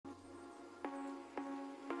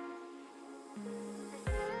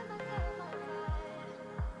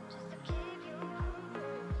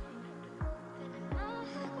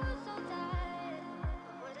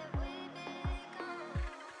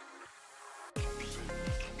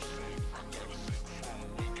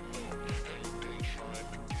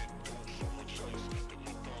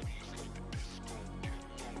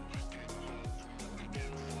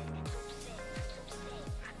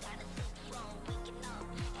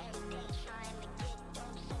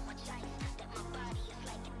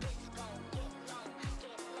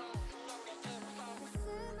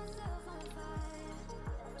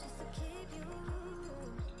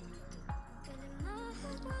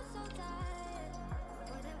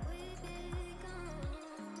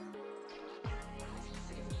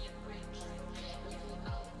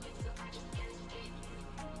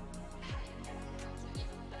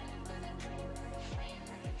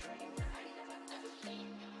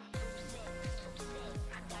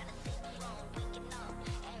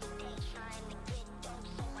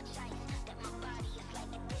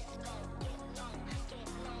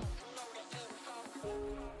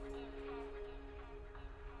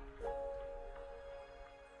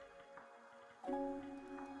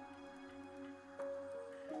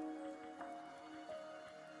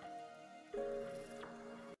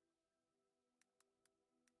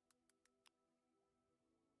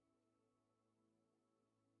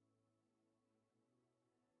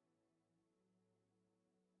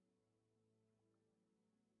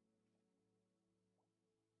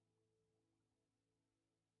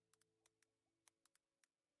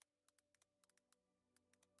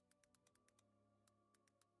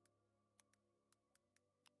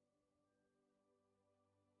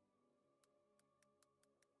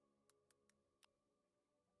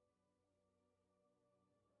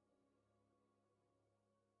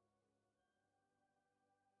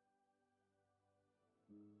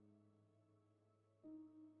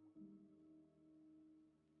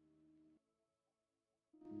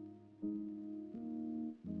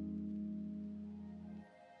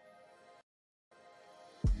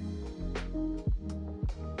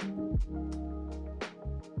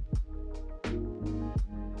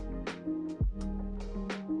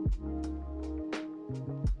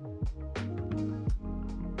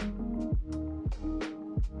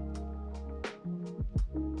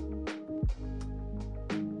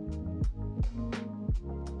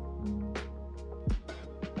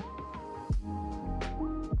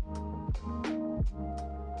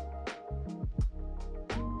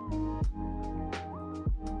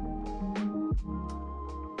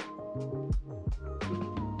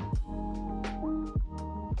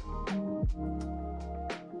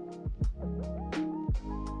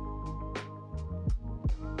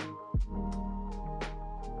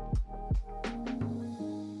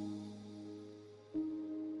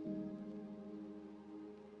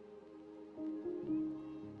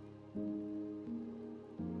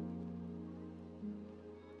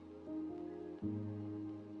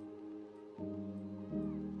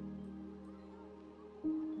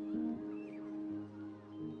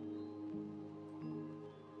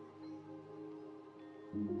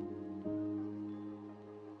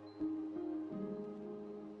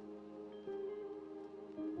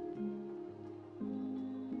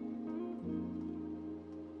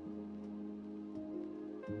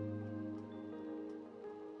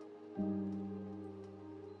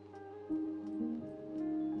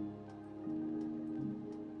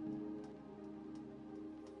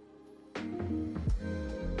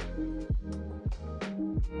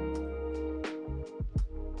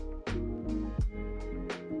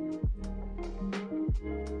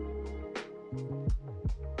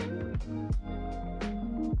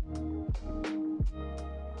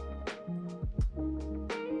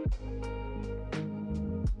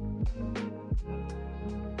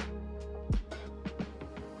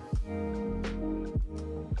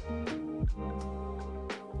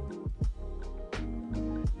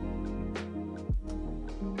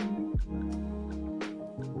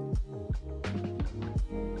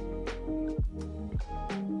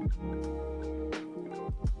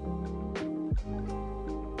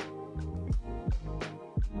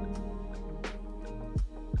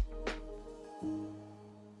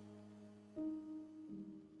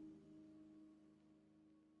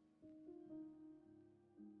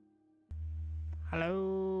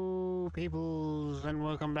Hello, peoples, and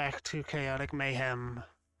welcome back to Chaotic Mayhem.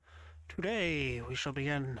 Today, we shall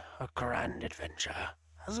begin a grand adventure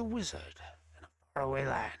as a wizard in a faraway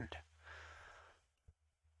land.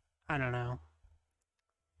 I don't know.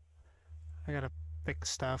 I gotta fix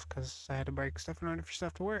stuff because I had to break stuff in order for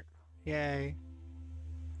stuff to work. Yay.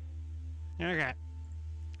 Okay.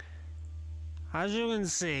 As you can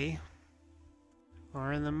see,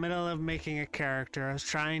 we're in the middle of making a character. I was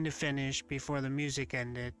trying to finish before the music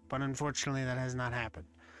ended, but unfortunately that has not happened.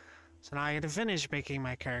 So now I get to finish making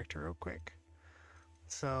my character real quick.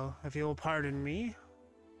 So, if you will pardon me,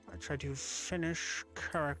 I try to finish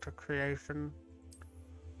character creation.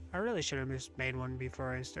 I really should have just made one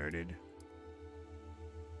before I started.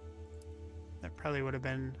 That probably would have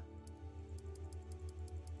been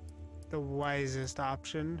the wisest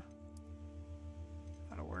option.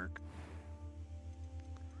 That'll work.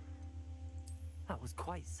 That was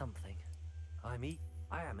quite something. I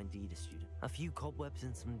am indeed a student. A few cobwebs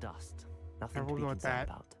and some dust. Nothing to be concerned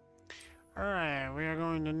about. Alright, we are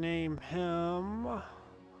going to name him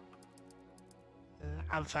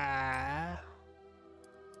Alpha.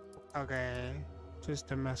 Okay, just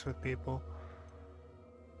to mess with people.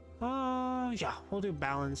 Yeah, we'll do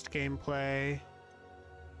balanced gameplay.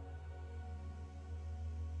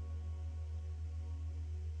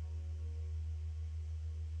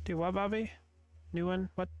 Do what, Bobby? New one?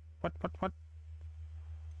 What?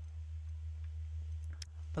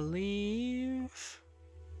 Believe...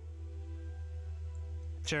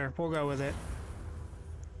 Sure, we'll go with it.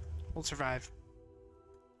 We'll survive.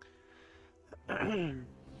 And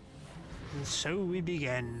so we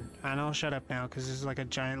begin. And I'll shut up now, because this is like a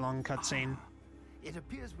giant long cutscene. It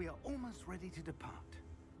appears we are almost ready to depart.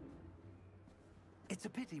 It's a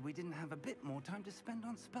pity we didn't have a bit more time to spend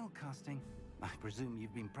on spellcasting. I presume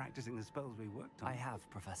you've been practicing the spells we worked on. I have,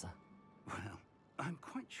 Professor. Well, I'm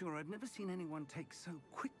quite sure I've never seen anyone take so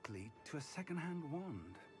quickly to a second-hand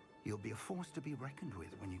wand. You'll be a force to be reckoned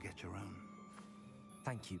with when you get your own.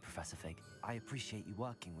 Thank you, Professor Fig. I appreciate you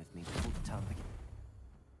working with me before the term begins.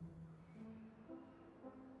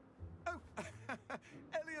 Oh,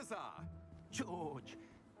 Eleazar! George!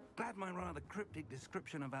 Glad my rather cryptic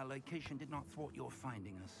description of our location did not thwart your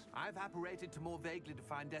finding us. I've apparated to more vaguely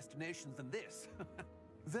defined destinations than this.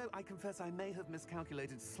 Though I confess I may have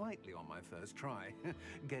miscalculated slightly on my first try.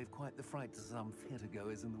 Gave quite the fright to some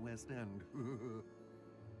theatergoers in the West End.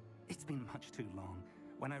 It's been much too long.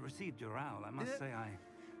 When I received your owl, I must say I...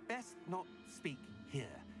 Best not speak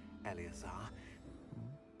here, Eleazar.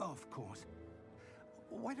 Of course.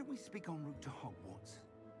 Why don't we speak en route to Hogwarts?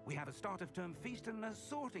 We have a start-of-term feast and a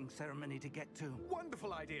sorting ceremony to get to.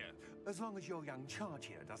 Wonderful idea. As long as your young charge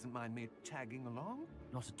here doesn't mind me tagging along.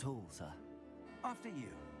 Not at all, sir. After you.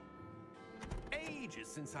 Ages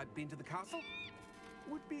since I'd been to the castle.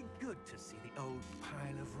 Would be good to see the old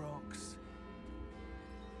pile of rocks.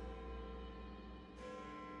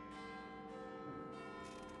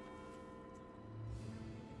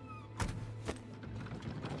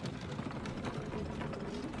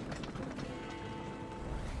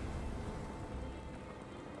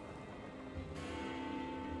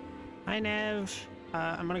 Hi, Nev.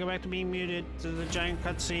 I'm gonna go back to being muted to the giant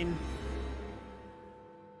cutscene.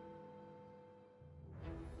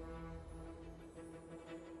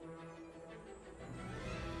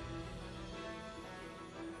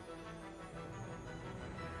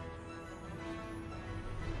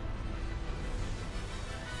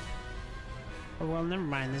 Oh, well, never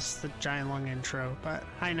mind. This is the giant long intro. But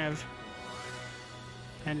hi, Nev.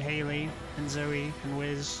 And Haley, and Zoe, and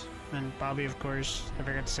Wiz, and Bobby, of course. I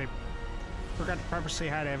forgot to properly say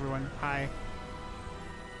hi to everyone. Hi.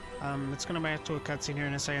 It's gonna go back to a cutscene here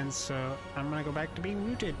in a second, so I'm gonna go back to being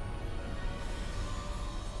muted.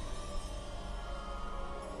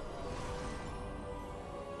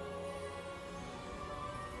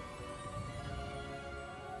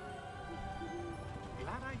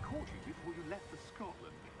 before you left for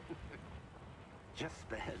Scotland. Just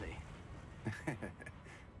barely.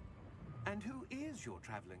 And who is your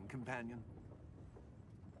traveling companion?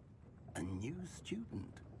 A new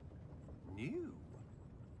student. New?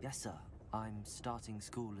 Yes, sir. I'm starting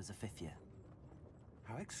school as a 5th year.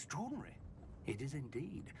 How extraordinary. It is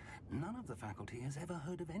indeed. None of the faculty has ever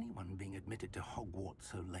heard of anyone being admitted to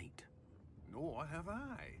Hogwarts so late. Nor have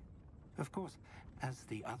I. Of course, as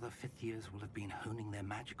the other 5th years will have been honing their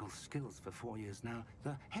magical skills for 4 years now,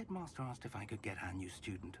 the headmaster asked if I could get our new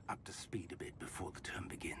student up to speed a bit before the term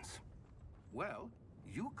begins. Well,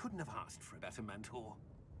 you couldn't have asked for a better mentor.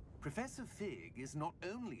 Professor Fig is not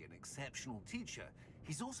only an exceptional teacher,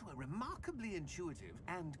 he's also a remarkably intuitive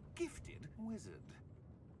and gifted wizard.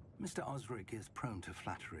 Mr. Osric is prone to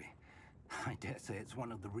flattery. I dare say it's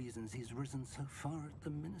one of the reasons he's risen so far at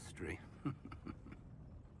the Ministry.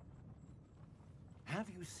 Have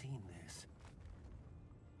you seen this?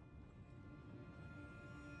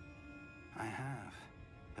 I have.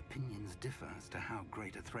 Opinions differ as to how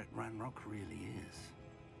great a threat Ranrock really is.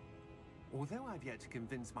 Although I've yet to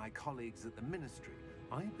convince my colleagues at the Ministry,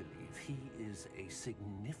 I believe he is a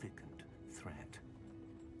significant threat.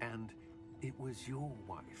 And it was your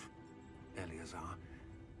wife, Eleazar,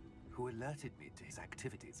 who alerted me to his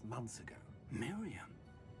activities months ago. Miriam?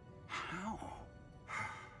 How?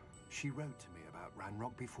 She wrote to me about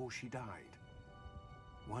Ranrock before she died,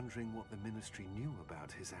 wondering what the Ministry knew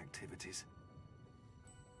about his activities.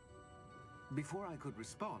 Before I could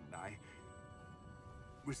respond, I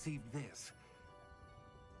received this.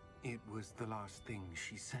 It was the last thing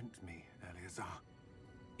she sent me, Eleazar.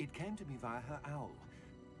 It came to me via her owl,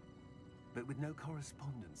 but with no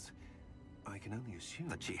correspondence. I can only assume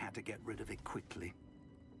That she had to get rid of it quickly,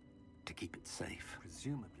 to keep it safe.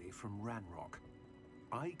 presumably from Ranrock.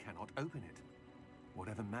 I cannot open it.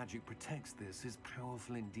 Whatever magic protects this is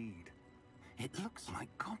powerful indeed. It looks like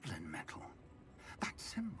goblin metal. That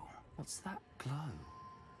symbol. What's that glow?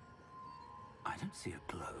 I don't see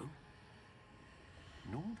a glow.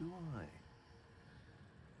 Nor do I.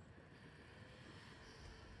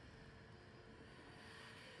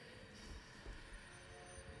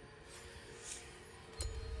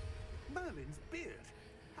 Merlin's beard.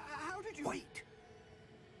 How did you... Wait!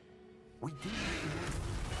 We do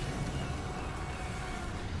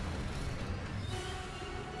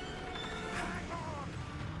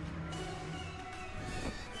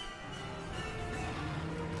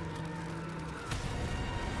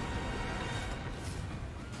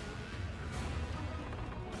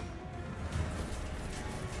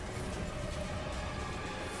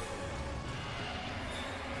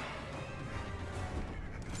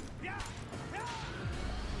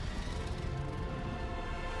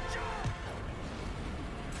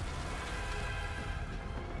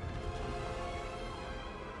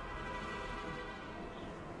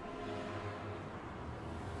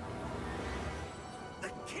The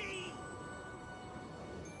key!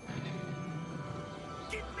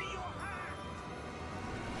 Give me your hand!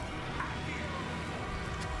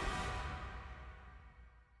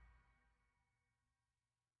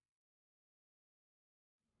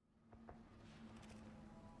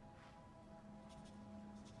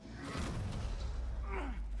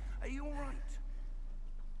 Are you all right?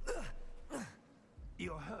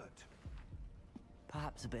 You're hurt.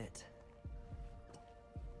 Perhaps a bit.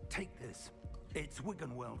 Take this. It's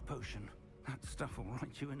Wiggenweld potion. That stuff will right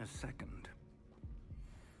you in a second.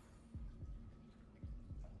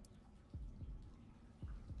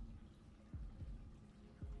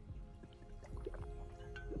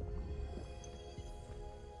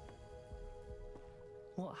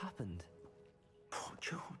 What happened? Poor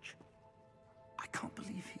George. I can't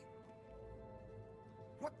believe he...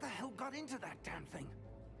 What the hell got into that damn thing?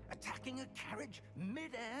 Attacking a carriage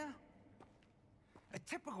mid-air? A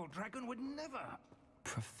typical dragon would never...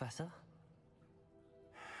 Professor?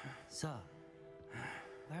 Sir,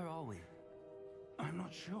 where are we? I'm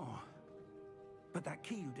not sure. But that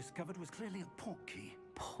key you discovered was clearly a port key.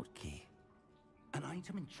 Port key? An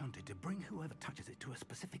item enchanted to bring whoever touches it to a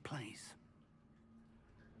specific place.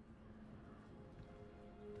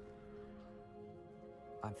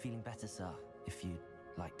 I'm feeling better, sir, if you'd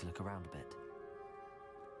like to look around a bit.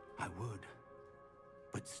 I would.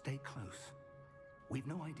 But stay close. We've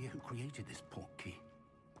no idea who created this port key.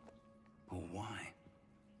 Or why.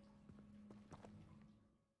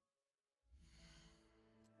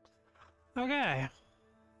 Okay.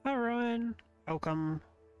 Hi, everyone. Welcome.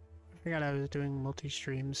 I forgot I was doing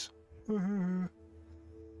multi-streams. Oh,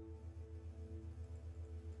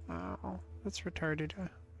 that's retarded. I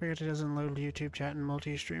forget it doesn't load YouTube chat and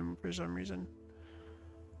multi-stream for some reason.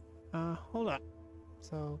 Hold up.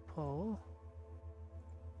 So pull.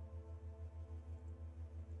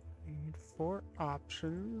 Need 4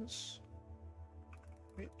 options.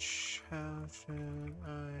 Which have should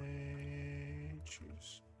I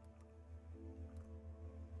choose?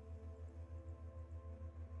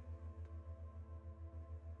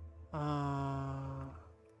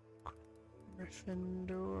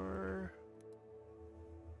 Gryffindor,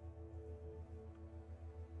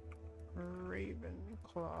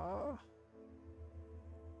 Ravenclaw,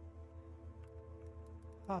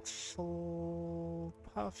 Hufflepuff,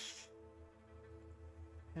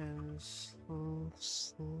 and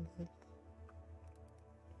Slytherin.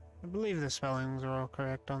 I believe the spellings are all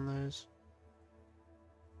correct on those.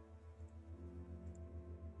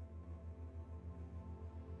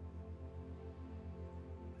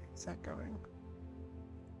 Where's that going?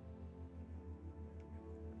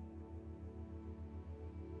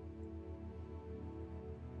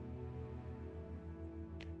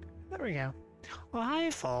 There we go. Well, hi,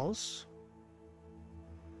 Falls.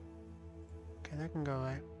 Okay, that can go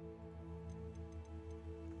away.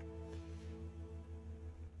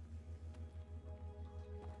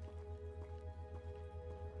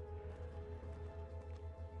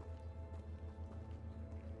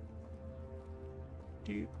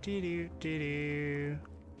 Do do do do do.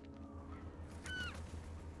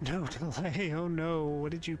 No delay. Oh no!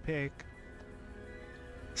 What did you pick?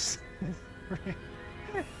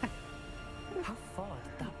 How far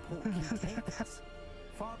did that portkey take us?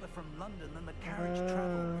 Farther from London than the carriage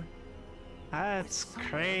traveled. That's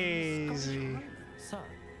crazy. Sir,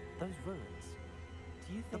 those ruins.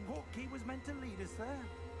 Do you The think portkey was meant to lead us there?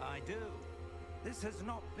 I do. This has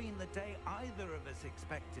not been the day either of us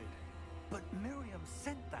expected. But Miriam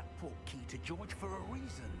sent that portkey to George for a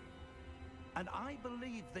reason. And I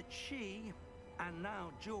believe that she, and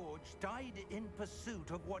now George, died in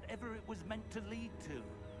pursuit of whatever it was meant to lead to.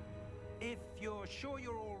 If you're sure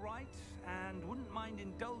you're all right and wouldn't mind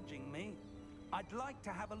indulging me, I'd like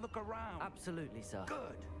to have a look around. Absolutely, sir.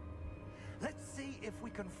 Good. Let's see if we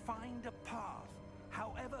can find a path,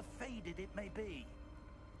 however faded it may be.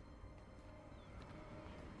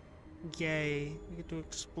 Yay, we get to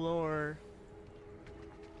explore.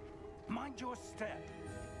 Mind your step.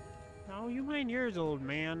 Oh, you mind yours, old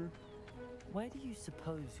man. Where do you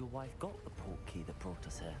suppose your wife got the portkey that brought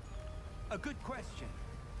us here? A good question.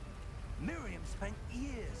 Miriam spent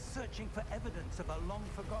years searching for evidence of a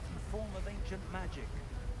long-forgotten form of ancient magic.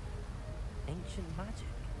 Ancient magic?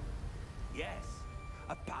 Yes,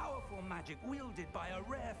 a powerful magic wielded by a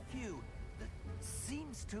rare few that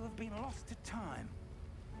seems to have been lost to time.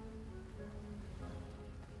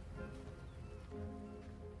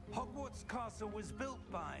 Hogwarts Castle was built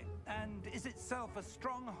by, and is itself a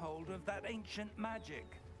stronghold of that ancient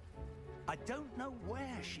magic. I don't know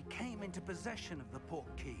where she came into possession of the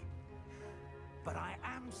portkey, but I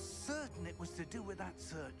am certain it was to do with that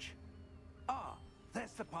search. Ah,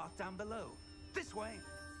 there's the path down below. This way.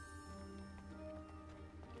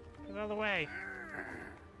 Get out of the way.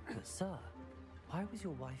 But sir, why was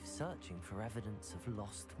your wife searching for evidence of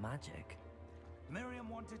lost magic? Miriam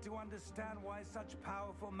wanted to understand why such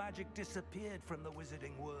powerful magic disappeared from the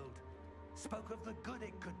wizarding world. Spoke of the good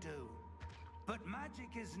it could do. But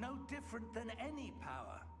magic is no different than any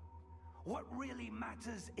power. What really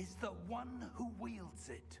matters is the one who wields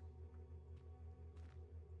it.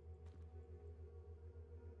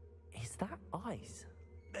 Is that ice?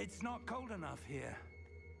 It's not cold enough here.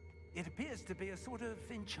 It appears to be a sort of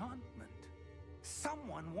enchantment.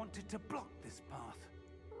 Someone wanted to block this path.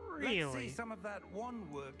 Really? Let's see some of that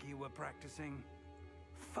wand work you were practicing.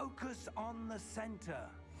 Focus on the center.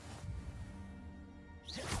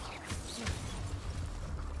 That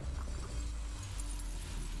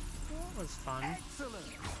was fun. Excellent.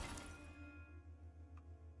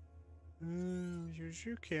 Use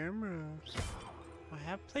your camera. I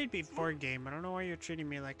have played before game. I don't know why you're treating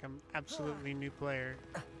me like I'm absolutely new player.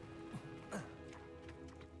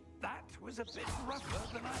 That was a bit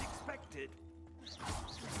rougher than I expected.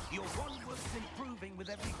 Your wand work's improving with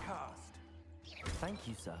every cast. Thank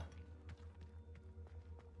you, sir.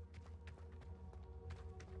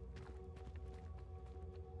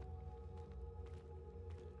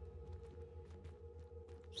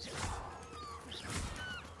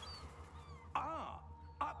 Ah,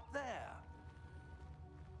 up there.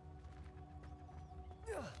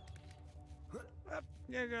 Up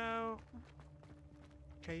you go.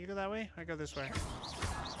 Okay, you go that way. I go this way.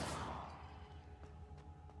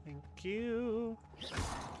 Thank you.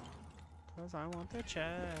 Because I want the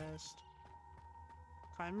chest.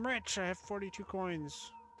 I'm rich. I have 42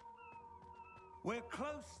 coins. We're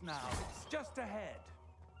close now. It's just ahead.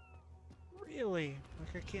 Really?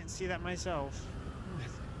 Like I can't see that myself.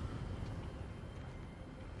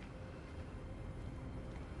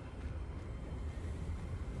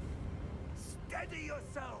 Steady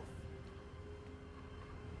yourself!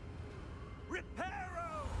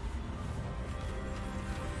 Reparo!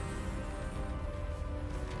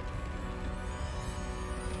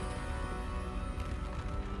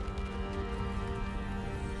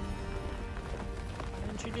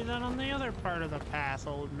 Didn't you do that on the other part of the path,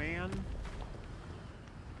 old man?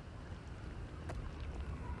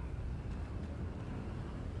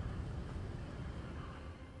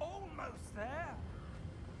 Almost there!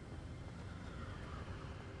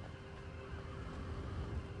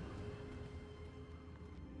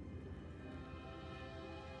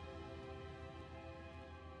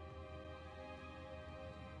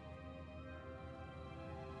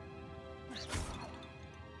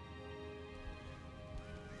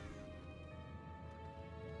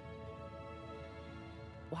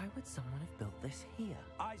 Why would someone have built this here?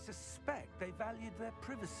 I suspect they valued their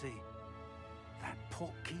privacy. That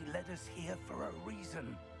portkey led us here for a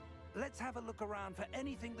reason. Let's have a look around for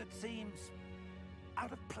anything that seems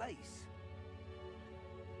out of place.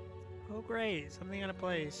 Oh great, something out of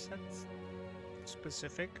place. That's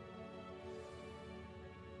specific.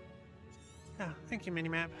 Ah, thank you,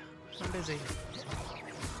 Minimap. I'm busy.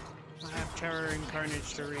 I have terror and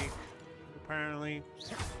carnage to wreak. Apparently,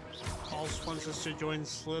 Pulse wants us to join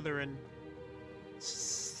Slytherin.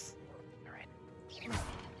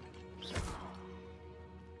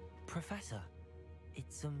 Professor,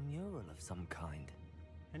 it's a mural of some kind.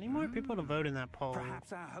 Any more people to vote in that poll?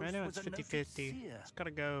 Perhaps our host I know was it's a noted 50-50. seer. It's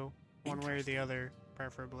gotta go one way or the other,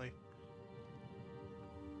 preferably.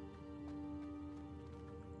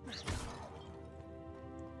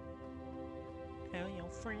 Tell your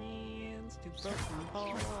friends to vote for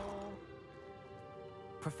Paul.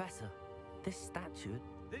 Professor, this statue...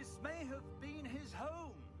 This may have been his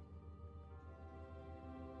home.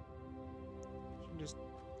 Should just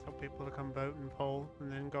tell people to come vote and poll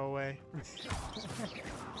and then go away.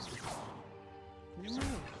 New move.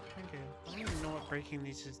 Thank you. I don't even know what breaking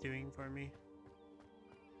these is doing for me.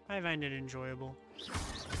 I find it enjoyable.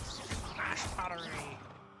 Smash pottery!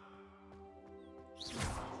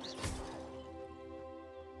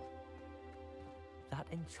 That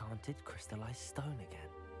enchanted crystallized stone again.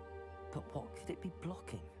 But what could it be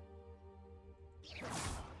blocking?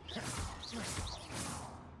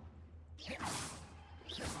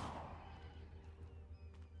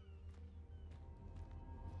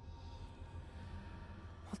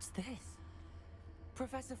 What's this?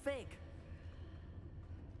 Professor Fig!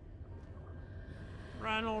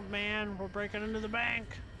 Run, old man. We're breaking into the bank.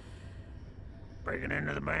 Breaking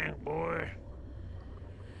into the bank, boy.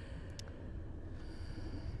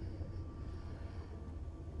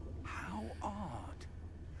 How odd.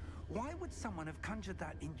 Why would someone have conjured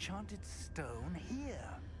that enchanted stone here?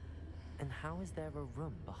 And how is there a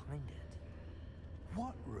room behind it?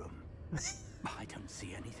 What room? I don't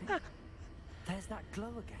see anything. There's that glow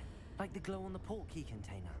again, like the glow on the portkey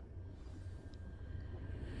container.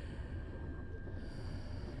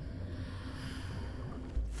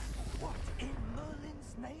 What in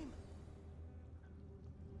Merlin's name?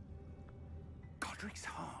 Godric's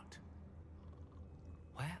heart.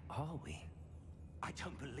 Where are we? I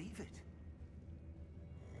don't believe it.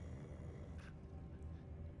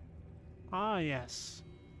 Ah, yes.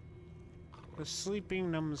 The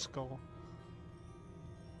sleeping numbskull.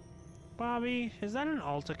 Bobby, is that an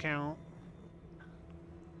alt account?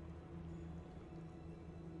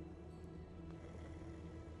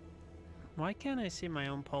 Why can't I see my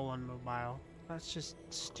own poll on mobile? That's just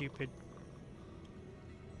stupid.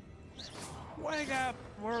 Wake up!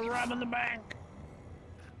 We're robbing the bank!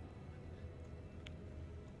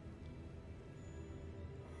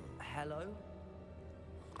 Hello?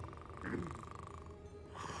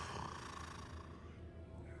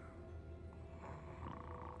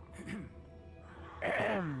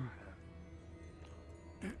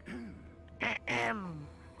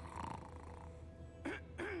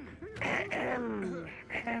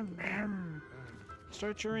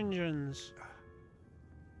 Start your engines.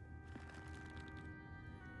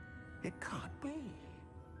 It can't be.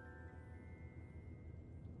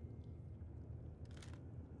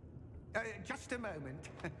 Just a moment.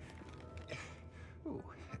 Ooh.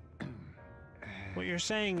 What you're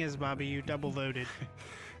saying is, Bobby, you double voted.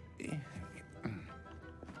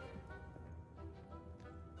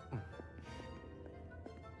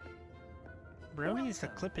 Bro needs to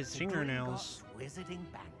clip his fingernails. Wizarding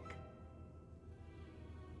Bank.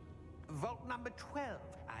 Vault number 12,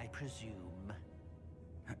 I presume.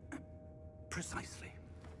 Precisely.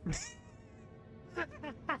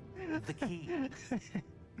 The key.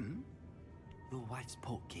 Hmm? Your wife's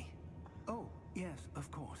portkey. Oh, yes, of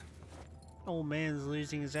course. Old man's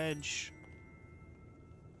losing his edge.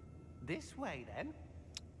 This way, then.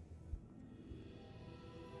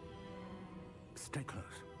 Stay close.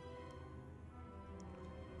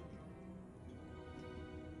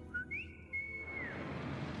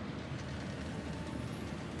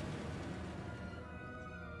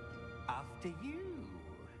 After you.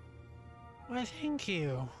 Why, thank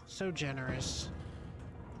you. So generous.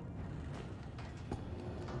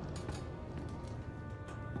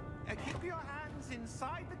 Keep your hands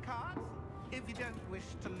inside the cart if you don't wish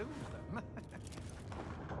to lose them.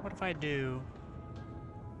 What if I do?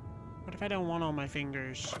 What if I don't want all my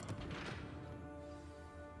fingers?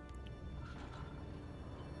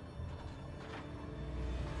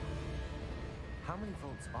 How many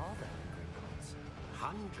vaults are there in Gringotts?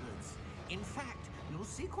 Hundreds. In fact, you'll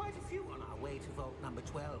see quite a few on our way to vault number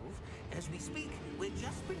 12. As we speak, we're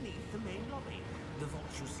just beneath the main lobby. The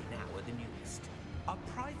vaults you see now are the newest. Are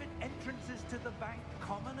private entrances to the bank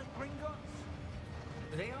common at Gringotts?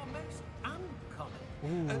 They are most uncommon.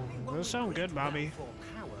 Ooh, Only one those with sound great good, Bobby. wealth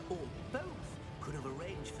or power, or both, could have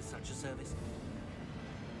arranged for such a service.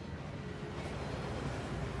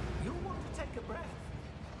 You'll want to take a breath.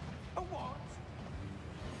 A what?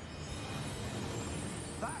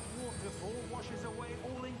 That waterfall washes away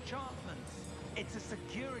all enchantments. It's a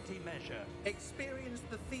security measure. Experienced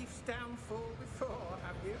the thief's downfall before,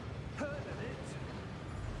 have you? Heard of it?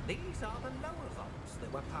 These are the lower vaults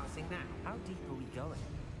that we're passing now. How deep are we going?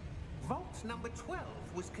 Vault number 12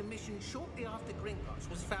 was commissioned shortly after Gringotts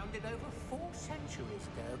was founded over 4 centuries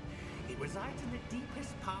ago. It resides in the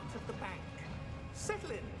deepest part of the bank.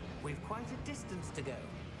 Settle in. We've quite a distance to go.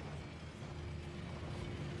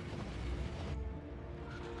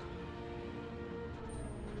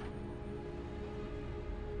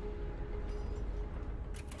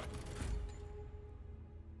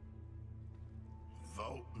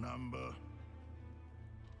 Vault number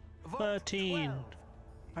 13.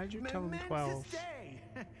 Why'd you tell him 12? Momentous day.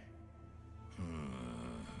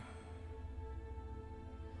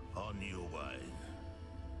 On your way.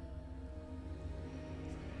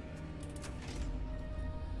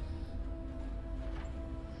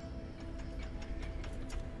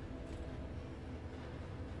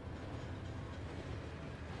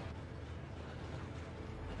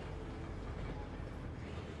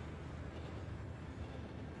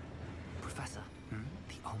 Professor,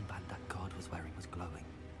 the armband that guard was wearing was glowing.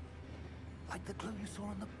 Like the glow you saw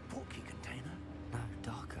on the portkey container? No,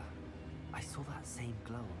 darker. I saw that same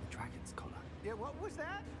glow on the dragon's collar. Yeah, what was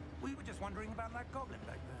that? We were just wondering about that goblin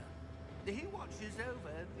back there. He watches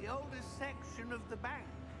over the oldest section of the bank.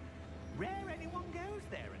 Rare anyone goes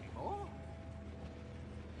there anymore.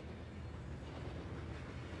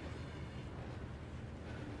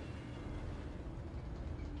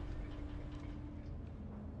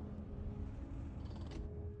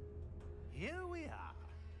 Here we are.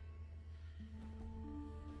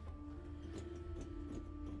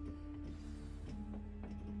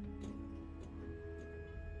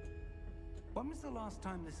 When was the last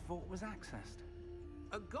time this vault was accessed?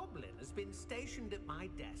 A goblin has been stationed at my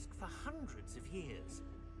desk for hundreds of years.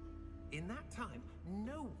 In that time,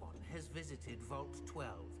 no one has visited Vault 12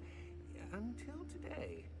 until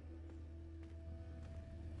today.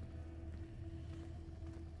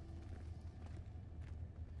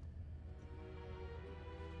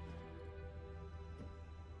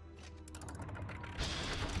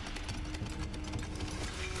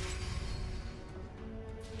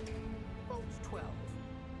 Vault 12.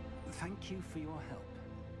 Thank you for your help.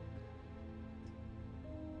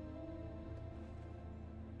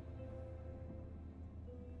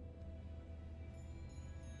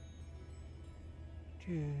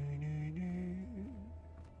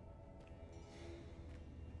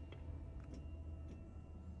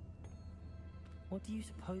 What do you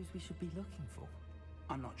suppose we should be looking for?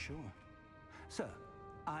 I'm not sure. Sir,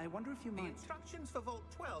 I wonder if you The might... instructions for Vault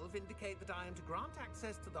 12 indicate that I am to grant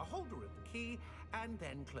access to the holder of the key and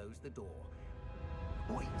then close the door.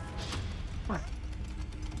 Wait,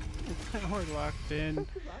 We're locked in.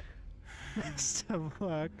 Best of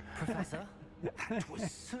luck. Professor? that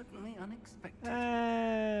was certainly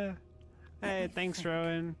unexpected. Hey, thanks,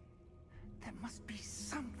 Rowan. There must be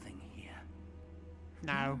something here.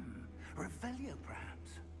 No. Revelio,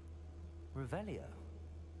 perhaps? Revelio?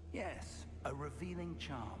 Yes, a revealing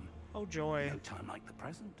charm. Oh, joy. No time like the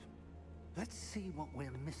present. Let's see what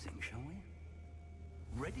we're missing, shall we?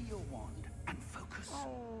 Ready your wand and focus.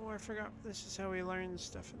 Oh, I forgot this is how we learn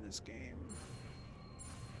stuff in this game.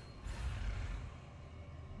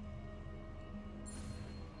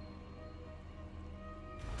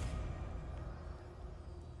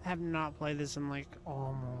 have not played this in like,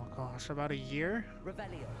 oh my gosh, about a year?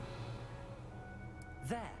 Revelio.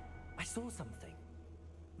 There, I saw something.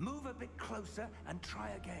 Move a bit closer and try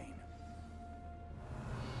again.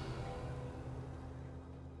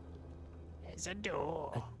 There's a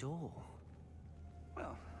door. A door.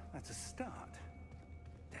 Well, that's a start.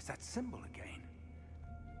 There's that symbol again.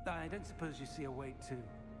 I don't suppose you see a way to...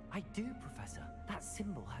 I do, Professor. That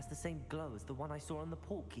symbol has the same glow as the one I saw on the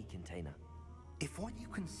port key container. If what you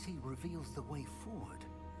can see reveals the way forward,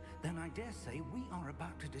 then I dare say we are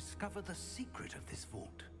about to discover the secret of this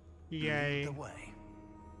vault. Yay. Lead the way.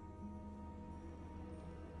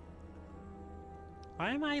 Why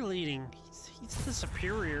am I leading? He's the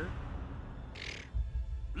superior.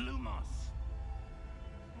 Lumos!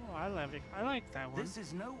 Oh, I love it. I like that one. This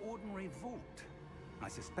is no ordinary vault. I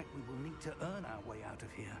suspect we will need to earn our way out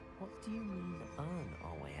of here. What do you mean, earn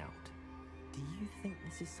our way out? Do you think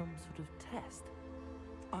this is some sort of test?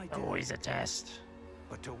 I do. Always a test.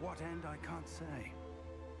 But to what end, I can't say.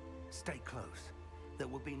 Stay close. There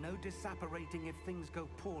will be no disapparating if things go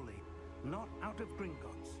poorly. Not out of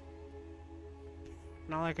Gringotts.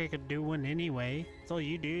 Not like I could do one anyway. It's all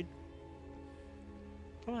you, dude.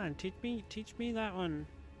 Come on, teach me that one.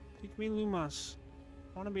 Teach me Lumos.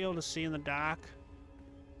 I want to be able to see in the dark.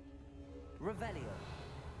 Revelio.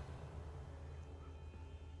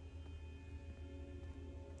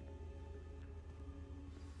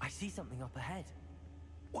 I see something up ahead.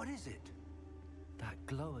 What is it? That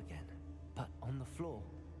glow again, but on the floor.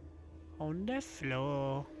 On the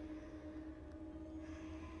floor.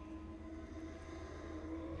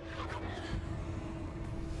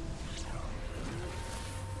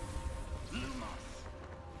 Lumos!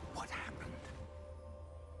 What happened?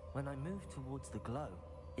 When I moved towards the glow,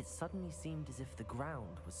 it suddenly seemed as if the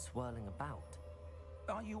ground was swirling about.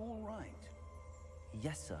 Are you all right?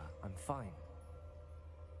 Yes, sir, I'm fine.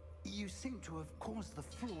 You seem to have caused the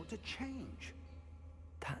floor to change.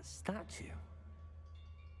 That statue.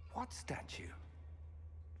 What statue?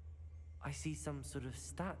 I see some sort of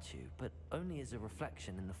statue, but only as a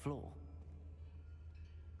reflection in the floor.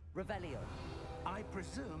 Revelio. I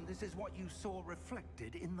presume this is what you saw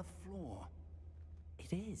reflected in the floor.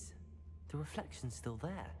 It is. The reflection's still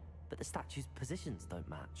there, but the statue's positions don't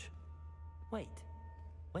match. Wait.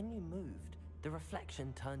 When you moved, the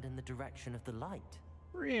reflection turned in the direction of the light.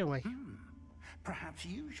 Really? Perhaps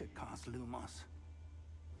you should cast Lumos.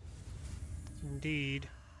 Indeed.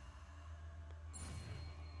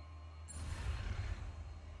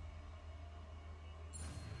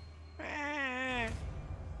 Ah!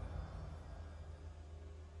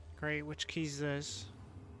 Great, which key's this?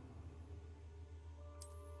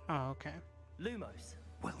 Oh, okay. Lumos.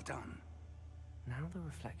 Well done. Now the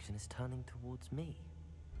reflection is turning towards me.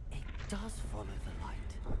 It does follow the light.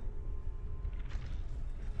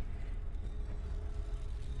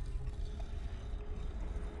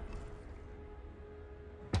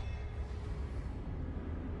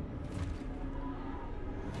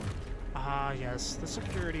 Ah, yes, the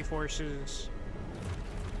security forces.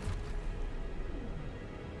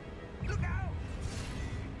 Look out!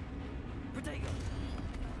 Protego!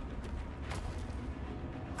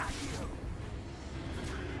 Accio!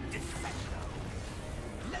 Defendo!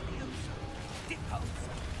 Levioso!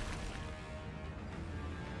 Deposo!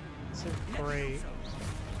 This is great. Levioso!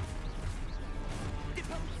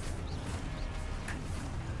 Deposo!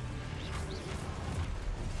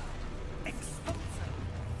 Exposo!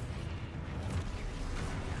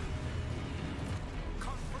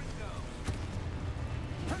 Confringo!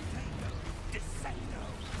 Protego! Descendo!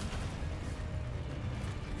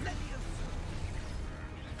 Levioso!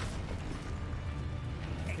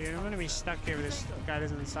 Dude, I'm gonna be stuck here if this guy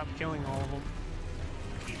doesn't stop killing all of them.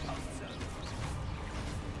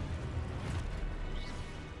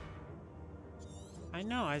 I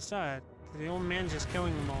know, I saw it. The old man's just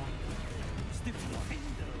killing them all. Stupefy.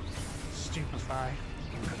 Stupefy.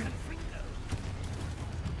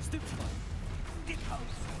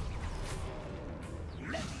 Deposo.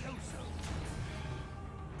 Levioso.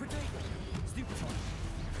 Protego! Stupefy!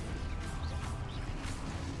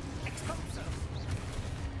 Expulso.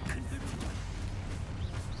 Conductor.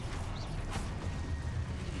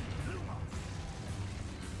 Lumos.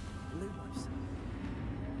 Lumos.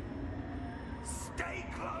 Stay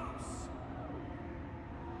close.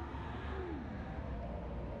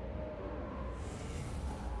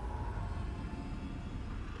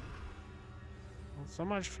 Well, so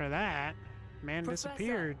much for that. Man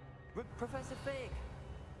disappeared. Professor Fig!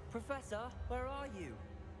 Professor, where are you?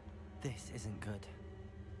 This isn't good.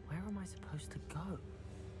 Where am I supposed to go?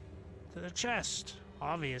 To the chest,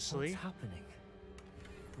 obviously. What's happening?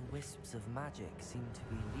 The wisps of magic seem to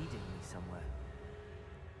be leading me somewhere.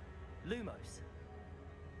 Lumos.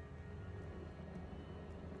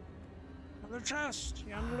 Another chest!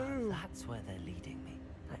 Yeah, I'm blue. That's where they're leading me.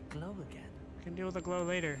 That glow again. Can deal with the glow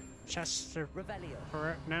later. Chests are Revelio.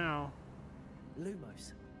 for now.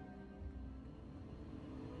 Lumos.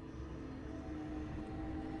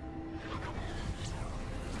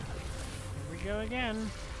 Here we go again.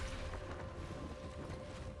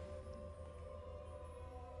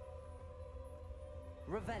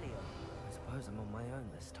 Revelio. I suppose I'm on my own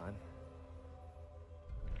this time.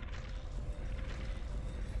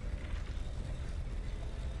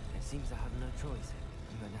 It seems I have no choice.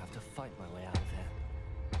 I'm going to have to fight my way out of here.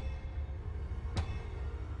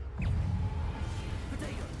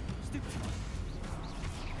 Potato! Stupid one!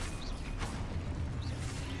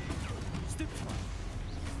 Stupid one!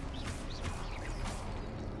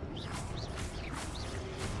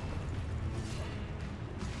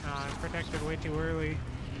 I protected way too early.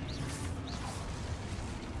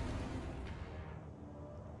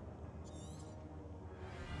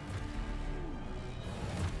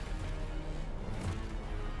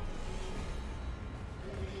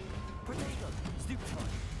 Potato! Stupid one!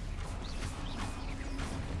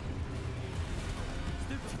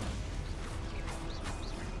 Stupid one!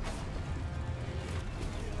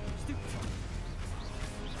 Stupid one!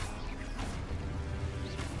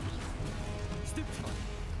 Stupid one!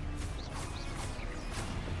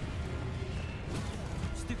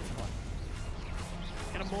 Stupid one!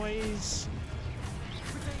 Get 'em, boys.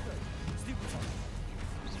 Potato! Stupid one!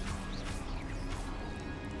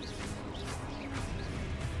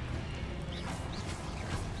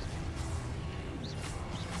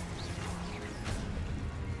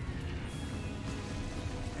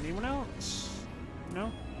 Anyone else?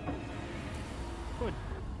 No? Good.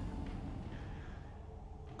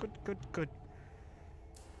 Good, good, good.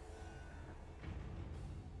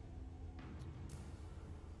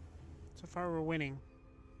 So far we're winning,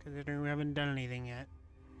 considering we haven't done anything yet.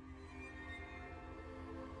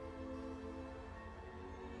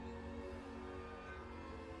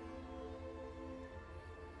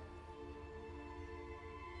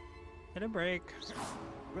 Hit a break.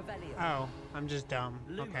 Revelio. Oh, I'm just dumb.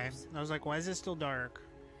 Okay. Lumos. I was like, why is it still dark?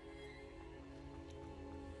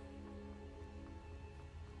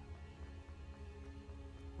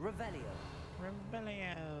 Revelio.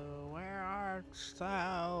 Rebellio, where art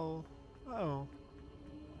thou? Oh.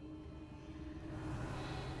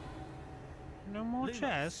 No more Lumos.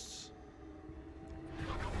 chests.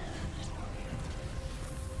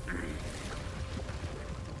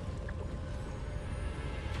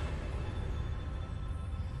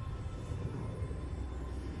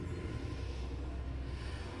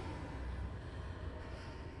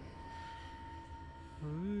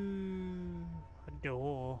 Ooh, a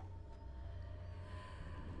door.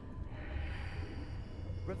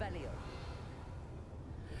 Revelio.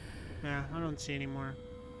 Yeah, I don't see any more.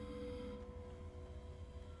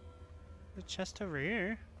 The chest over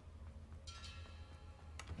here.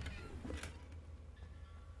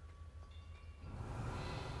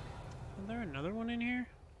 Is there another one in here?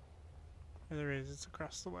 Oh, there is. It's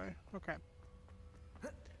across the way. Okay.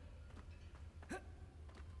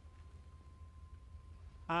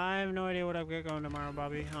 I have no idea what I've got going tomorrow,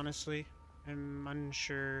 Bobby. Honestly, I'm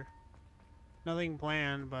unsure. Nothing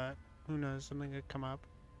planned, but who knows? Something could come up.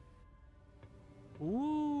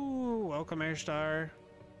 Ooh, welcome, Airstar.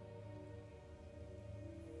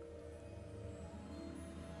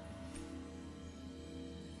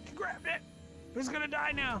 He grabbed it. Who's gonna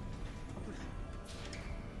die now?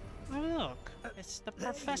 Oh, look, it's the There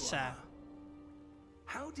you professor. are.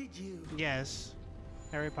 How did you... Yes,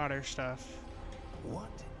 Harry Potter stuff.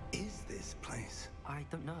 What is this place? I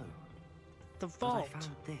don't know. The But I vault. found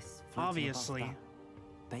this floating Obviously. above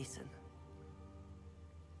that basin.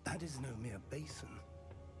 That is no mere basin.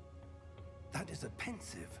 That is a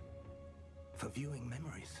pensive for viewing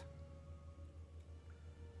memories.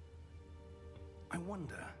 I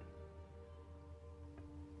wonder...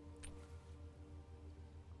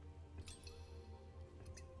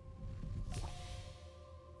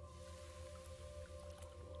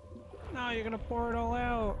 No, you're gonna pour it all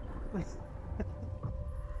out.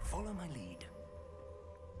 Follow my lead.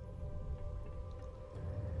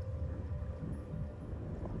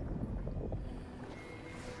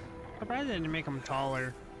 Surprised they didn't make them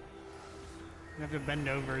taller. You have to bend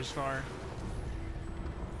over as far.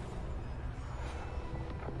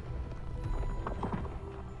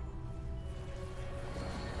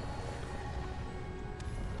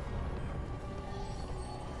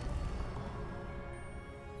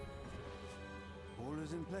 All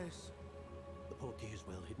is in place. The portkey is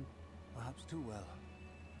well hidden. Perhaps too well.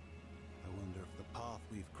 I wonder if the path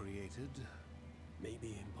we've created... May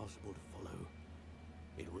be impossible to follow.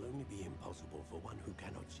 It will only be impossible for one who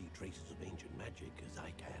cannot see traces of ancient magic as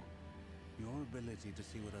I can. Your ability to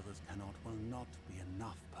see what others cannot will not be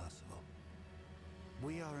enough, Percival.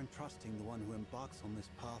 We are entrusting the one who embarks on this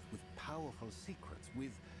path with powerful secrets,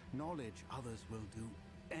 with knowledge others will do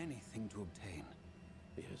anything to obtain.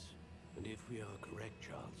 Yes, and if we are correct,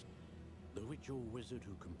 Charles, the witch or wizard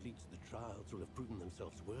who completes the trials will have proven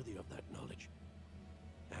themselves worthy of that knowledge,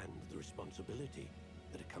 and the responsibility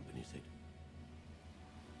that accompanies it.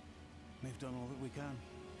 We've done all that we can.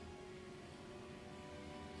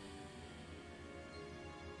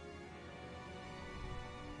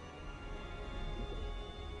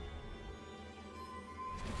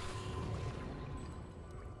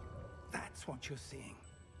 That's what you're seeing.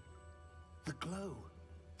 The glow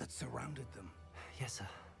that surrounded them. Yes, sir.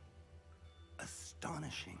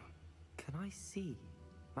 Astonishing. Can I see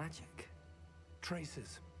magic?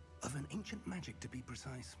 Traces of an ancient magic, to be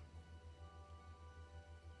precise.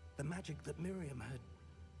 The magic that Miriam had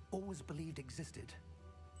always believed existed,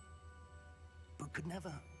 but could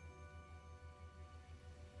never.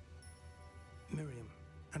 Miriam,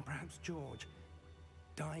 and perhaps George,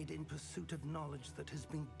 died in pursuit of knowledge that has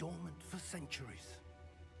been dormant for centuries.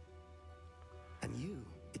 And you,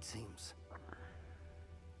 it seems,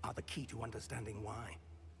 are the key to understanding why.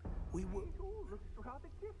 We were... It all looks rather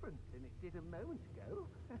different than it did a moment ago.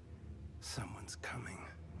 Someone's coming.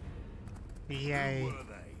 Yay. Who were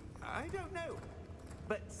they? I don't know.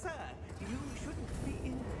 But, sir, you shouldn't be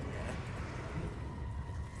in here.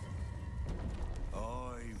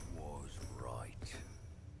 I was right.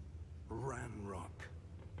 Ranrock.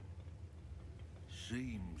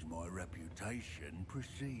 Seems my reputation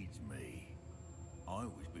precedes me. I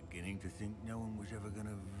was beginning to think no one was ever going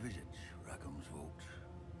to visit Rackham's vault.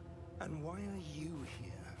 And why are you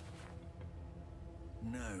here?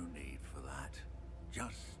 No need for that.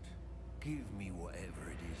 Just give me whatever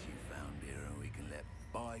it is you found here and we can let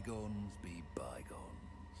bygones be bygones.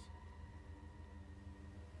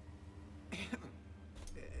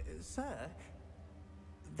 Sir,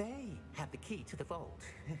 they have the key to the vault.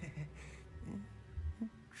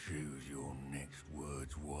 Choose your next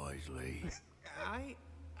words wisely. I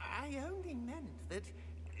only meant that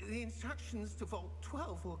the instructions to Vault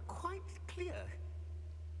 12 were quite clear.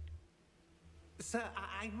 Sir,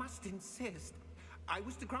 I must insist. I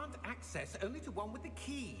was to grant access only to one with the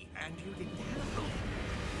key, and you didn't have it.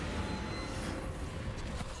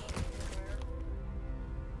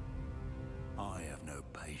 I have no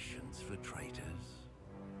patience for traitors.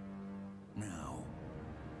 Now,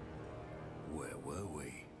 where were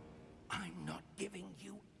we? I'm not giving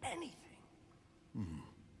you anything.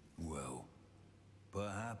 Well,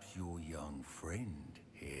 perhaps your young friend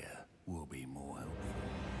here will be more helpful.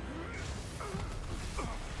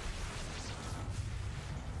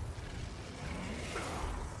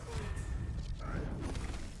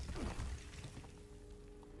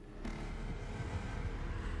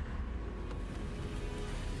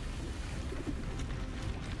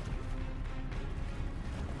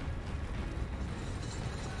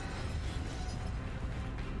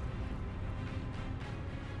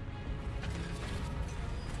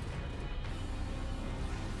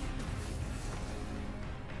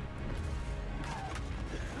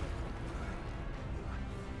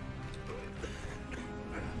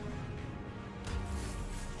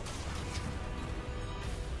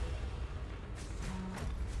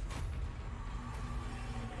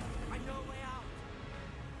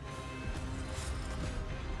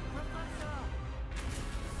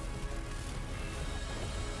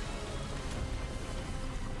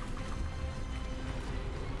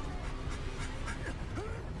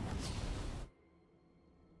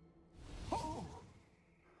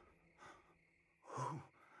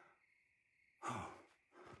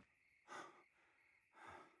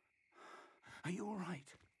 Are you all right?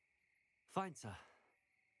 Fine, sir.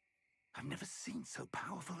 I've never seen so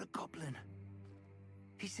powerful a goblin.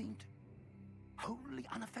 He seemed wholly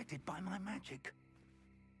unaffected by my magic.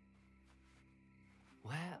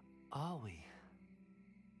 Where are we?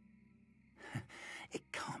 It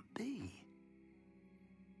can't be.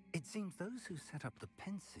 It seems those who set up the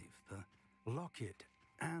pensive, the locket,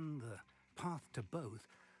 and the path to both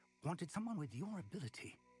wanted someone with your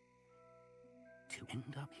ability to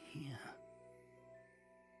end up here.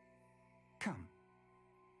 Come.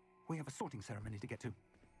 We have a sorting ceremony to get to.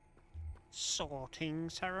 Sorting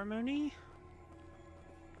ceremony?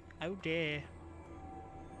 Oh dear.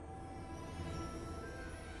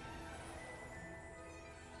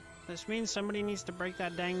 This means somebody needs to break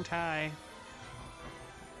that dang tie.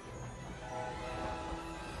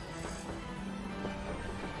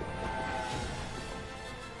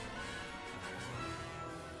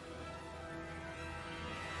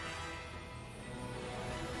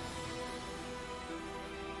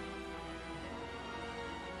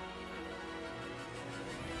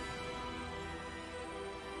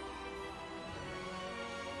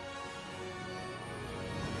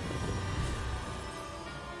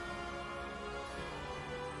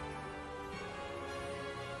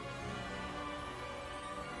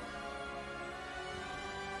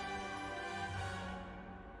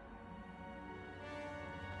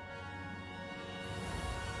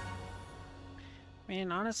 mean,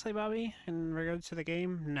 honestly, Bobby, in regards to the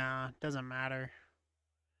game, nah, doesn't matter.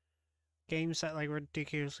 Game set like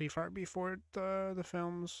ridiculously far before the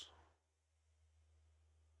films.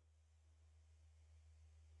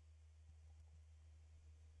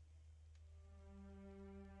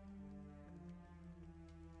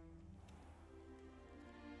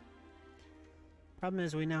 Problem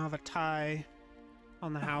is, we now have a tie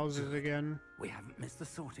on the houses good. again. We haven't missed the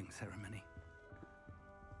sorting ceremony.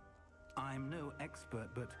 I'm no expert,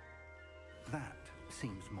 but that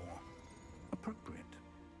seems more appropriate.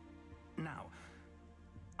 Now,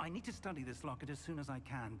 I need to study this locket as soon as I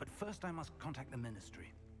can, but first I must contact the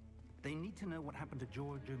Ministry. They need to know what happened to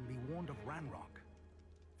George and be warned of Ranrock.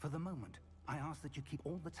 For the moment, I ask that you keep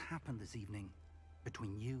all that's happened this evening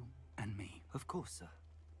between you and me. Of course, sir.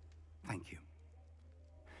 Thank you.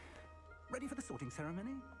 Ready for the sorting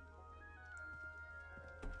ceremony?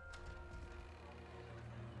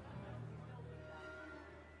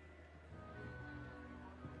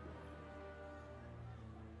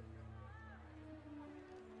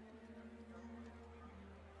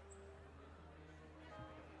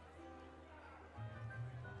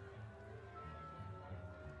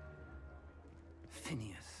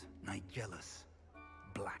 Phineas, Nigellus,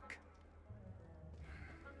 Black.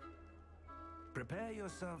 Prepare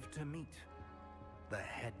yourself to meet the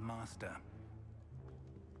headmaster.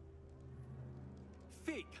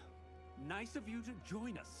 Fig, nice of you to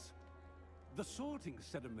join us. The sorting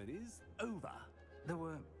ceremony's over. There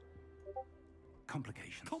were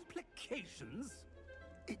complications. Complications?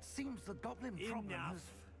 It seems the goblin problem Enough. has...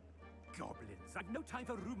 Goblins. I've no time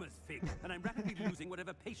for rumors, Fig, and I'm rapidly losing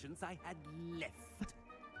whatever patience I had left.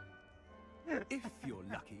 If you're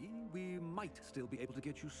lucky, we might still be able to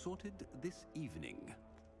get you sorted this evening.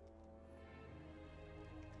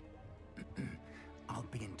 I'll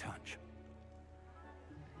be in touch.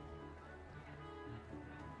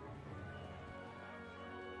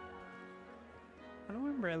 I don't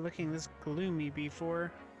remember it looking this gloomy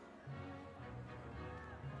before.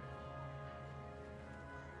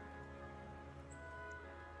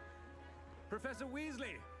 Professor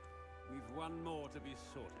Weasley, we've one more to be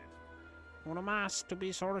sorted. One of mass to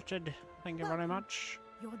be sorted. Thank you very much.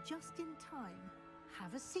 You're just in time.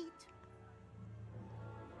 Have a seat.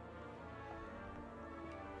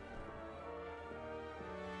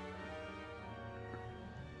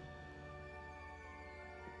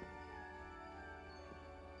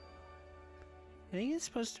 I think it's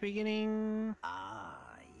supposed to be getting...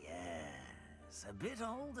 Ah, yes. A bit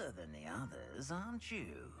older than the others, aren't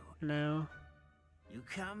you? No. You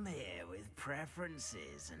come here with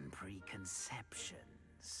preferences and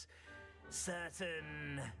preconceptions.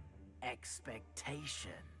 Certain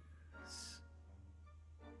expectations.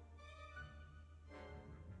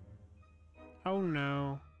 Oh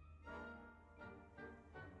no.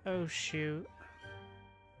 Oh shoot.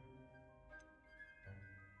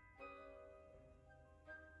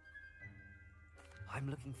 I'm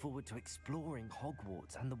looking forward to exploring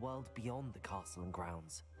Hogwarts and the world beyond the castle and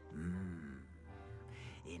grounds.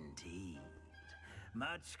 Indeed.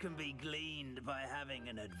 Much can be gleaned by having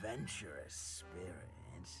an adventurous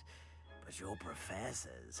spirit, but your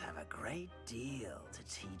professors have a great deal to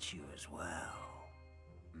teach you as well.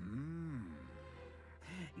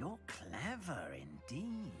 You're clever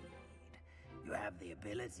indeed. You have the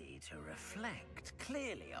ability to reflect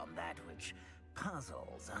clearly on that which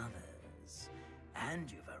puzzles others. And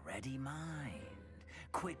you've a ready mind,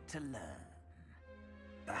 quick to learn.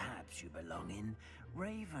 Perhaps you belong in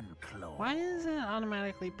Ravenclaw. Why is it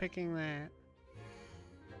automatically picking that?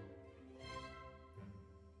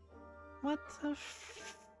 What the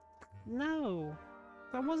f... No.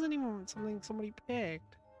 That wasn't even something somebody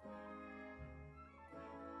picked.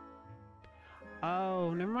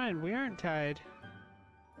 Oh, never mind. We aren't tied.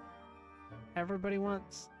 Everybody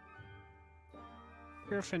wants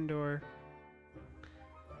Gryffindor.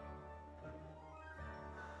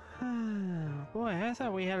 Boy, I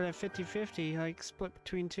thought we had a 50-50, like, split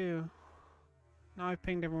between two. Now I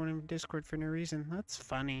pinged everyone in Discord for no reason. That's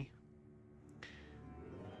funny.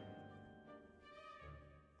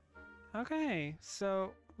 Okay,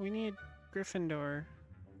 so we need Gryffindor.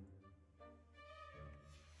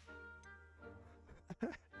 Oh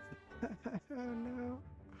no.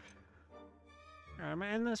 Alright, I'm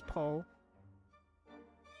gonna end this poll.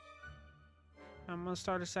 I'm gonna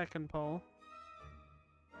start a second poll.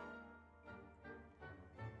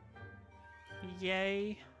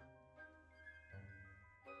 Yay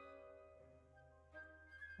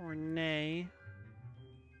or nay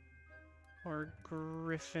or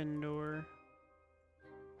Gryffindor.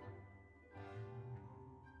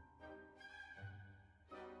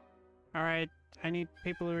 Alright, I need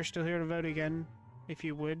people who are still here to vote again, if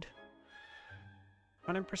you would.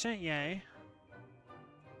 100% yay.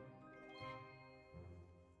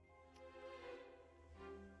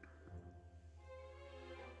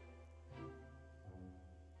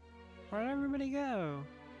 Where'd everybody go?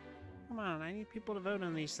 Come on, I need people to vote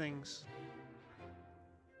on these things.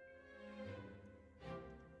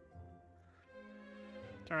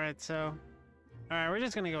 Alright, so... Alright, we're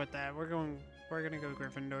just gonna go with that. We're gonna go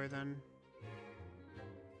Gryffindor then.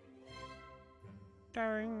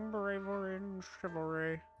 Daring, bravery, and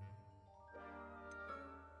chivalry.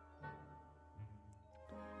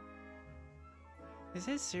 Is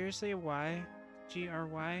it seriously a Y?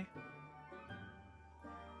 G-R-Y?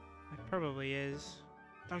 It probably is.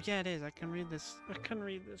 Oh yeah, it is. I can read this. I can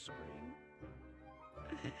read this screen.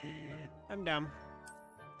 I'm dumb.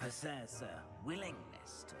 Possess a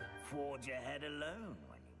willingness to forge ahead alone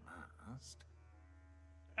when you must.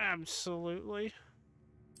 Absolutely.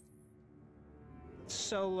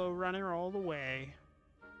 Solo runner all the way.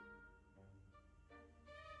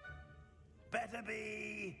 Better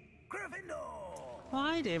be Gryffindor!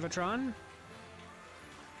 Hi, Davidron.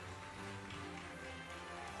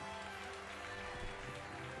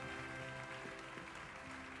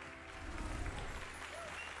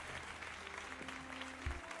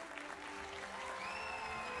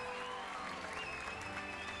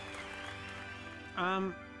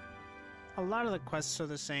 A lot of the quests are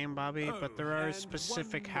the same, Bobby, but there are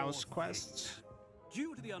specific house quests.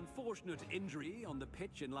 Due to the unfortunate injury on the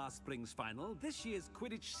pitch in last spring's final, this year's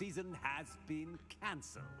Quidditch season has been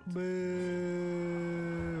cancelled.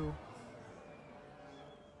 Boo.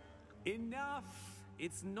 Enough!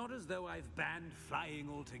 It's not as though I've banned flying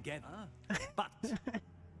altogether, but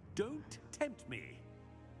don't tempt me.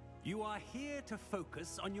 You are here to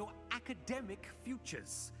focus on your academic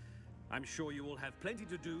futures. I'm sure you will have plenty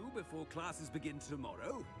to do before classes begin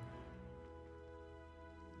tomorrow.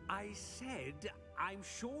 I said, I'm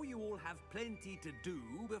sure you all have plenty to do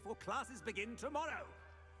before classes begin tomorrow.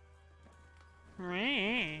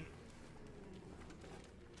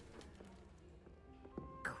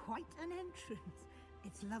 Quite an entrance.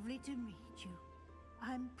 It's lovely to meet you.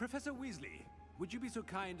 I'm... Professor Weasley, would you be so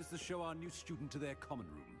kind as to show our new student to their common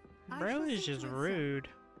room? Bro is just rude.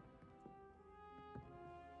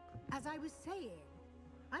 As I was saying,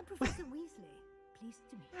 I'm Professor Weasley. Pleased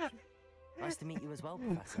to meet you. Nice to meet you as well,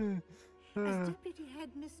 Professor. As Deputy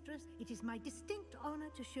Headmistress, it is my distinct honor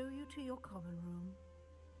to show you to your common room.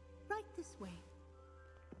 Right this way.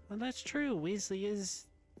 Well, that's true. Weasley is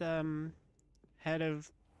the head of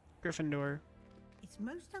Gryffindor. It's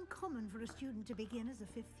most uncommon for a student to begin as a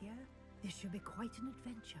 5th year. This should be quite an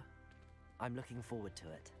adventure. I'm looking forward to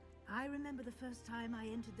it. I remember the first time I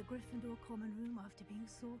entered the Gryffindor common room after being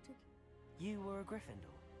sorted. You were a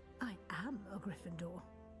Gryffindor? I am a Gryffindor.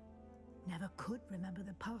 Never could remember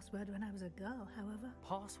the password when I was a girl, however.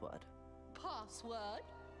 Password? Password?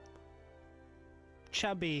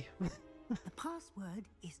 Chubby. The password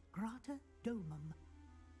is Grata Domum.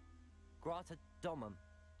 Grata Domum.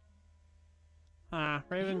 Ah,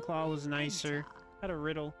 Ravenclaw was nicer. Had a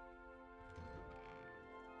riddle.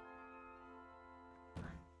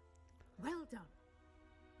 Well done.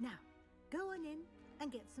 Now, go on in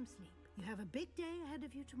and get some sleep. You have a big day ahead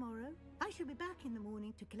of you tomorrow. I shall be back in the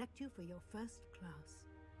morning to collect you for your first class.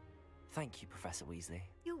 Thank you, Professor Weasley.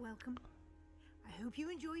 You're welcome. I hope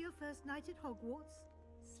you enjoy your first night at Hogwarts.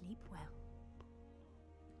 Sleep well.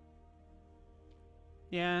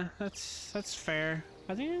 Yeah, that's fair.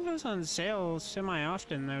 I think it goes on sale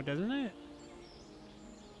semi-often though, doesn't it?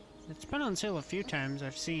 It's been on sale a few times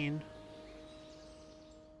I've seen.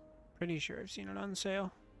 Pretty sure I've seen it on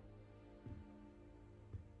sale.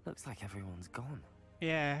 Looks like everyone's gone.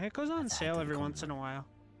 Yeah, it goes on sale every once in a while.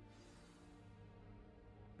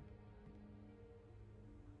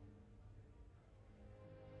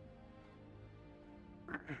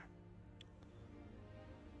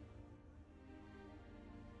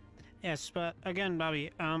 Yes, but again, Bobby,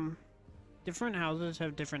 different houses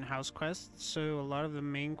have different house quests, so a lot of the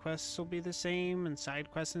main quests will be the same and side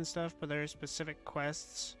quests and stuff, but there are specific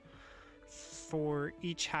quests for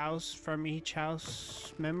each house from each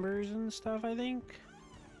house members and stuff, I think.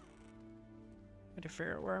 I have to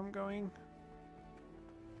figure out where I'm going.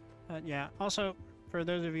 Yeah, also, for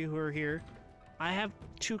those of you who are here, I have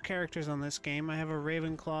 2 characters on this game. I have a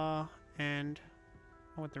Ravenclaw and...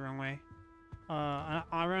 I went the wrong way.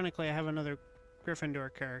 Ironically, I have another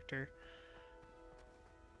Gryffindor character.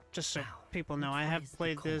 Just so people know, I have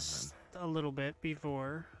played this a little bit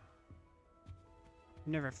before.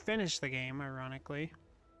 Never finished the game, ironically.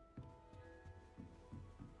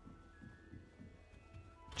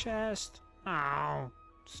 Chest. Oh,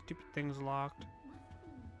 stupid thing's locked.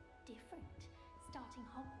 Must be different starting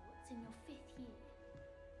Hogwarts in your 5th year.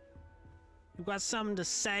 You got something to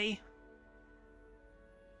say?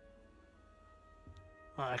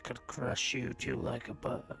 I could crush you too like a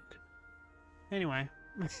bug. Anyway.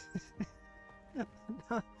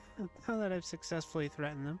 now that I've successfully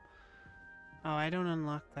threatened them. Oh, I don't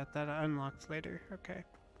unlock that. That unlocks later. Okay.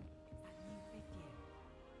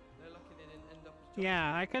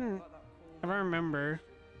 Yeah, I can... If I remember,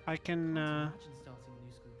 I can,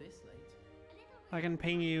 I can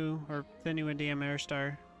ping you, or send you a DM Air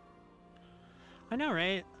Star. I know,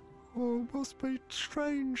 right? Oh, it must be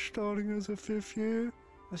strange starting as a 5th year.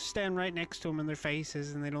 I stand right next to them in their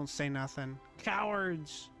faces and they don't say nothing.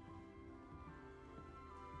 Cowards!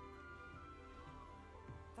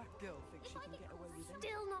 That girl thinks she can get away with it.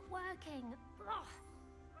 Still not working. Ugh.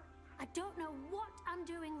 I don't know what I'm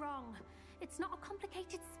doing wrong. It's not a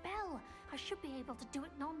complicated spell. I should be able to do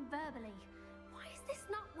it non-verbally. Why is this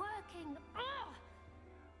not working? Ugh.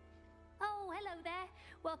 Oh, hello there.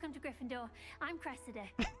 Welcome to Gryffindor. I'm Cressida.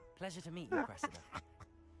 Pleasure to meet you, Cressida.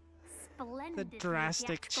 Splendid. The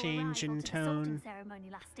drastic change in tone. Ceremony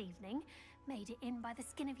last evening made it in by the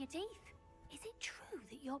skin of your teeth. Is it true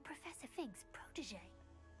that you're Professor Fig's protege?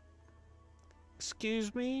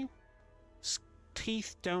 Excuse me?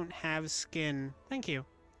 Teeth don't have skin. Thank you.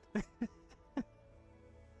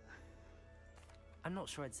 I'm not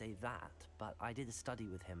sure I'd say that, but I did a study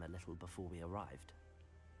with him a little before we arrived.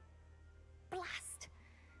 Blast!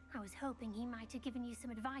 I was hoping he might have given you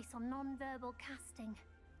some advice on non-verbal casting.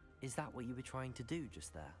 Is that what you were trying to do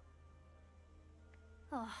just there?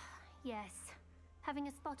 Oh, yes. Having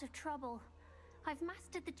a spot of trouble. I've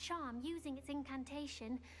mastered the charm using its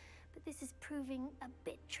incantation, but this is proving a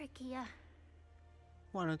bit trickier.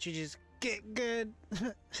 Why don't you just get good?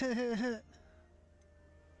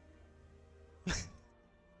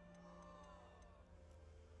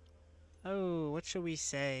 Oh, what should we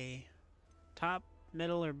say? Top,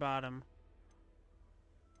 middle, or bottom?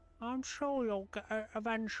 I'm sure you'll get it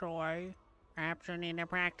eventually. Perhaps you need to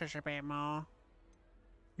practice a bit more.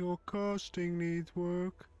 Your casting needs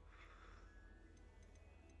work.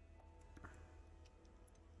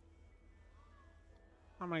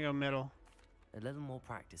 I'm gonna go middle. A little more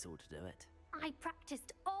practice ought to do it. I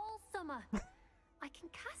practiced all summer. I can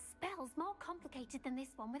cast spells more complicated than this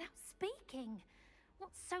one without speaking.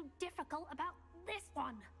 What's so difficult about this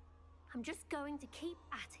one? I'm just going to keep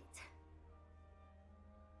at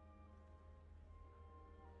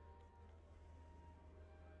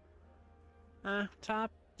it.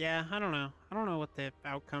 Top? Yeah, I don't know. I don't know what the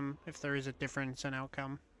outcome, if there is a difference in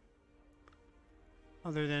outcome.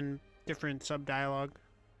 Other than different sub-dialogue.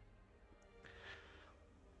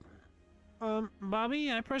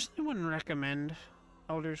 Bobby, I personally wouldn't recommend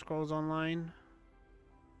Elder Scrolls Online.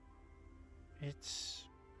 It's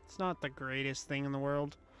not the greatest thing in the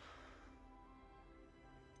world.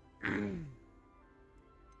 Do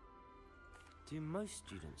most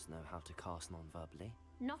students know how to cast non-verbally?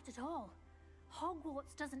 Not at all.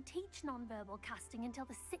 Hogwarts doesn't teach non-verbal casting until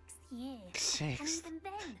the 6th year. And even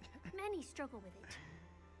then, many struggle with it.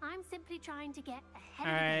 I'm simply trying to get ahead of it.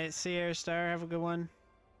 Alright, see you, Airstar. Have a good one.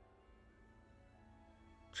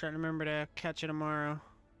 Try to remember to catch you tomorrow.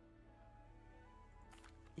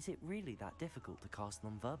 Is it really that difficult to cast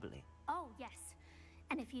non-verbally? Oh, yes.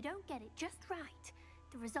 And if you don't get it just right,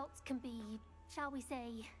 the results can be, shall we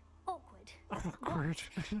say, awkward. Awkward.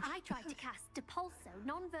 I tried to cast Depulso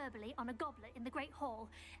non-verbally on a goblet in the Great Hall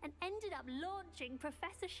and ended up launching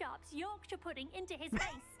Professor Sharp's Yorkshire pudding into his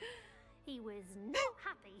face. He was not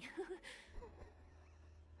happy.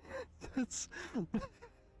 That's...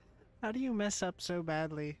 How do you mess up so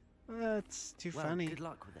badly? That's too funny. Good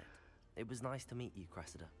luck with it. It was nice to meet you,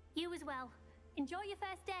 Cressida. You as well. Enjoy your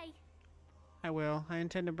first day. I will. I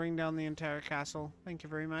intend to bring down the entire castle. Thank you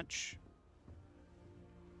very much.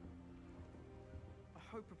 I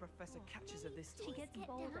hope a professor catches her this time. She gets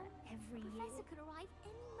bolder every year. Professor could arrive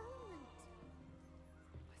any moment.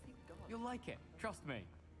 I think God. You'll like it. Trust me.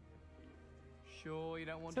 Sure you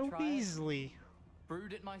don't want So to try Weasley. it?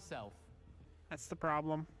 Brewed it myself. That's the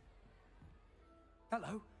problem.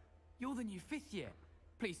 Hello. You're the new 5th year.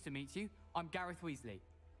 Pleased to meet you. I'm Gareth Weasley.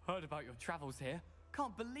 Heard about your travels here.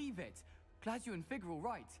 Can't believe it. Glad you and Fig are all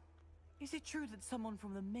right. Is it true that someone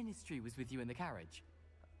from the Ministry was with you in the carriage?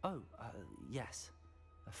 Oh, yes.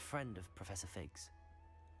 A friend of Professor Fig's.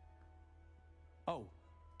 Oh,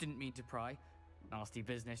 didn't mean to pry. Nasty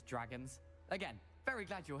business, dragons. Again, very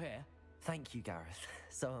glad you're here. Thank you, Gareth.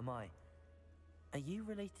 So am I. Are you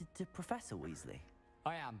related to Professor Weasley?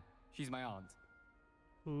 I am. She's my aunt.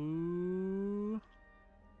 Ooh.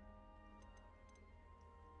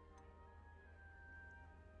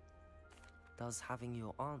 Does having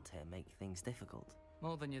your aunt here make things difficult?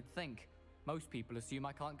 More than you'd think. Most people assume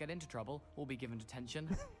I can't get into trouble or be given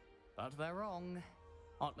detention. But they're wrong.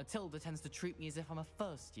 Aunt Matilda tends to treat me as if I'm a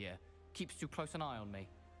first year. Keeps too close an eye on me.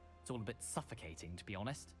 It's all a bit suffocating, to be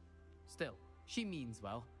honest. Still, she means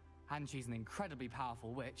well. And she's an incredibly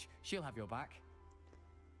powerful witch. She'll have your back.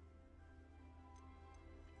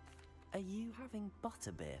 Are you having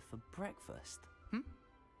butterbeer for breakfast?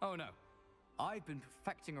 Oh no. I've been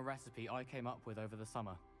perfecting a recipe I came up with over the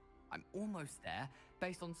summer. I'm almost there.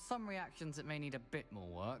 Based on some reactions, it may need a bit more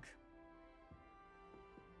work.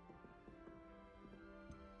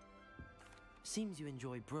 Seems you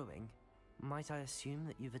enjoy brewing. Might I assume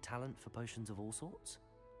that you've a talent for potions of all sorts?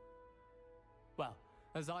 Well,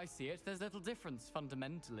 as I see it, there's little difference,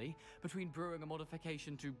 fundamentally, between brewing a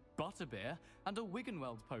modification to butterbeer and a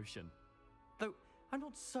Wiggenweld potion. Though, I'm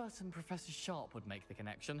not certain Professor Sharp would make the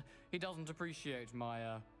connection. He doesn't appreciate my,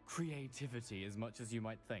 creativity as much as you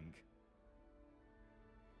might think.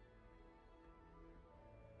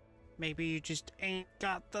 Maybe you just ain't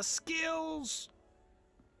got the skills.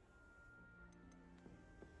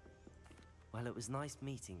 Well, it was nice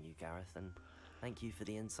meeting you, Gareth, and thank you for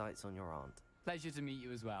the insights on your aunt. Pleasure to meet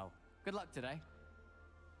you as well. Good luck today.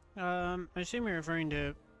 I assume you're referring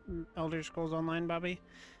to Elder Scrolls Online, Bobby.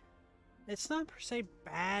 It's not per se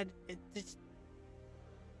bad. It's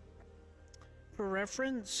for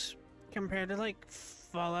reference compared to like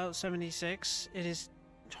Fallout 76. It is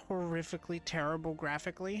horrifically terrible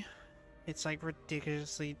graphically. It's like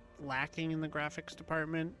ridiculously lacking in the graphics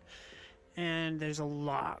department. And there's a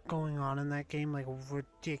lot going on in that game, like a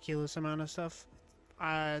ridiculous amount of stuff.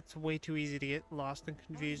 It's way too easy to get lost and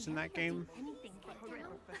confused in that game. Anything could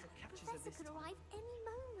arrive any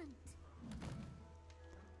moment.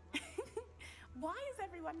 Why is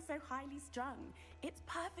everyone so highly strung? It's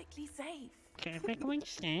perfectly safe. Perfectly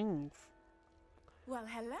safe. Well,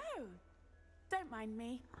 hello. Don't mind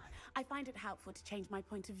me. I find it helpful to change my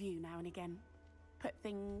point of view now and again. Put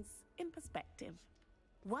things in perspective.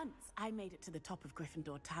 Once I made it to the top of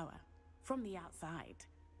Gryffindor Tower, from the outside,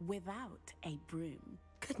 without a broom.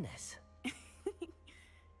 Goodness.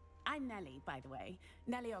 I'm Nellie, by the way.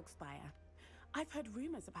 Nellie Ogspire. I've heard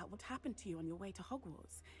rumors about what happened to you on your way to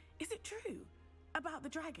Hogwarts. Is it true? About the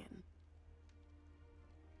dragon?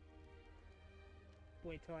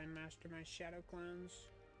 Wait till I master my shadow clones.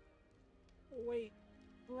 Wait,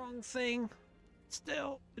 wrong thing.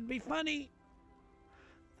 Still, it'd be funny.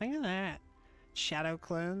 Think of that. Shadow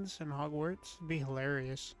clones in Hogwarts would be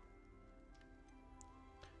hilarious.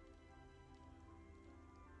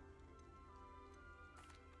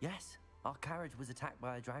 Yes, our carriage was attacked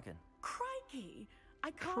by a dragon. Crikey!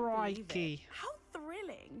 I can't believe it. How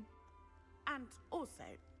thrilling! And also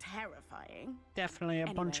terrifying. Definitely a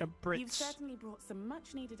bunch of Brits. You've certainly brought some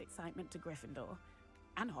much-needed excitement to Gryffindor.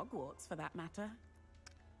 And Hogwarts, for that matter.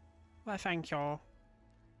 Well, thank y'all.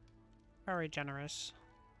 Very generous.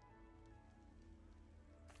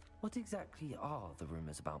 What exactly are the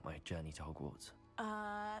rumors about my journey to Hogwarts?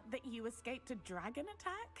 That you escaped a dragon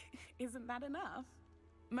attack? Isn't that enough?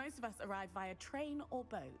 Most of us arrive via train or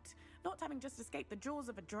boat, not having just escaped the jaws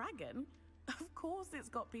of a dragon. Of course it's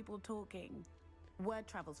got people talking. Word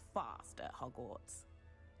travels fast at Hogwarts.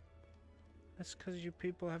 That's because you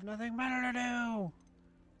people have nothing better to do.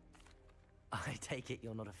 I take it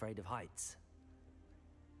you're not afraid of heights.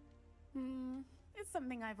 It's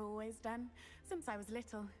something I've always done, since I was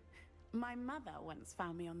little. My mother once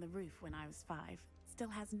found me on the roof when I was 5. Still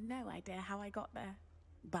has no idea how I got there.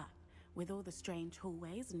 But with all the strange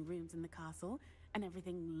hallways and rooms in the castle, and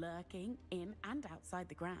everything lurking in and outside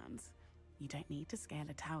the grounds, you don't need to scale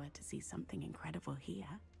a tower to see something incredible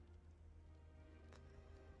here.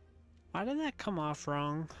 Why did that come off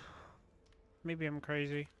wrong? Maybe I'm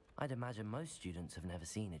crazy. I'd imagine most students have never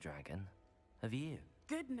seen a dragon. Have you?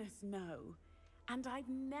 Goodness, no. And I've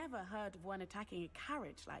never heard of one attacking a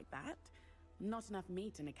carriage like that. Not enough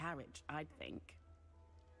meat in a carriage, I'd think.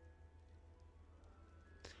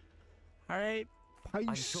 Alright, peace.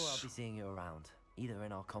 I'm sure I'll be seeing you around, either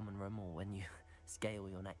in our common room or when you scale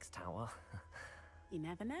your next tower. You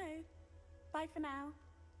never know. Bye for now.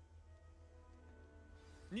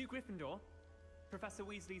 New Gryffindor. Professor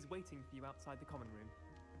Weasley's waiting for you outside the common room.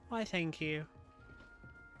 Why, thank you.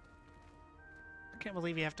 I can't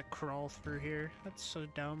believe you have to crawl through here. That's so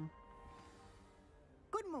dumb.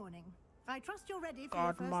 Good morning. I trust you're ready for Good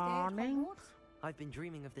your first morning. day at Hogwarts. I've been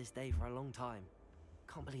dreaming of this day for a long time.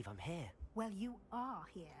 Can't believe I'm here. Well, you are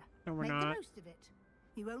here. No, we're Make not. the most of it.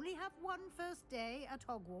 You only have one first day at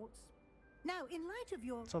Hogwarts. Now, in light of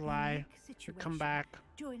your It's a lie. unique You situation, come back.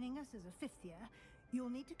 joining us as a 5th year, You'll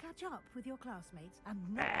need to catch up with your classmates and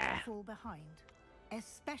not fall behind.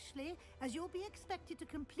 Especially as you'll be expected to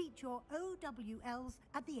complete your OWLs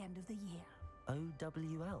at the end of the year.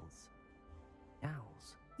 OWLs?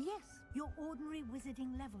 Owls? Yes, your ordinary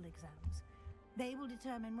wizarding level exams. They will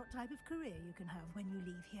determine what type of career you can have when you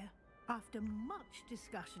leave here. After much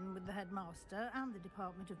discussion with the headmaster and the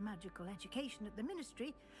Department of Magical Education at the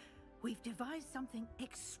Ministry, we've devised something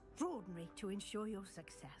extraordinary to ensure your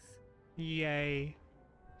success. Yay.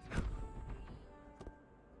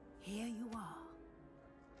 Here you are.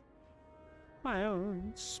 My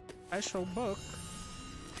own special book.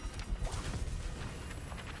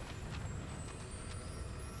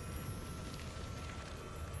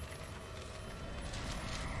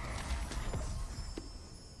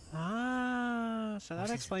 Ah, so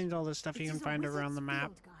that explains all the stuff you can find around the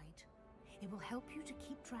map. It will help you to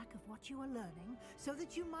keep track of what you are learning so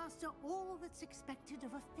that you master all that's expected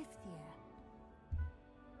of a 5th year.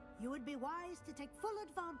 You would be wise to take full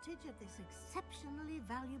advantage of this exceptionally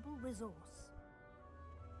valuable resource.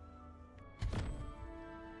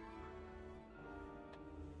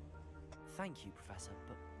 Thank you, Professor,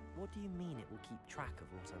 but what do you mean it will keep track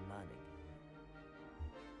of what I'm learning?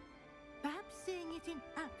 Perhaps seeing it in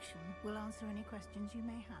action will answer any questions you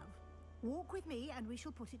may have. Walk with me and we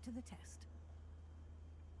shall put it to the test.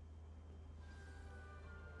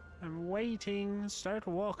 I'm waiting. Start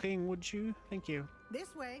walking, would you? Thank you.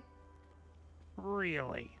 This way.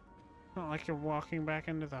 Really? Not like you're walking back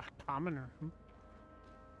into the common room.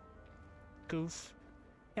 Goof.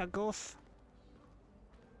 Yeah, goof.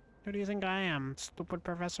 Who do you think I am, stupid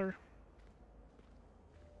professor?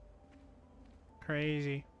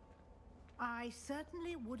 Crazy. I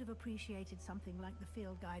certainly would have appreciated something like the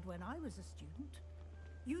field guide when I was a student.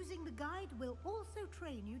 Using the guide will also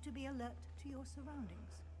train you to be alert to your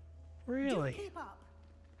surroundings. Really? Do keep up.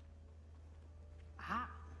 Ah,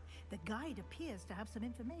 the guide appears to have some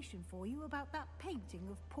information for you about that painting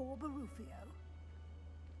of poor Barufio.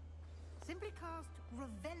 Simply cast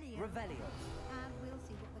Revelio. Revelio. And we'll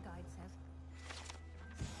see what the guide says.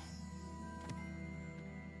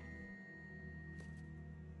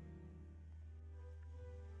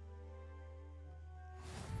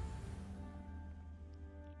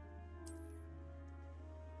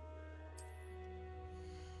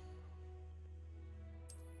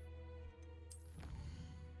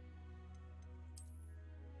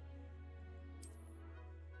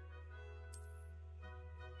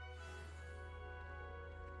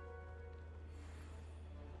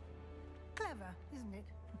 Clever, isn't it?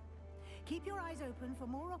 Keep your eyes open for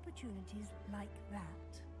more opportunities like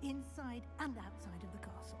that, inside and outside of the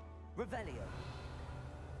castle. Revelio.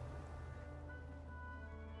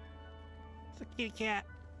 It's a kitty cat.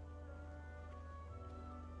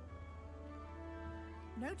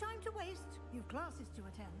 No time to waste. You've classes to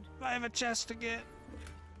attend. I have a chest to get.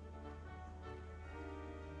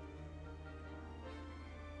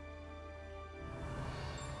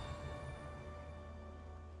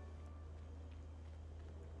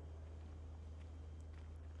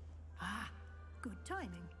 Good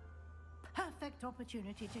timing. Perfect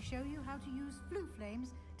opportunity to show you how to use flue flames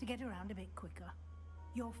to get around a bit quicker.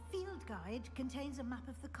 Your field guide contains a map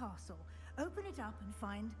of the castle. Open it up and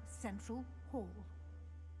find Central Hall.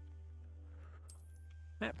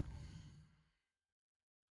 Map.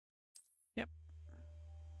 Yep.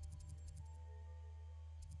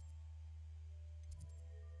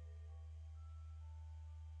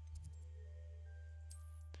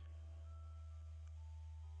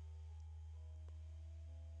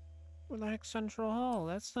 Like Central Hall,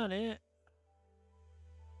 that's not it.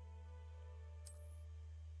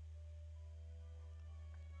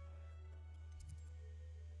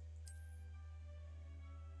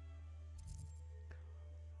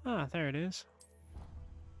 Ah, there it is.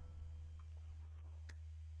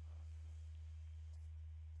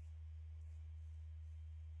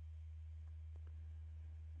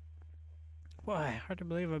 Boy, hard to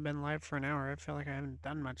believe I've been live for an hour. I feel like I haven't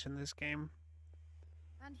done much in this game.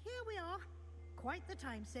 And here we are. Quite the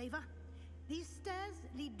time saver. These stairs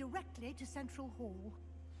lead directly to Central Hall.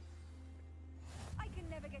 I can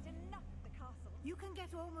never get enough of the castle. You can get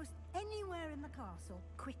almost anywhere in the castle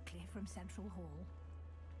quickly from Central Hall.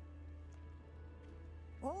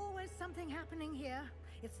 Always something happening here.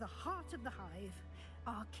 It's the heart of the hive.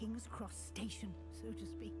 Our King's Cross station, so to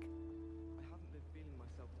speak. I haven't been feeling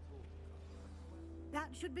myself at all.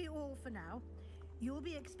 That should be all for now. You'll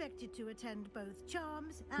be expected to attend both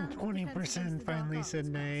charms and 20% finally said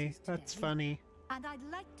nay. That's funny. And I'd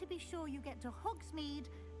like to be sure you get to Hogsmeade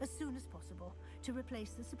as soon as possible to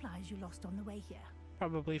replace the supplies you lost on the way here.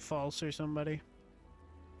 Probably false or somebody.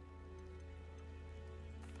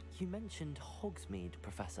 You mentioned Hogsmeade,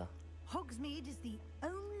 Professor. Hogsmeade is the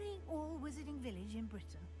only all-wizarding village in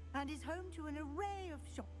Britain and is home to an array of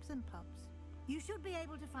shops and pubs. You should be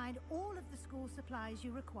able to find all of the school supplies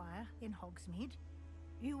you require in Hogsmeade.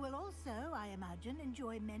 You will also, I imagine,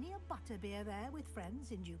 enjoy many a butterbeer there with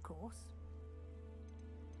friends in due course.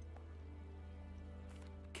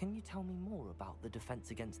 Can you tell me more about the Defense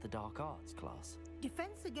Against the Dark Arts class?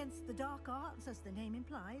 Defense Against the Dark Arts, as the name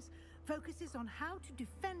implies, focuses on how to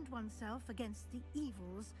defend oneself against the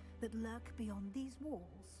evils that lurk beyond these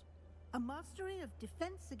walls. A mastery of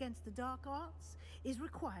Defense Against the Dark Arts is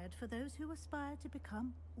required for those who aspire to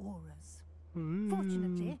become auras.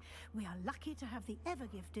 Fortunately, we are lucky to have the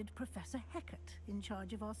ever-gifted Professor Hecat in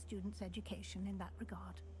charge of our students' education in that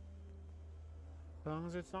regard. As long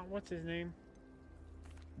as it's not what's his name.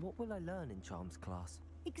 What will I learn in Charms class?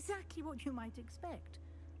 Exactly what you might expect.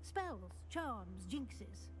 Spells, charms,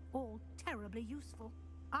 jinxes, all terribly useful.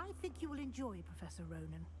 I think you will enjoy Professor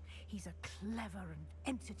Ronan. He's a clever and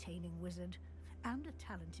entertaining wizard, and a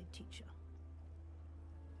talented teacher.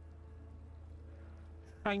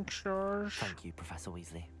 Thanks, George. Thank you, Professor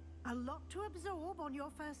Weasley. A lot to absorb on your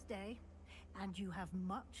first day, and you have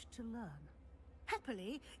much to learn.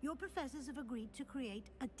 Happily, your professors have agreed to create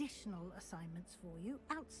additional assignments for you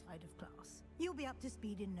outside of class. You'll be up to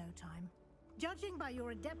speed in no time. Judging by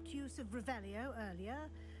your adept use of Revelio earlier,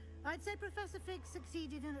 I'd say Professor Fig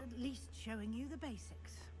succeeded in at least showing you the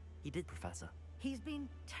basics. He did, Professor. He's been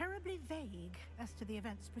terribly vague as to the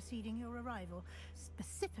events preceding your arrival,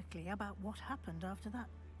 specifically about what happened after that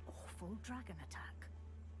awful dragon attack.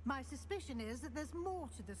 My suspicion is that there's more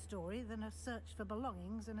to the story than a search for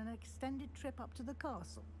belongings and an extended trip up to the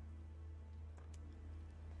castle.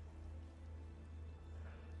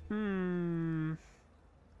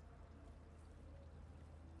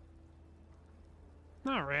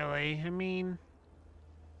 Not really. I mean...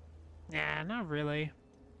 yeah, not really.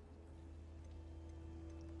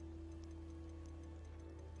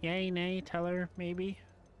 Yay, nay, tell her, maybe?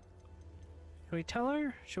 Should we tell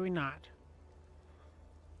her? Should we not?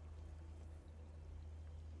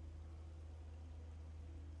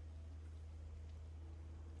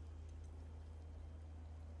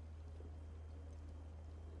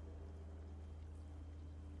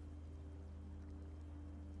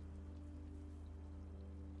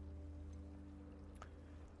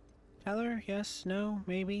 Tell her, yes, no,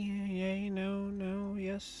 maybe, yay, no, no,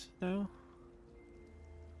 yes, no.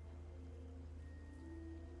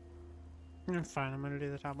 Fine, I'm gonna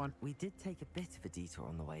do the top one. We did take a bit of a detour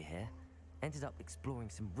on the way here. Ended up exploring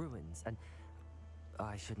some ruins, and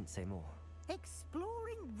I shouldn't say more.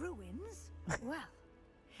 Exploring ruins? Well,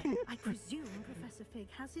 I presume Professor Fig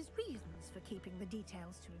has his reasons for keeping the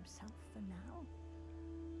details to himself for now.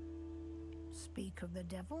 Speak of the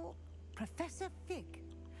devil, Professor Fig.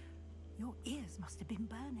 Your ears must have been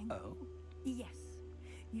burning. Oh? Yes.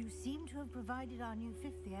 You seem to have provided our new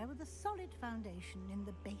fifth year with a solid foundation in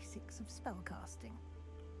the basics of spellcasting.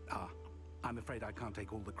 Ah, I'm afraid I can't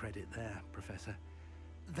take all the credit there, Professor.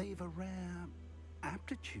 They've a rare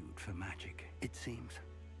aptitude for magic, it seems.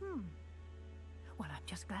 Well, I'm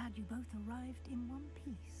just glad you both arrived in one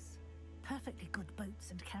piece. Perfectly good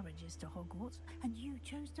boats and carriages to Hogwarts, and you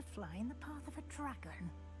chose to fly in the path of a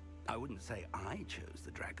dragon. I wouldn't say I chose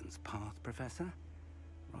the dragon's path, Professor.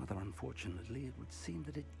 Rather unfortunately, it would seem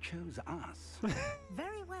that it chose us.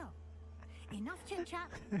 Very well. Enough chit-chat.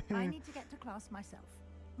 I need to get to class myself.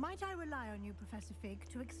 Might I rely on you, Professor Fig,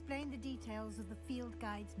 to explain the details of the field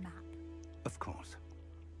guide's map? Of course.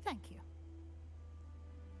 Thank you.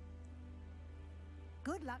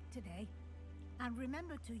 Good luck today. And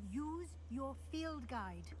remember to use your field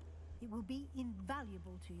guide. It will be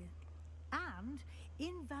invaluable to you. And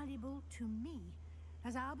invaluable to me,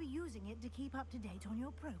 as I'll be using it to keep up to date on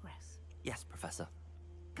your progress. Yes, Professor.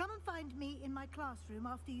 Come and find me in my classroom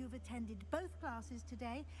after you've attended both classes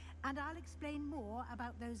today, and I'll explain more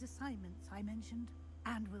about those assignments I mentioned.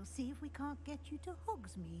 And we'll see if we can't get you to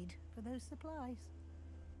Hogsmeade for those supplies.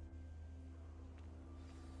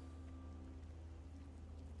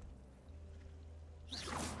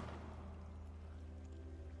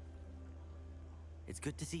 It's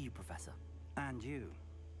good to see you, Professor. And you.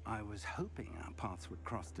 I was hoping our paths would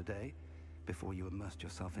cross today, before you immersed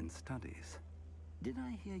yourself in studies. Did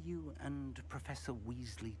I hear you and Professor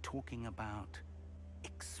Weasley talking about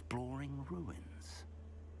exploring ruins?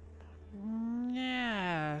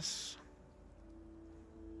 Yes.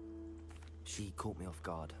 She caught me off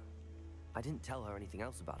guard. I didn't tell her anything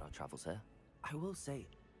else about our travels here. I will say,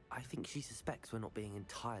 I think she suspects we're not being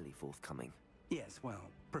entirely forthcoming. Yes, well,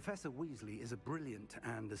 Professor Weasley is a brilliant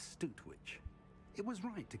and astute witch. It was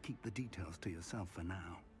right to keep the details to yourself for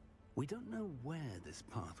now. We don't know where this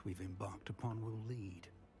path we've embarked upon will lead.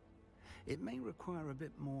 It may require a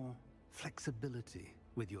bit more flexibility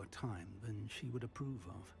with your time than she would approve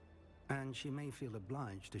of. And she may feel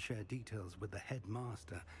obliged to share details with the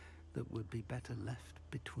headmaster that would be better left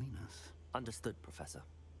between us. Understood, Professor.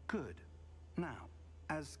 Good. Now,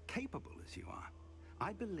 as capable as you are,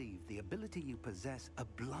 I believe the ability you possess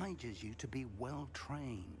obliges you to be well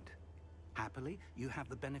trained. Happily, you have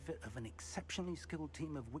the benefit of an exceptionally skilled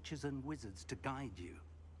team of witches and wizards to guide you.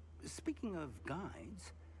 Speaking of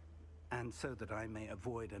guides, and so that I may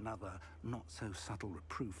avoid another not-so-subtle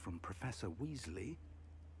reproof from Professor Weasley,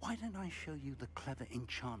 why don't I show you the clever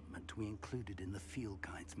enchantment we included in the field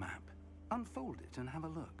guide's map? Unfold it and have a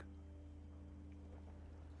look.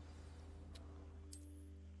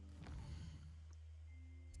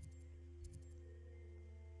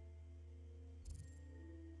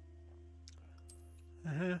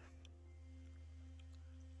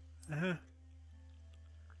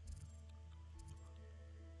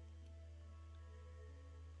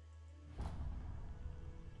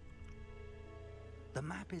 The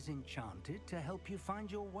map is enchanted to help you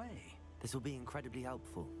find your way. This will be incredibly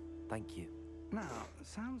helpful. Thank you. Now,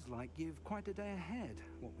 sounds like you've quite a day ahead,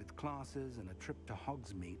 what with classes and a trip to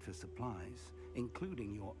Hogsmeade for supplies,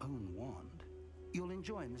 including your own wand. You'll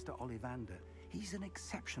enjoy Mr. Ollivander. He's an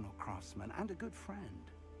exceptional craftsman and a good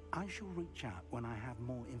friend. I shall reach out when I have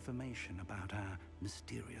more information about our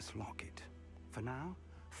mysterious locket. For now,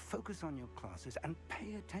 focus on your classes and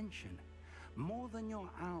pay attention. More than your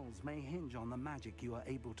owls may hinge on the magic you are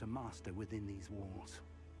able to master within these walls.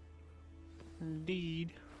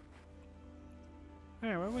 Indeed.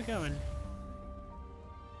 Alright, where are we going?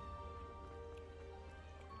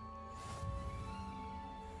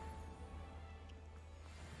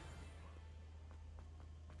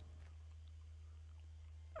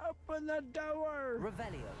 Open the door!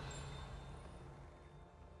 Revelio.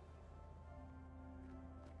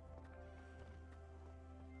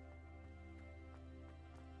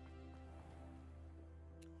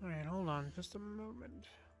 Alright, hold on just a moment.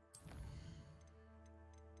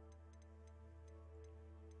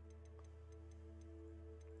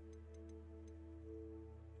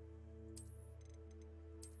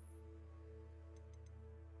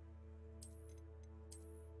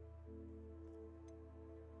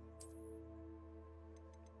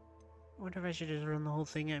 I wonder if I should just run the whole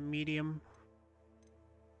thing at medium.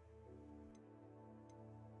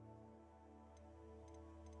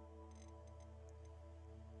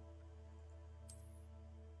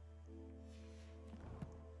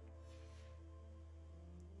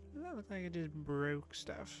 That looked like it just broke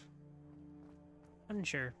stuff.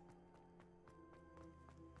 Unsure.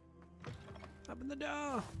 Open the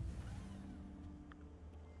door!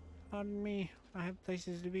 Pardon me, I have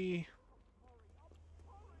places to be.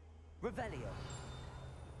 Revelio.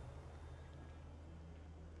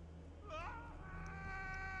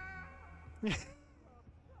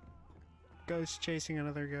 Ghost chasing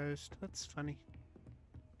another ghost. That's funny.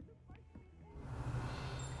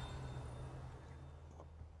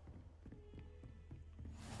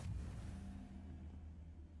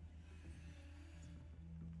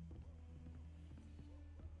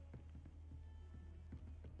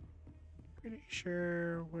 Pretty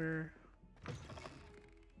sure we're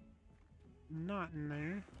not in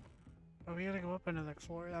there. Oh, we gotta go up another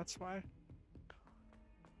floor, that's why.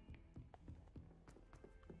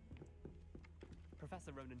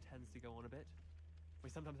 Professor Ronan tends to go on a bit. We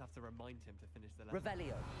sometimes have to remind him to finish the lesson.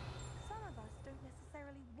 Revelio. Some of us don't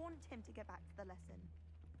necessarily want him to get back to the lesson.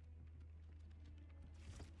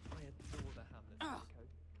 I adore the Hamlet coat.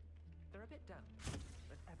 They're a bit damp,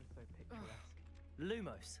 but ever so picturesque.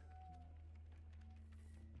 Lumos.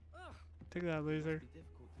 Take that, loser. It'd be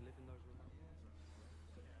difficult to live in those remote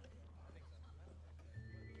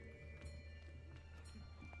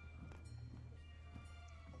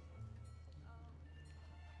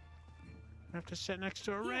I have to sit next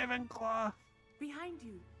to a Ravenclaw. Behind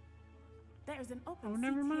you. There is an open Oh, seat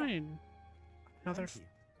never here. mind. Another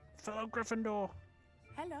fellow Gryffindor.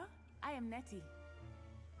 Hello, I am Nettie.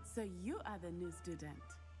 So you are the new student.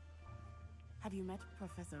 Have you met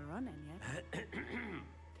Professor Ronan yet?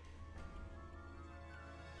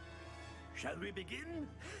 Shall we begin?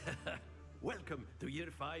 Welcome to Year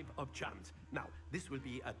 5 of Charms. Now, this will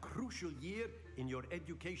be a crucial year in your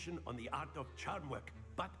education on the art of charm work,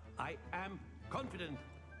 but I am confident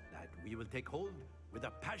that we will take hold with the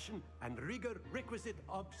passion and rigor requisite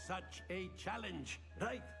of such a challenge.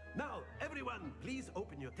 Right, now, everyone, please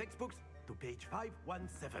open your textbooks to page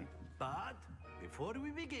 517. But before we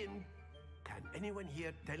begin, can anyone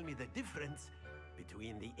here tell me the difference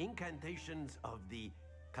between the incantations of the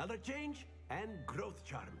color change, and growth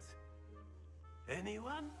charms.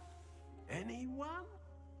 Anyone? Anyone?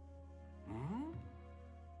 Hmm?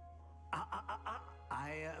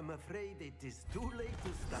 I am afraid it is too late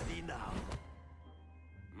to study now.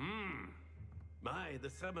 My, the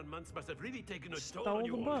summer months must have really taken a toll on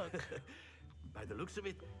you all. By the looks of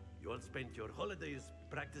it, you all spent your holidays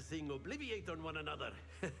practicing Obliviate on one another.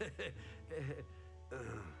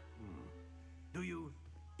 Do you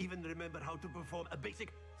even remember how to perform a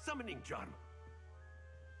basic summoning charm?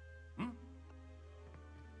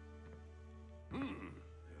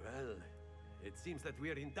 Well, it seems that we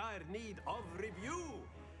are in dire need of review.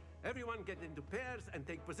 Everyone get into pairs and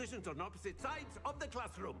take positions on opposite sides of the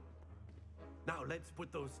classroom. Now let's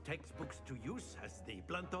put those textbooks to use as the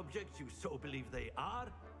blunt objects you so believe they are,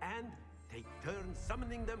 and take turns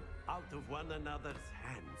summoning them out of one another's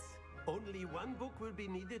hands. Only one book will be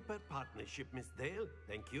needed per partnership, Miss Dale.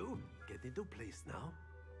 Thank you. Get into place now.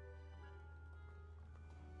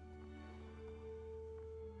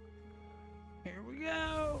 Here we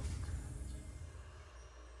go.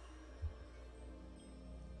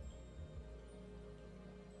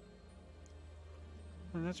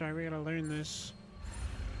 Oh, that's right, we gotta learn this.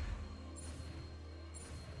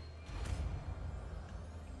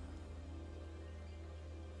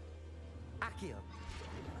 Accio.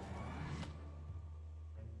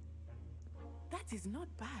 That is not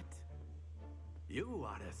bad. You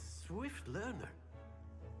are a swift learner.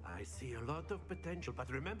 I see a lot of potential,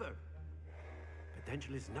 but remember,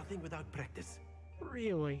 potential is nothing without practice.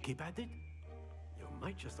 Really? Keep at it. You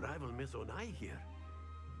might just rival Miss Onai here.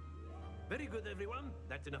 Very good, everyone.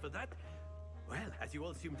 That's enough of that. Well, as you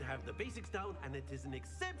all seem to have the basics down, and it is an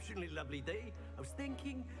exceptionally lovely day, I was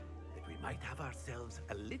thinking that we might have ourselves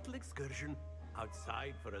a little excursion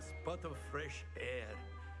outside for a spot of fresh air.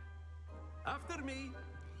 After me.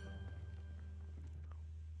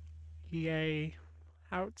 Yay.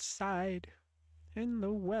 Outside in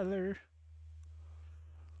the weather.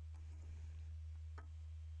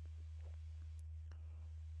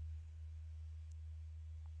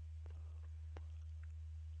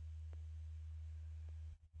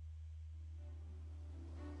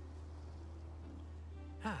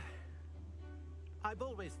 I've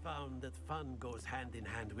always found that fun goes hand in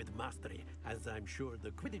hand with mastery, as I'm sure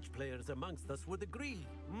the Quidditch players amongst us would agree.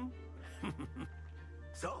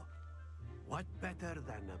 So, what better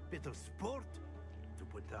than a bit of sport to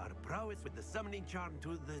put our prowess with the summoning charm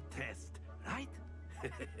to the test, right?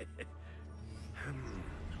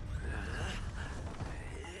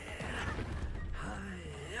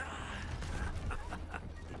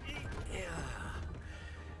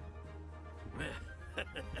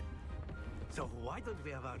 So why don't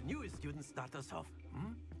we have our newest student start us off?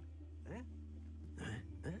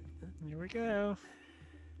 Here we go.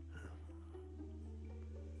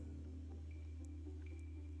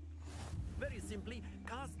 Very simply,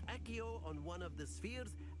 cast Accio on one of the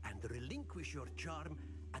spheres and relinquish your charm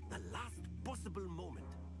at the last possible moment.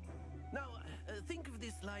 Now, think of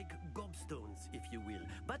this like gobstones, if you will.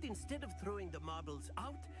 But instead of throwing the marbles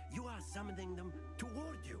out, you are summoning them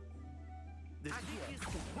toward you. The trick is to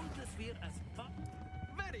pull the sphere as far...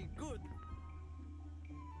 Very good!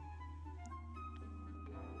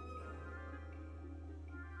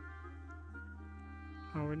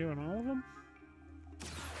 Oh, we're doing all of them?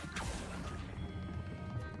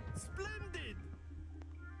 Splendid!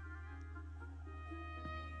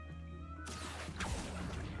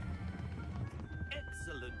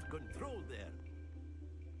 Excellent control there.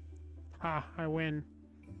 Ah, I win.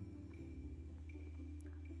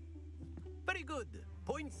 Very good.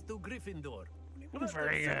 Points to Gryffindor.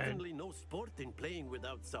 Very good. Certainly no sport in playing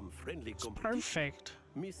without some friendly competition. Perfect.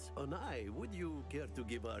 Miss Onai, would you care to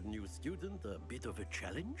give our new student a bit of a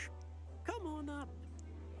challenge? Come on up.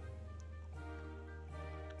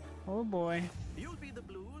 Oh boy. You'll be the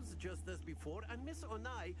blues just as before, and Miss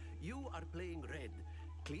Onai, you are playing red.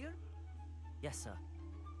 Clear? Yes, sir.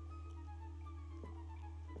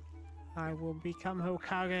 I will become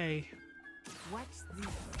Hokage. What's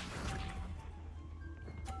this?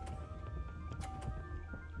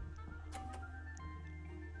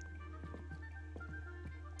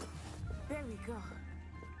 There we go.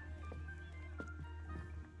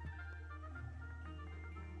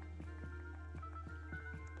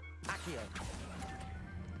 Accio.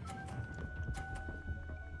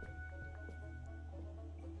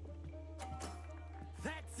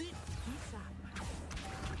 That's it! Keep sharp.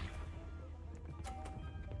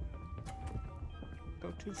 Go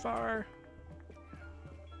too far.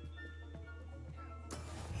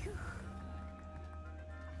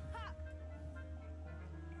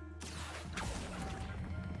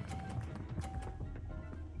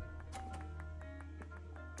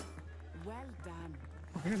 Well done.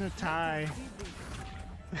 We're gonna tie.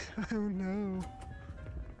 Oh no.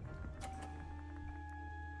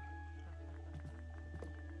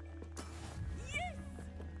 Yes!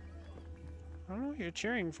 I don't know what you're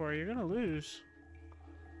cheering for. You're gonna lose.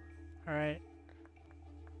 Alright.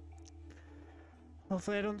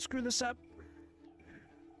 Hopefully I don't screw this up.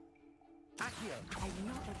 I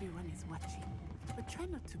know everyone is watching, but try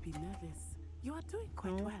not to be nervous. You are doing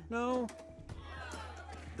quite well. No.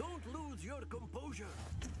 Don't lose your composure.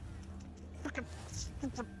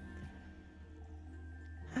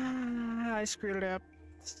 I screwed it up.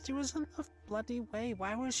 She was in the bloody way.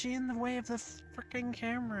 Why was she in the way of the freaking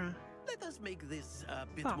camera? Let us make this a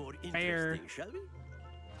bit Not more fair. interesting, shall we?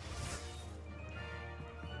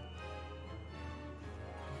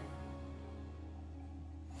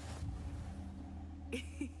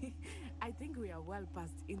 I think we are well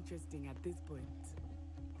past interesting at this point.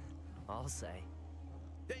 I'll say.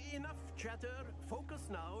 Enough chatter. Focus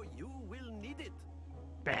now. You will need it.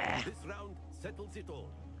 Bah. This round settles it all.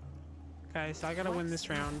 Okay, so I gotta win this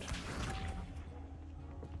round.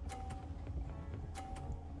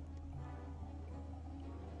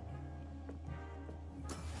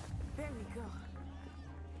 There we go.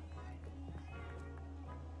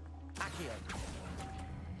 Accio.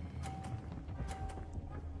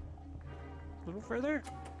 A little further?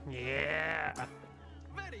 Yeah.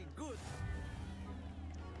 Very good.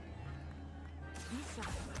 Misha.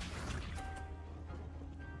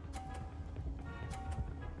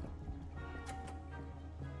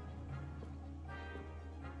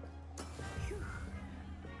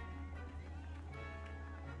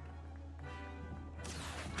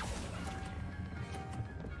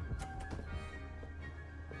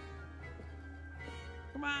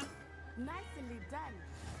 Come on. Nicely done.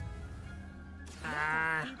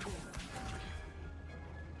 Ah.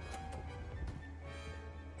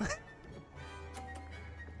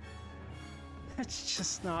 It's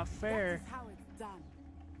just not fair. That is how it's done.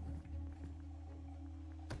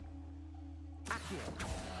 Accio.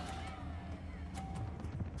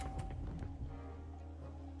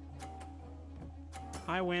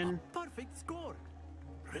 I win. Perfect score.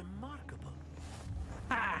 Remarkable.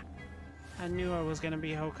 Ah. I knew I was gonna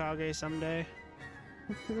be Hokage someday.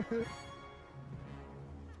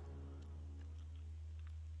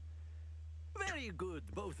 Very good,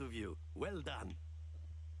 both of you. Well done.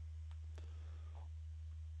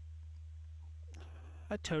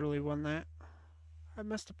 I totally won that. I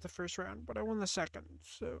messed up the first round, but I won the second,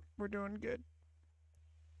 so we're doing good.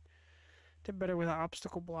 Did better with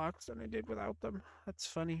obstacle blocks than I did without them. That's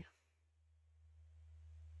funny.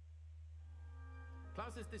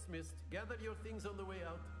 Class is dismissed. Gather your things on the way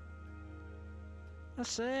out.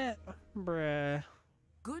 That's it, bruh.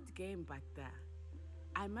 Good game back there.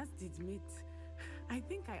 I must admit, I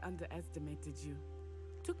think I underestimated you.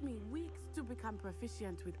 Took me weeks to become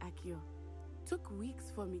proficient with Accio. Took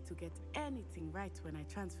weeks for me to get anything right when I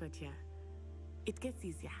transferred here. It gets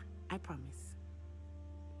easier, I promise.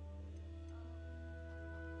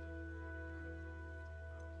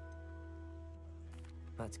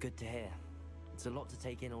 That's good to hear. It's a lot to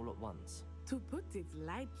take in all at once. To put it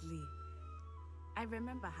lightly, I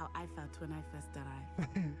remember how I felt when I first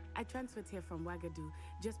arrived. I transferred here from Wagadu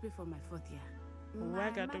just before my 4th year.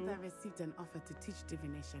 My mother received an offer to teach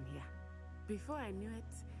divination here. Before I knew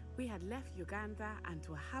it, we had left Uganda and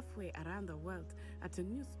were halfway around the world at a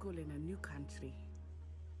new school in a new country.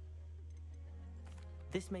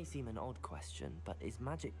 This may seem an odd question, but is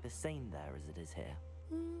magic the same there as it is here?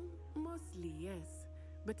 Mostly, yes.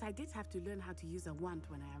 But I did have to learn how to use a wand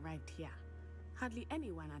when I arrived here. Hardly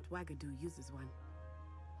anyone at Wagadu uses one.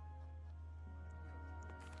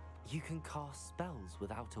 You can cast spells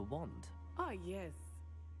without a wand? Oh, yes.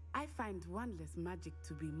 I find wandless magic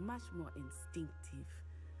to be much more instinctive.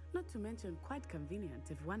 Not to mention quite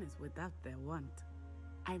convenient if one is without their wand.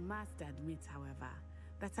 I must admit, however,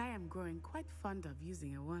 that I am growing quite fond of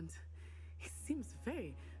using a wand. It seems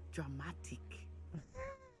very dramatic.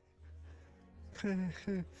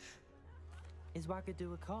 Is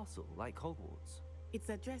Wagadu a castle, like Hogwarts? Its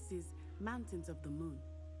address is Mountains of the Moon.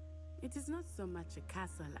 It is not so much a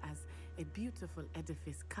castle as a beautiful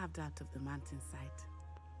edifice carved out of the mountainside.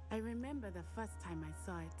 I remember the first time I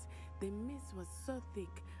saw it, the mist was so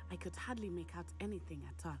thick I could hardly make out anything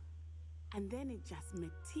at all. And then it just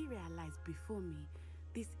materialized before me,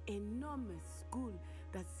 this enormous school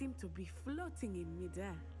that seemed to be floating in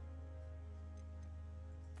midair.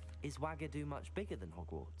 Is Wagadu much bigger than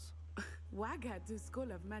Hogwarts? Wagadu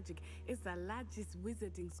School of Magic is the largest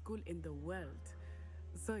wizarding school in the world.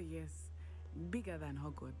 So yes, bigger than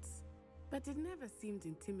Hogwarts. But it never seemed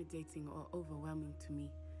intimidating or overwhelming to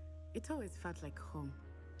me. It always felt like home.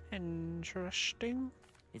 Interesting.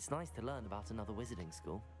 It's nice to learn about another wizarding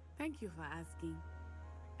school. Thank you for asking.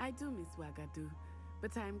 I do miss Wagadu,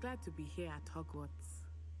 but I am glad to be here at Hogwarts.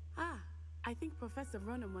 Ah, I think Professor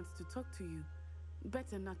Ronan wants to talk to you.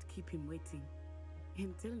 Better not keep him waiting.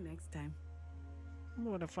 Until next time.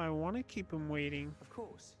 What if I want to keep him waiting? Of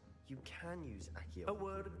course, you can use Accio. A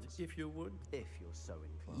word, if you would. If you're so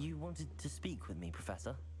inclined. You wanted to speak with me,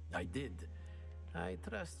 Professor? I did. I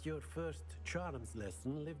trust your first charms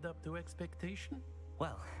lesson lived up to expectation?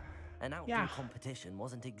 Well, an outdoor competition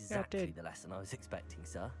wasn't exactly the lesson I was expecting,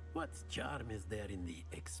 sir. What charm is there in the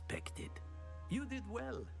expected? You did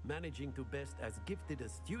well, managing to best as gifted a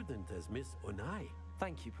student as Miss Onai.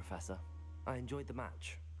 Thank you, Professor. I enjoyed the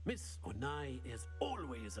match. Miss Onai is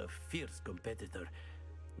always a fierce competitor,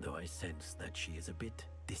 though I sense that she is a bit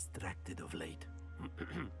distracted of late.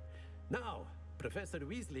 Now, Professor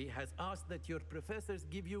Weasley has asked that your professors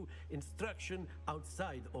give you instruction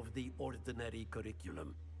outside of the ordinary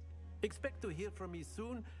curriculum. Expect to hear from me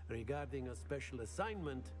soon regarding a special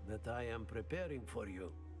assignment that I am preparing for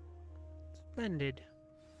you. Splendid.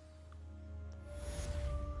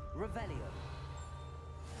 Revelio.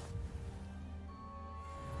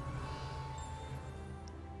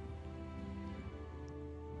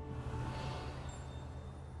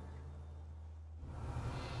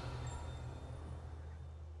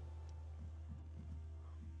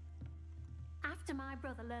 After my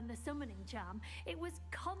brother learned the summoning charm, it was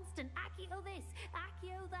constant Accio this,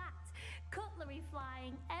 Accio that, cutlery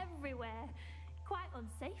flying everywhere. Quite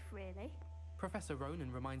unsafe, really. Professor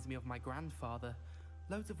Ronan reminds me of my grandfather.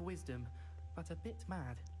 Loads of wisdom, but a bit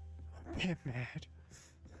mad. A bit mad.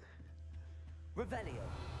 Revelio.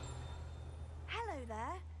 Hello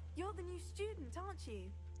there. You're the new student, aren't you?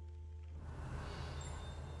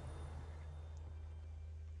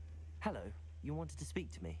 Hello. You wanted to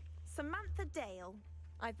speak to me? Samantha Dale.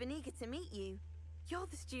 I've been eager to meet you. You're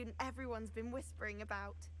the student everyone's been whispering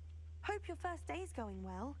about. Hope your first day's going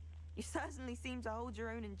well. You certainly seem to hold your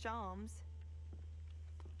own in charms.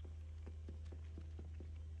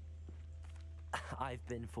 I've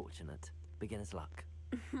been fortunate. Beginner's luck.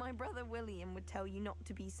 My brother William would tell you not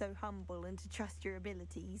to be so humble and to trust your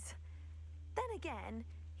abilities. Then again,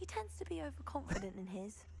 he tends to be overconfident in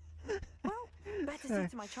his. Well, better see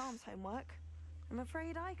to my charms homework. I'm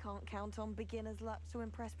afraid I can't count on beginner's luck to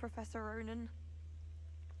impress Professor Ronan.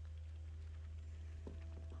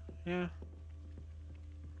 Yeah.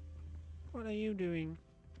 What are you doing?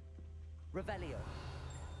 Revelio.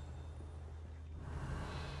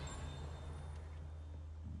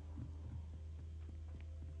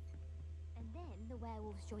 And then the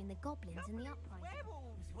werewolves joined the goblins in the uprising.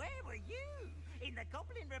 Werewolves, where were you? In the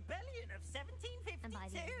Goblin Rebellion of 1752? And by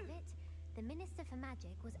the end of it, the Minister for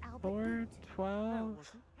Magic was Albert 4, Boot.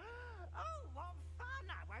 12, Oh, what fun!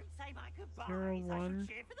 I won't say my goodbyes. 0, I 1. shall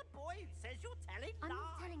cheer for the boy who says you're telling I'm lies.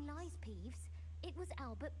 not telling lies, Peeves. It was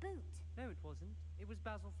Albert Boot. No, it wasn't. It was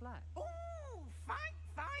Basil Flack. Ooh, fight,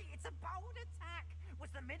 fight! It's a bold attack. Was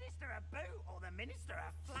the Minister a boot or the Minister a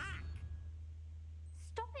flack?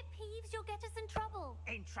 Stop it, Peeves. You'll get us in trouble.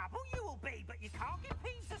 In trouble you will be, but you can't give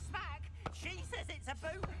Peeves a smack. She says it's a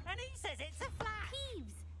boot and he says it's a flack.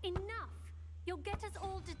 Peeves, enough. You'll get us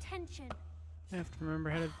all detention. I have to remember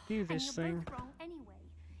how to do this and you're thing. both wrong anyway.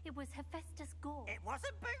 It was Hephaestus Gore. It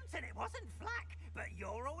wasn't boot and it wasn't flack, but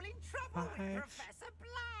you're all in trouble with 5, Professor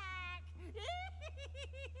Black.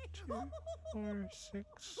 2, 4,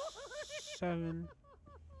 6, 7.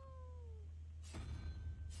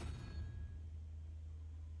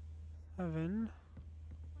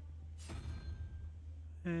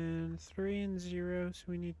 And 3 and 0, so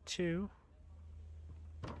we need 2.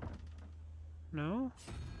 No?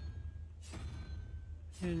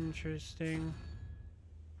 Interesting.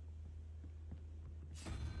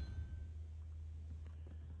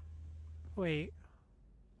 Wait.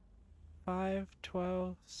 5,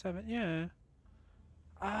 12, 7, yeah.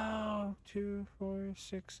 Oh, 2, 4,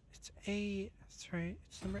 6, it's 8. That's right.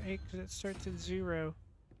 It's number 8 because it starts at 0.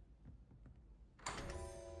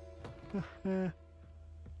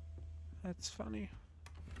 That's funny.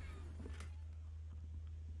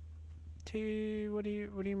 What do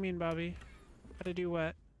you mean, Bobby? How to do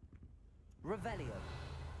what? Revelio.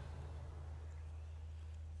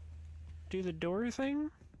 Do the door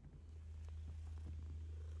thing?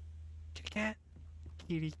 Kitty cat.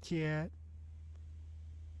 Kitty cat.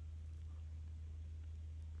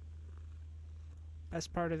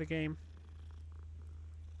 Best part of the game.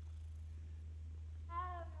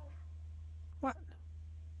 What?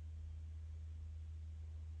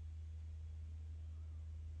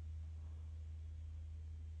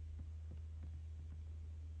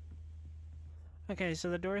 Okay, so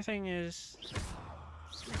the door thing is...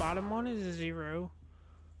 Bottom one is a 0.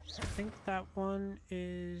 I think that one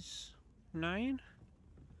is 9?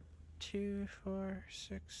 2, 4,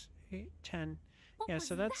 6, 8, 10. Yeah,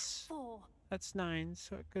 so that's 9.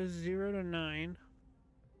 So it goes 0 to 9.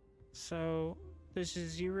 So this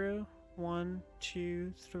is 0, 1,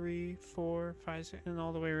 2, 3, 4, 5, 6, and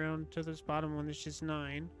all the way around to this bottom one, which is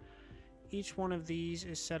 9. Each one of these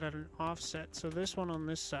is set at an offset. So this one on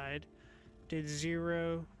this side did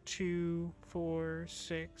 0, 2, 4,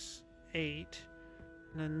 6, 8.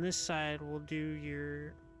 And then this side will do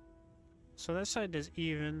your... So that side does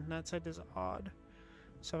even, that side does odd.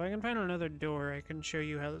 So if I can find another door, I can show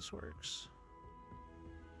you how this works.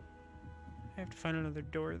 I have to find another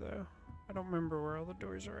door though. I don't remember where all the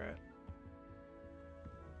doors are at.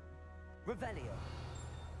 Revelio.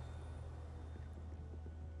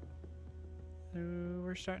 Ooh,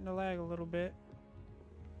 we're starting to lag a little bit.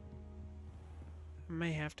 I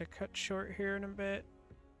may have to cut short here in a bit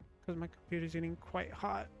because my computer's getting quite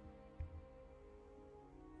hot.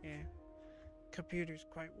 Yeah, computer's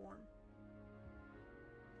quite warm.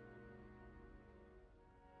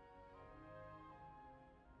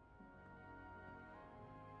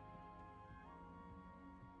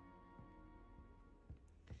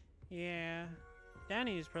 Yeah,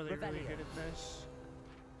 Danny is probably really good at this.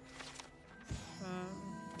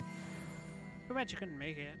 Too bad she couldn't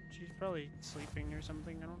make it. She's probably sleeping or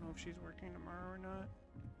something. I don't know if she's working tomorrow or not.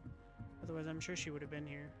 Otherwise, I'm sure she would have been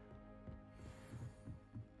here.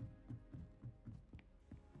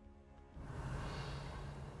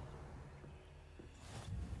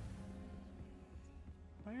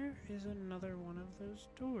 Where is another one of those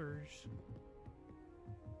doors?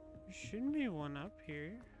 There shouldn't be one up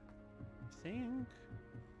here. I think.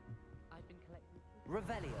 I've been collecting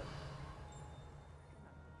Revelio.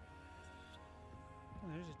 Oh,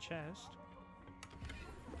 there's a chest.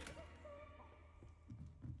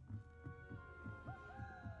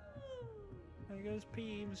 There goes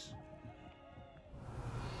Peeves.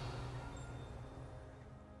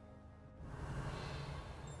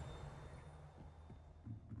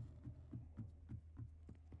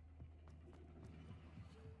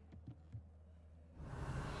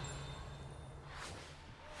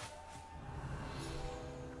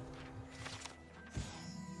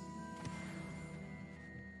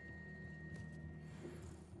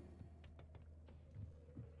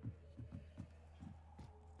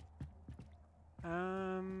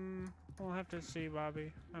 We'll have to see,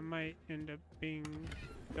 Bobby. I might end up being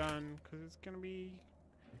done because it's gonna be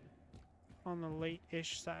on the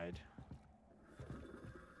late-ish side.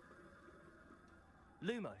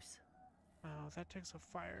 Lumos. Oh, that takes a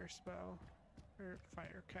fire spell or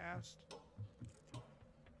fire cast.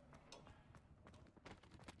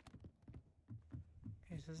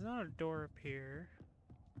 Okay, so there's not a door up here.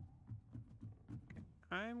 Okay,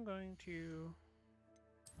 I'm going to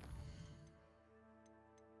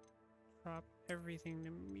drop everything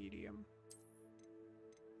to medium.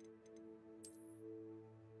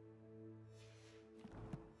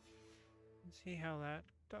 Let's see how that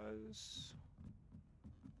does.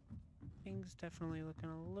 Things definitely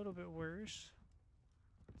looking a little bit worse.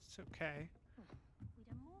 It's okay.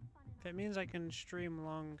 If it means I can stream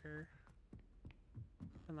longer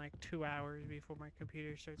than like 2 hours before my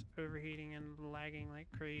computer starts overheating and lagging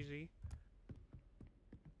like crazy.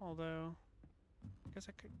 Although, I guess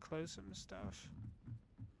I could close some stuff.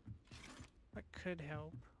 That could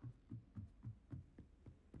help.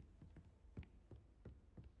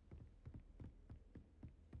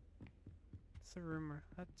 It's the rumor.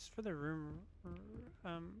 That's for the room.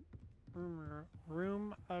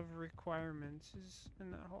 Room of requirements is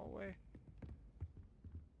in that hallway.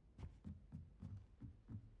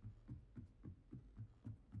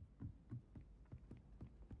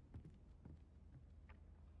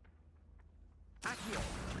 There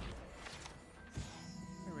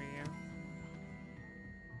we go.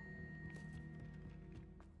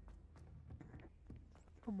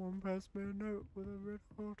 Someone passed me a note with a red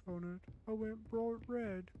heart on it. I went bright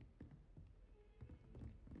red.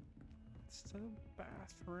 It's the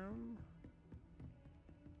bathroom.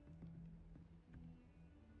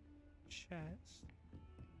 Chest.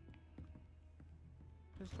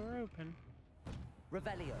 Is the door open?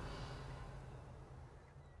 Revelio.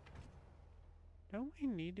 Don't we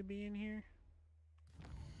need to be in here?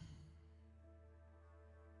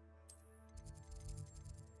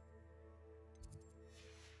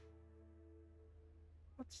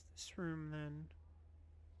 What's this room then?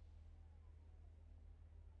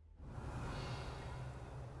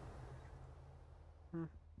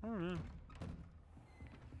 I don't know.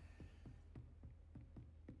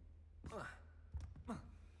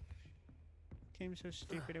 game's so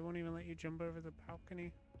stupid, it won't even let you jump over the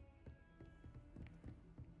balcony.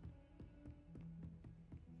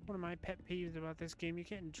 One of my pet peeves about this game, you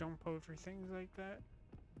can't jump over things like that.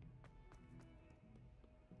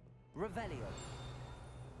 Revelio.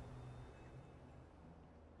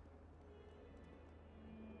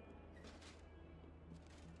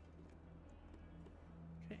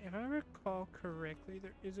 Okay, if I recall correctly,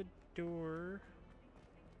 there is a door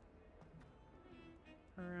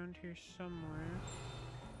around here somewhere.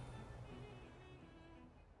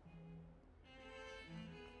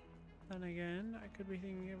 Then again, I could be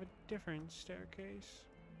thinking of a different staircase.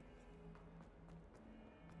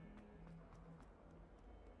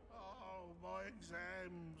 Oh, my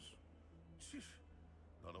exams.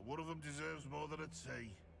 Not a one of them deserves more than a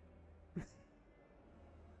T.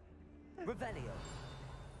 Revelio.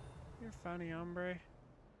 You're funny, hombre.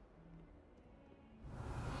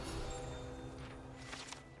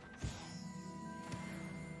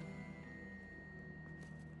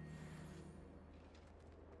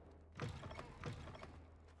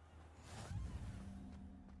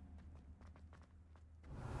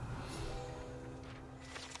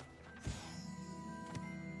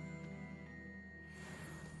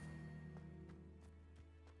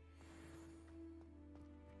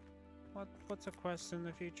 What's a quest in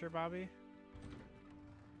the future, Bobby?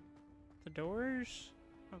 The doors?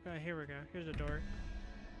 Okay, here we go. Here's a door.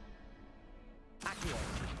 Accio.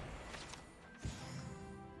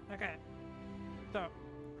 Okay. So,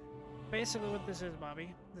 basically what this is,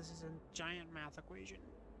 Bobby, this is a giant math equation.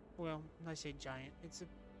 Well, I say giant. It's a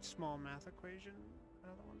small math equation.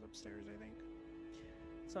 Another one's upstairs, I think.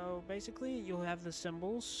 So, basically, you'll have the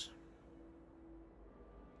symbols.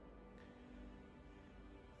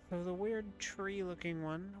 So the weird tree-looking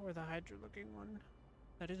one, or the hydra-looking one,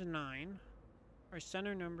 that is a 9. Our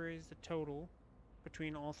center number is the total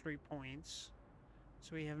between all 3 points.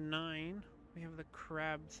 So we have 9. We have the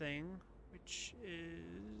crab thing, which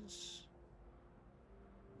is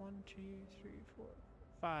 1, 2, 3, 4,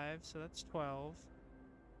 5. So that's 12.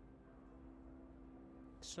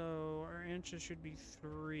 So our answer should be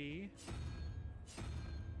 3.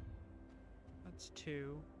 That's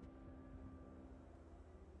 2.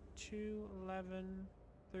 2, 11,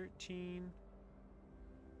 13,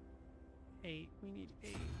 8. We need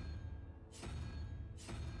 8.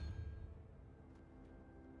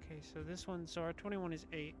 Okay, so this one, so our 21 is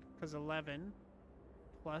 8, because 11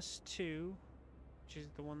 plus 2, which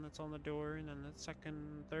is the one that's on the door, and then the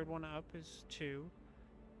third one up is 2.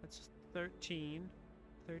 That's 13.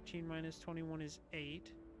 13 minus 21 is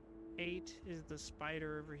 8. 8 is the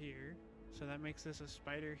spider over here, so that makes this a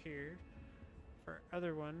spider here. For our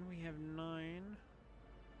other one, we have 9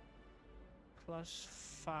 plus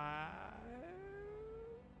 5.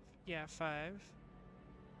 Yeah, 5.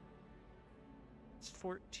 It's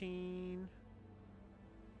 14.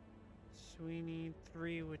 So we need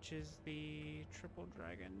 3, which is the triple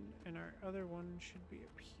dragon, and our other one should be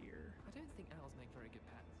up here. I don't think owls make very good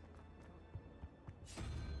pets.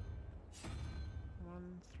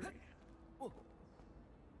 1, 3.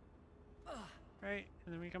 Right,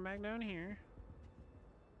 and then we come back down here.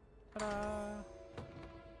 Ta-da!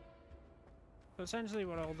 So essentially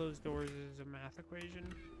what all those doors is a math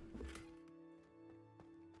equation.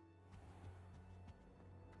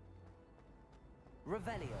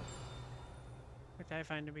 Revelio. Which I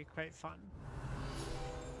find to be quite fun.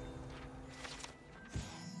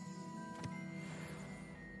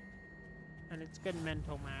 And it's good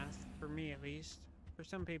mental math, for me at least. For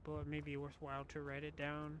some people it may be worthwhile to write it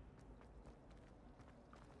down.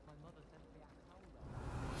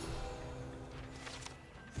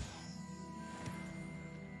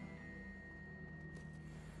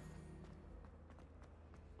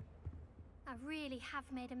 I really have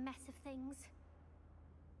made a mess of things.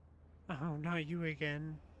 Oh, not you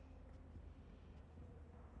again.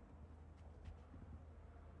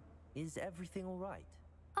 Is everything all right?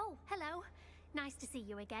 Oh, hello. Nice to see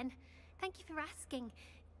you again. Thank you for asking.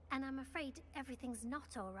 And I'm afraid everything's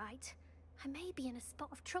not all right. I may be in a spot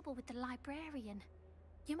of trouble with the librarian.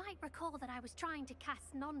 You might recall that I was trying to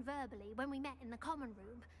cast non-verbally when we met in the common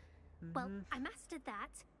room. Well, I mastered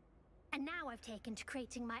that. And now I've taken to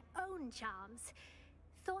creating my own charms.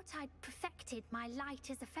 Thought I'd perfected my light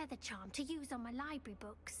as a feather charm to use on my library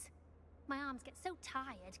books. My arms get so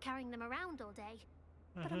tired carrying them around all day.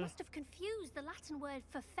 But I must have confused the Latin word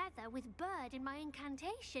for feather with bird in my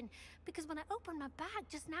incantation, because when I opened my bag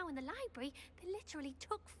just now in the library, they literally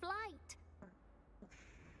took flight.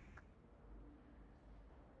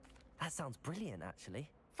 That sounds brilliant, actually.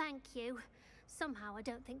 Thank you. Somehow I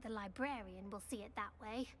don't think the librarian will see it that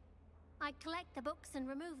way. I collect the books and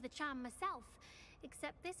remove the charm myself,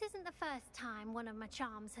 except this isn't the first time one of my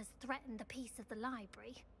charms has threatened a piece of the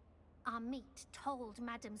library. Our meet told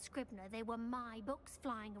Madame Scribner they were my books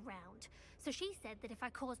flying around, so she said that if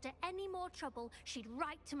I caused her any more trouble, she'd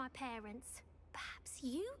write to my parents. Perhaps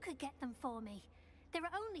you could get them for me. There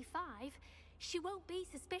are only 5. She won't be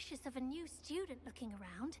suspicious of a new student looking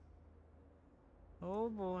around. Oh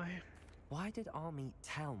boy. Why did Army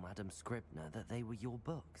tell Madame Scribner that they were your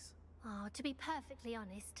books? Oh, to be perfectly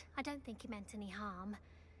honest, I don't think he meant any harm.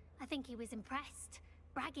 I think he was impressed,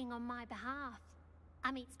 bragging on my behalf.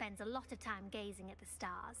 Amit spends a lot of time gazing at the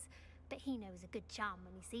stars, but he knows a good charm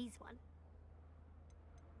when he sees one.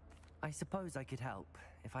 I suppose I could help,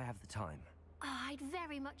 if I have the time. Oh, I'd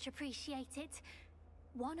very much appreciate it.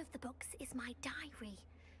 One of the books is my diary.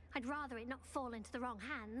 I'd rather it not fall into the wrong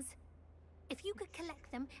hands. If you could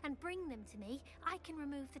collect them and bring them to me, I can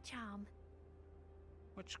remove the charm.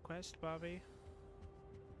 Which quest, Bobby?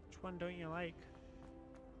 Which one don't you like?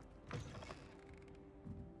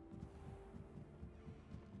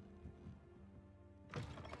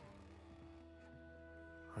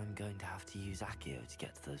 I'm going to have to use Accio to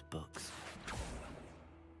get to those books.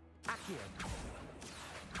 Accio!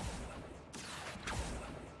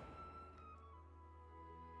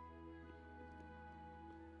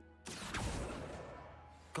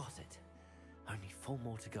 Got it. Only 4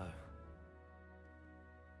 more to go.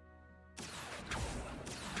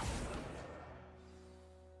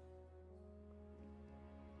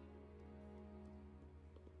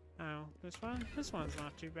 Oh, this one? This one's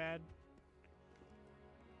not too bad.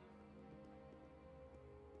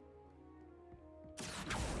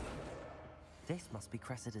 This must be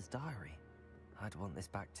Cressida's diary. I'd want this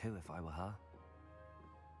back too if I were her.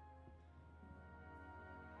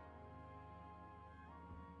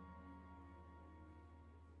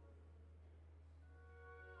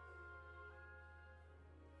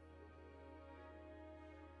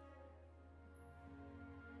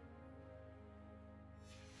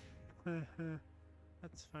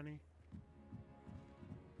 That's funny.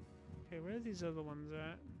 Okay, where are these other ones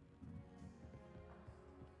at?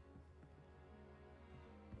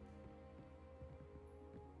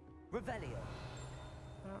 Revelio.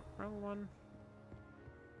 Oh, wrong one.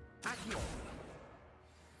 Accio.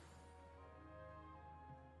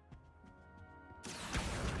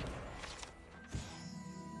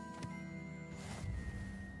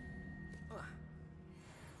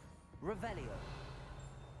 Revelio.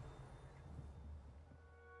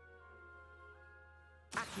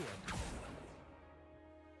 Accio.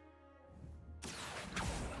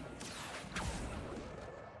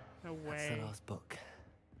 No way. That's the last book.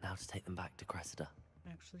 Now to take them back to Cressida.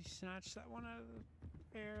 Actually snatch that one out of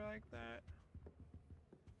the air like that.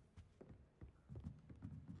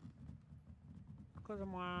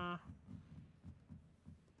 Moi.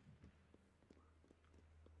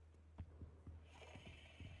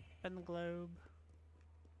 Bend the globe.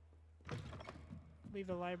 Leave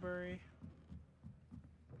the library.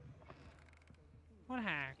 What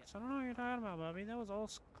hacks? I don't know what you're talking about, Bubby. That was all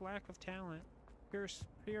lack of talent.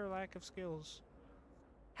 Pure lack of skills.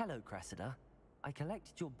 Hello, Cressida. I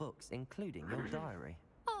collected your books, including your diary.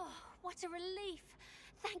 Oh, what a relief.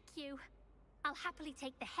 Thank you. I'll happily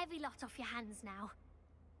take the heavy lot off your hands now.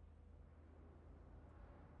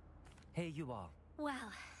 Here you are.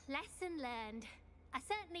 Well, lesson learned. I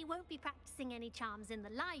certainly won't be practicing any charms in the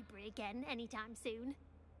library again anytime soon.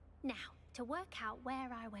 Now, to work out where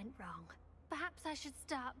I went wrong. Perhaps I should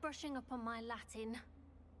start brushing up on my Latin.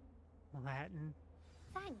 Latin?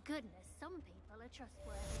 Thank goodness some people are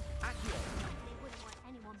trustworthy. They wouldn't want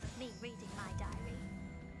anyone but me reading my diary.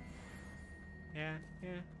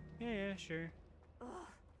 Yeah, sure. Ugh,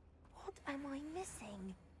 what am I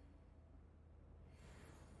missing?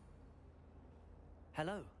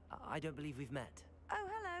 Hello. I don't believe we've met. Oh,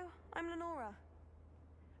 hello. I'm Lenora.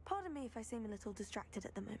 Pardon me if I seem a little distracted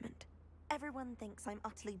at the moment. Everyone thinks I'm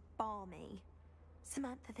utterly balmy.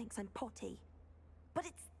 Samantha thinks I'm potty. But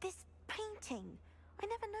it's this painting. I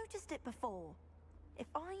never noticed it before. If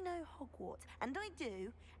I know Hogwarts, and I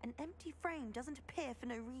do, an empty frame doesn't appear for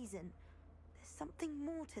no reason. There's something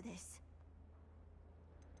more to this.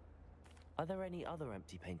 Are there any other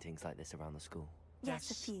empty paintings like this around the school? Yes,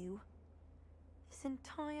 a few. This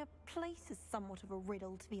entire place is somewhat of a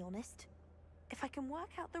riddle, to be honest. If I can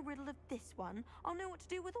work out the riddle of this one, I'll know what to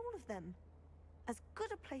do with all of them. As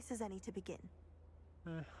good a place as any to begin.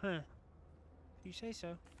 Uh-huh. You say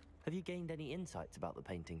so. Have you gained any insights about the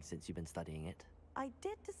painting since you've been studying it? I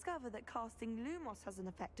did discover that casting Lumos has an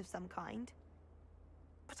effect of some kind.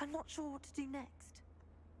 But I'm not sure what to do next.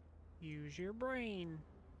 Use your brain.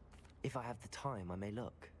 If I have the time, I may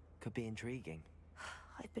look. Could be intriguing.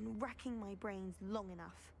 I've been racking my brains long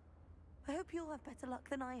enough. I hope you'll have better luck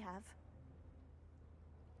than I have.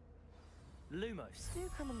 Lumos. Do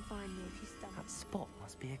come and find me if you stumble. That spot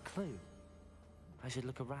must be a clue. I should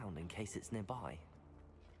look around in case it's nearby.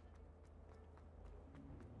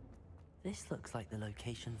 This looks like the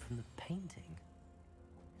location from the painting.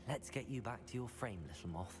 Let's get you back to your frame, little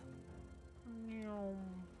moth.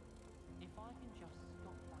 If I can just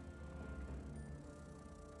stop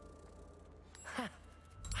that. Ha!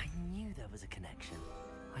 I knew there was a connection.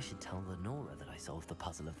 I should tell Lenora that I solved the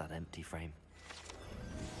puzzle of that empty frame.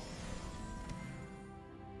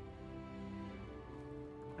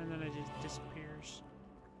 And then it just disappears.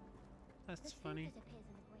 That's funny.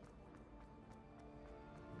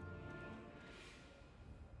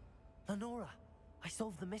 Lenora, I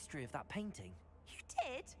solved the mystery of that painting. You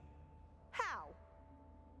did? How?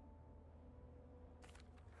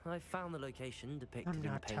 I found the location depicted in the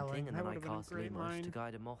not painting, telling. and That then I would've been a cast great Lumos line. to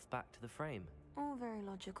guide a moth back to the frame. All very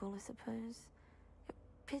logical, I suppose.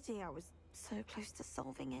 Pity I was so close to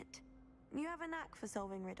solving it. You have a knack for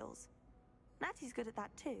solving riddles. Natty's good at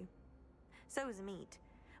that too. So is Amit,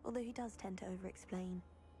 although he does tend to over-explain.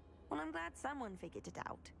 Well, I'm glad someone figured it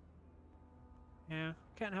out. Yeah,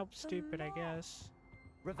 can't help stupid, I guess.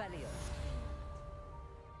 Revelio.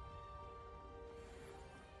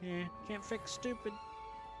 Yeah, can't fix stupid.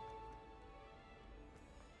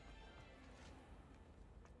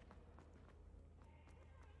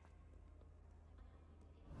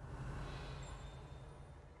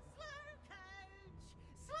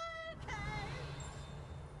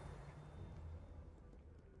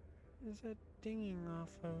 Is that dinging off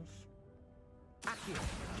of? Accio.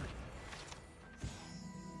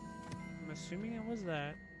 I'm assuming it was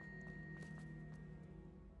that.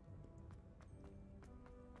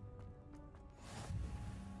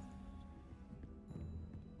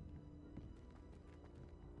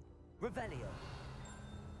 Revelio.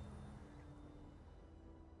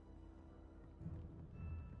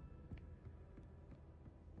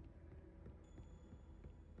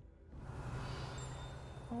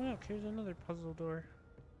 Oh look, here's another puzzle door.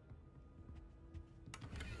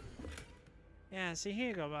 Yeah, see, here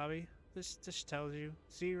you go, Bobby. This tells you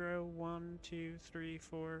 0, 1, 2, 3,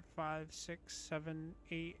 4, 5, 6, 7,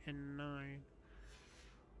 8, and 9.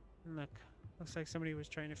 And look, looks like somebody was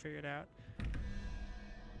trying to figure it out.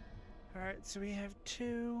 Alright, so we have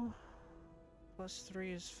 2, plus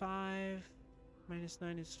 3 is 5, minus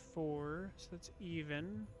 9 is 4, so that's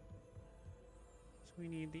even. So we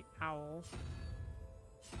need the owl.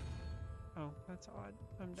 Oh, that's odd.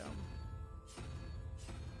 I'm dumb.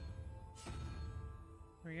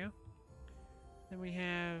 There we go. Then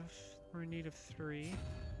we're in need of 3.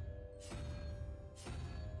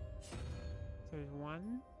 So there's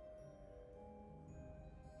 1.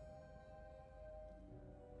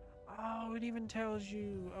 Oh, it even tells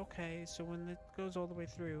you, okay, so when it goes all the way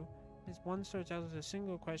through, this one starts out as a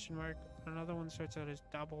single question mark, another one starts out as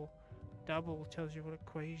double. Double tells you what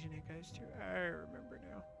equation it goes to. I remember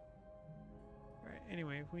now. Alright,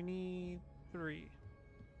 anyway, we need 3.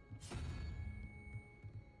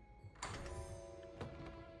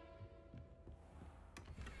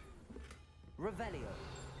 Revelio.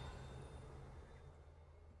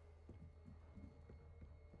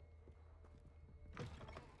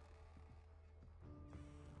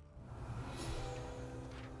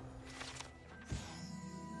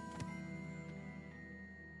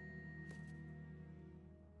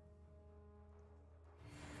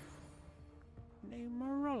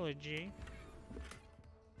 Numerology.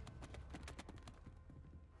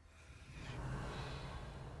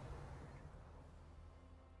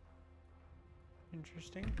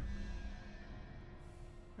 Interesting.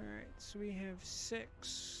 Alright, so we have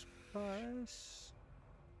 6 plus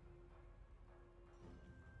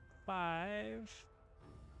 5,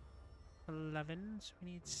 11, so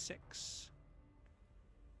we need 6.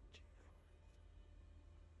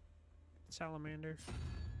 Salamander.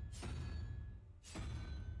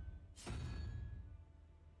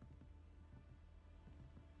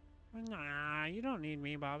 Nah, you don't need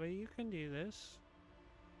me, Bobby. You can do this.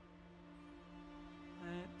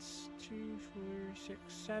 That's 2, 4, 6,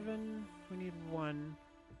 7. We need 1.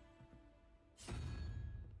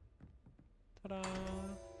 Ta-da!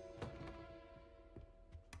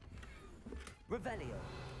 Revelio.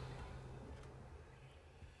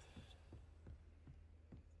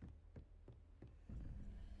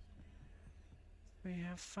 We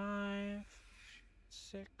have 5,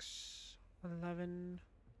 6, 11.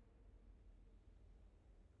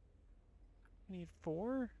 We need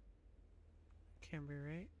 4? Can't be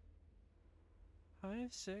right.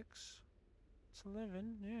 5, 6. It's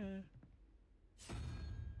 11, yeah.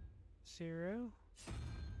 0,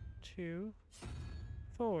 2,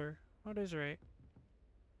 4. What is right?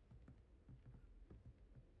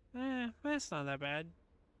 That's not that bad.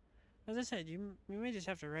 As I said, you may just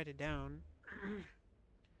have to write it down.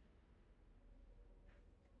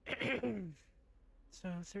 So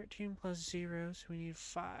 13 plus 0, so we need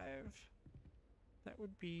 5. That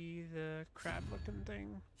would be the crab-looking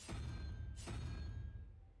thing.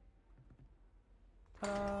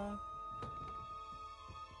 Ta-da!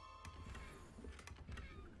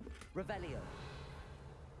 Revelio.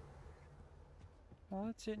 Well,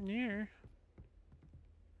 that's it near.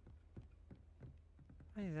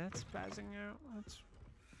 Hey, that's spazzing out. Is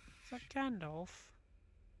that Gandalf?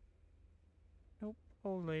 Nope,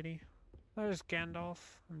 old lady. That is Gandalf.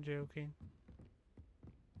 I'm joking.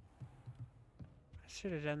 I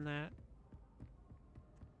should have done that.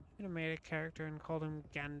 Should have made a character and called him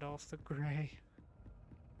Gandalf the Grey.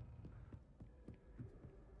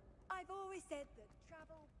 I've always said that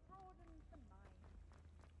travel broadens the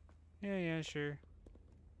mind. Yeah, sure.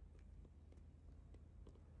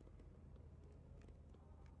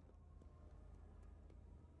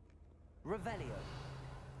 Revelio.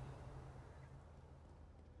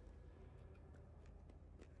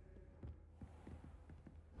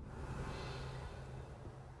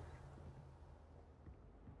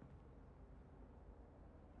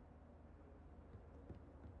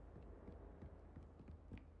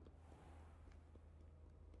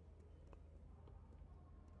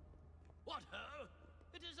 What ho!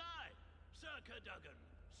 It is I, Sir Cadogan,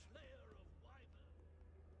 Slayer of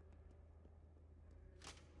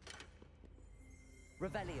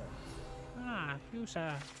Wyvern. Revelio. Ah, you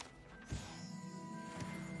sir.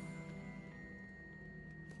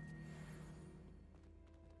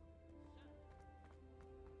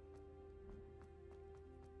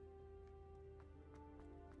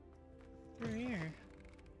 Through here.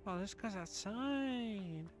 Oh, this goes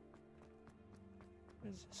outside.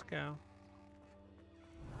 Where does this go?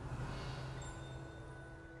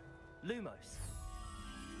 Lumos.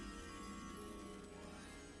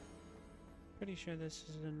 Pretty sure this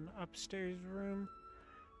is an upstairs room.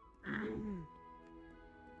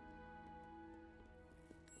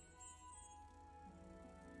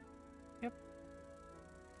 Yep.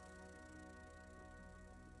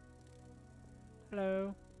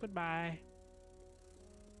 Hello. Goodbye.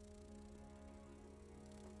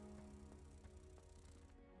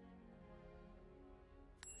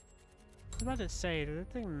 I was about to say, did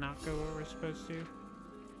that thing not go where we're supposed to?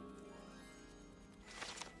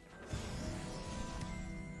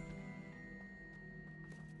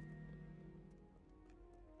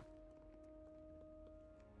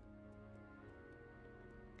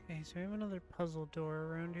 Okay, so we have another puzzle door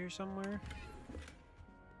around here somewhere.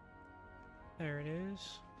 There it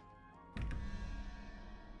is.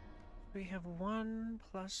 We have 1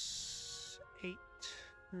 plus 8,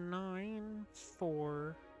 9,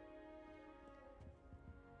 4.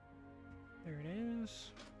 There it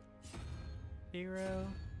is. 0,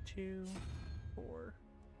 2, 4.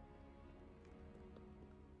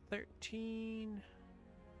 13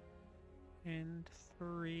 and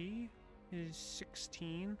 3 is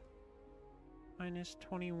 16. Minus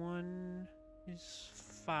 21 is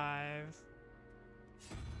 5.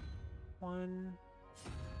 1,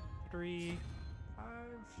 3, 5.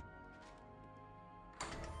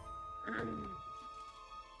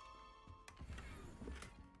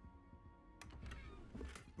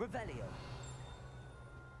 Revelio.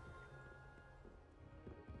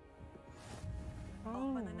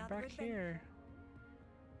 Oh, we're back here.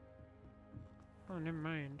 Oh, never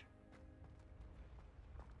mind.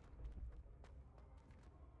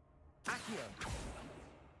 Accio.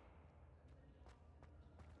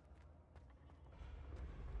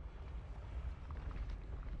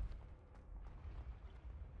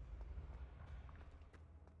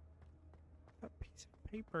 That piece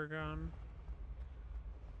of paper gone.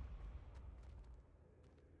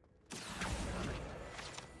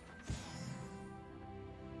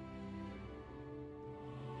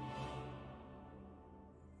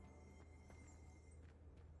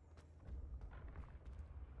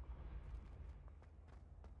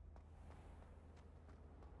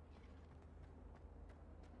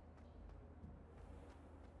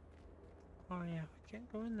 Oh yeah, we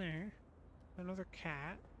can't go in there. Another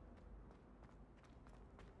cat.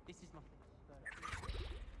 This is my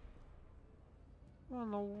What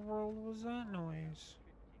in the world was that noise?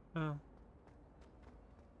 Oh.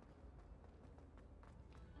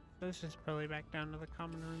 This is probably back down to the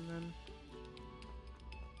common room then.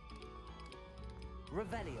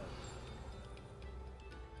 Revelio.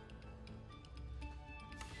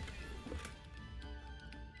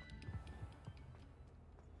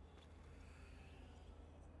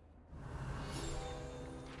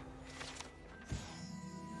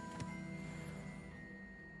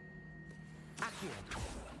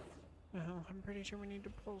 Oh, I'm pretty sure we need to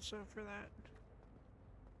pulso for that.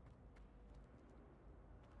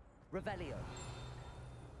 Revelio.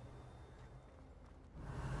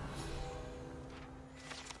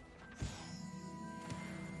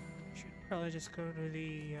 Should probably just go to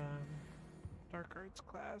the Dark Arts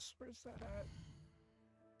class. Where's that at?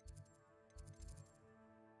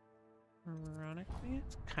 Ironically,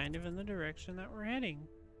 it's kind of in the direction that we're heading.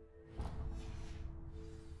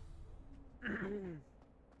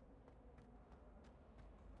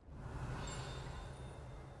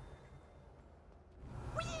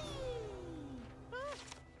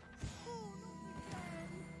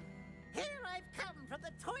 Here I've come from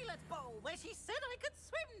the toilet bowl where she said I could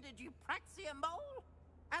swim, did you praxia mole?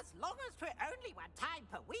 As long as for only one time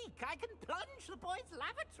per week, I can plunge the boy's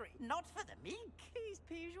lavatory, not for the meek. These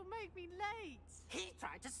peeves will make me late. He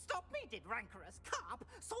tried to stop me, did rancorous carp,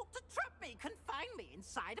 sought to trap me, confine me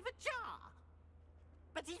inside of a jar.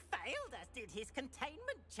 But he failed, as did his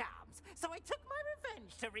containment charms, so I took my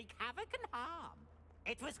revenge to wreak havoc and harm.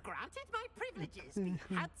 It was granted my privileges, be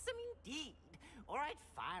handsome indeed, or I'd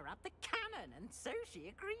fire up the cannon, and so she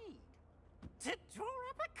agreed. To draw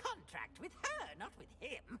up a contract with her, not with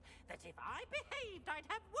him, that if I behaved, I'd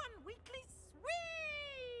have one weekly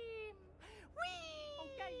swim! Whee! I'll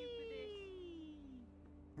get you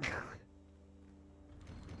for this.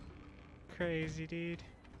 Crazy, dude.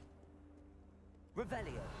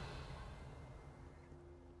 Revelio.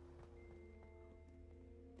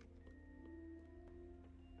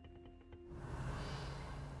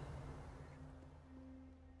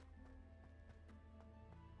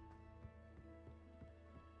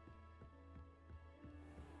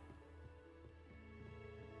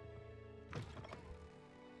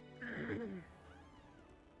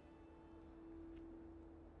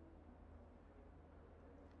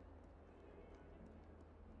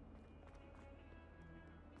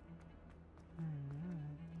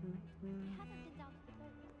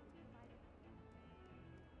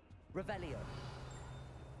 Revelio.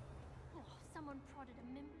 Oh, someone prodded a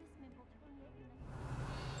mimbless mimble only at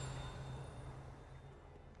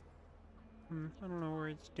the I don't know where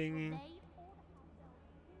it's dinging.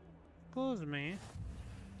 Excuse me.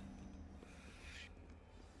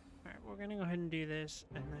 Alright, we're gonna go ahead and do this,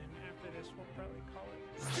 and then after this we'll probably call it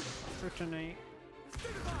for tonight. Is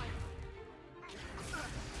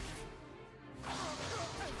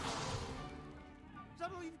that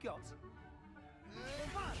all you've got?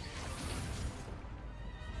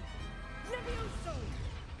 Levioso!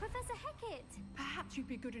 Professor Hecat! Perhaps you'd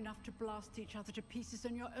be good enough to blast each other to pieces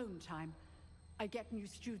in your own time. I get new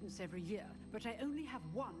students every year, but I only have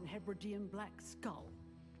one Hebridean black skull.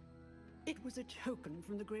 It was a token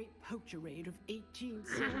from the great poacher raid of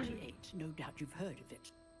 1878. No doubt you've heard of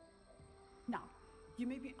it. Now, you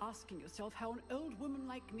may be asking yourself how an old woman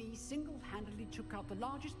like me single-handedly took out the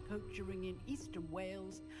largest poacher ring in eastern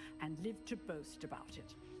Wales and lived to boast about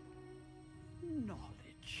it.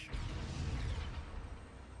 Knowledge.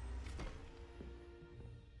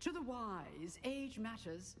 To the wise, age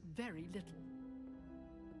matters very little.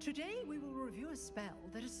 Today we will review a spell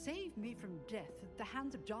that has saved me from death at the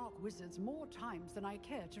hands of dark wizards more times than I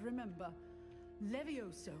care to remember.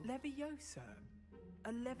 Levioso. Levioso?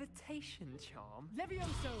 A levitation charm?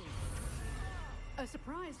 Levioso! A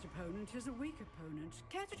surprised opponent is a weak opponent.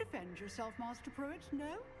 Care to defend yourself, Master Pruitt?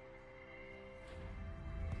 No?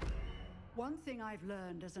 One thing I've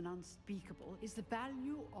learned as an unspeakable is the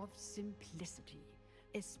value of simplicity,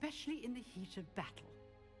 especially in the heat of battle.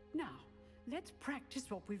 Now, let's practice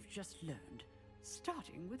what we've just learned,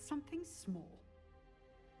 starting with something small.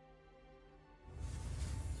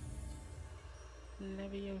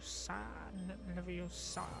 Leviosa.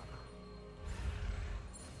 Leviosa.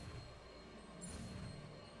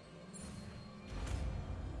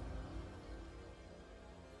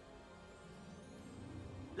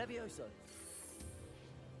 Levioso.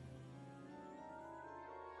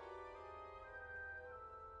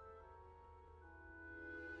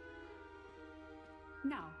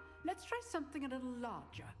 Now, let's try something a little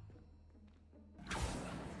larger.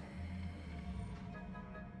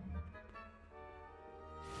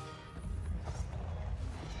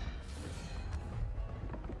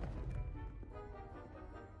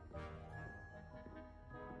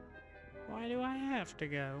 Why do I have to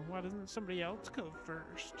go? Why doesn't somebody else go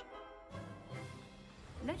first?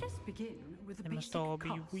 Let us begin with the They basic must all be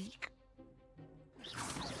cast. weak.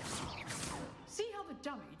 See how the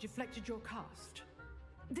dummy deflected your cast?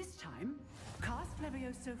 This time, cast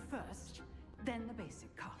Levioso first, then the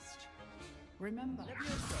basic cast. Remember,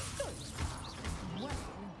 good. Well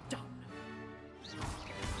done.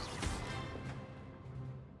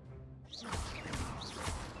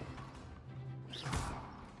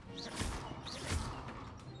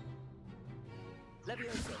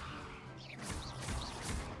 Leviosa!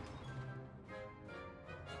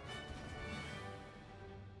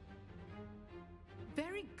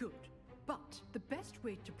 Very good. But the best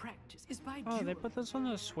way to practice is by Oh, they dueling. put this on the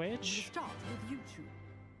We'll Switch? start with you two.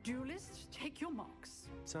 Duelists, take your marks.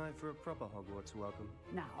 Time for a proper Hogwarts welcome.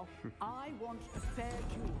 Now, I want a fair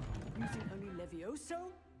duel, using only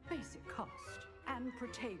Levioso, basic cast, and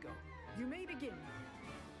Protego. You may begin.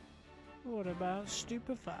 What about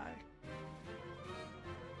Stupefy?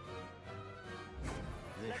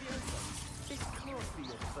 Leviosa, this can't be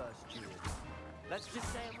your first duel. Let's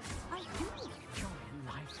just say I do enjoy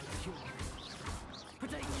a lively duel.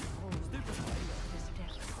 Protego!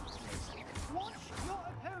 Watch your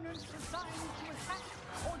opponent decide to attack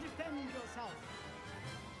or defend yourself.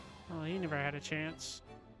 Oh, he never had a chance.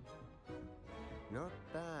 Not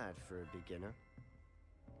bad for a beginner.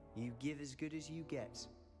 You give as good as you get.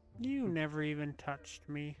 You never even touched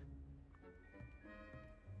me.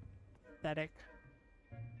 Pathetic.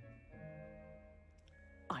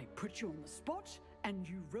 I put you on the spot, and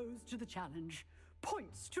you rose to the challenge.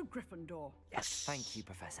 Points to Gryffindor. Yes. Thank you,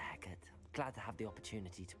 Professor Hecat. Glad to have the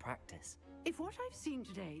opportunity to practice. If what I've seen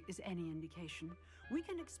today is any indication, we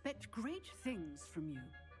can expect great things from you.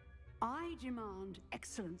 I demand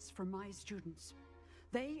excellence from my students.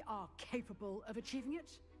 They are capable of achieving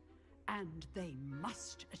it, and they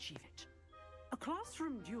must achieve it. A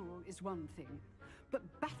classroom duel is one thing, but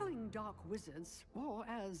battling dark wizards, or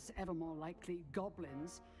as ever more likely,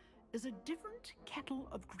 goblins, is a different kettle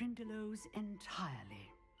of Grindylows entirely.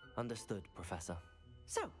 Understood, Professor.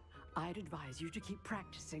 So, I'd advise you to keep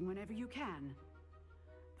practicing whenever you can.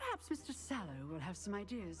 Perhaps Mr. Sallow will have some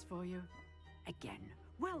ideas for you. Again,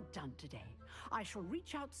 well done today. I shall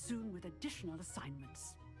reach out soon with additional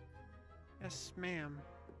assignments. Yes, ma'am.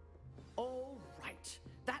 All right.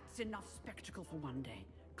 That's enough spectacle for one day.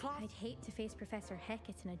 Class... I'd hate to face Professor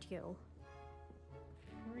Hecat in a duel.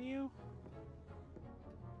 Who are you?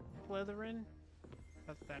 Slytherin?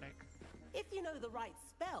 Pathetic. If you know the right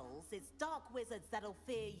spells, it's dark wizards that'll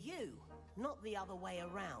fear you, not the other way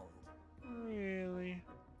around. Really?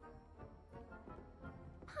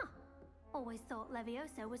 Huh. Always thought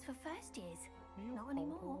Levioso was for first years. You Not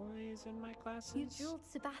anymore. always in my classes? You dueled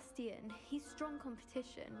Sebastian. He's strong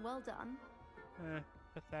competition. Well done.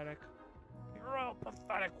 Pathetic. You're all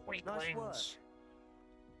pathetic weaklings. Nice work.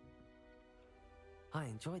 I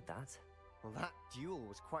enjoyed that. Well, that duel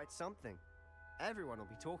was quite something. Everyone will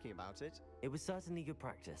be talking about it. It was certainly good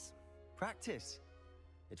practice. Practice?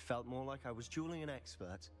 It felt more like I was dueling an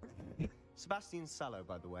expert. Sebastian Sallow,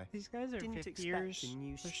 by the way. These guys are Didn't fifth expect years. a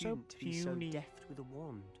new They're so student to be so puny. deft with a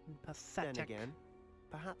wand. Pathetic. Then again,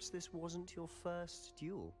 perhaps this wasn't your first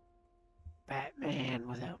duel. Batman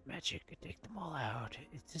without magic could take them all out.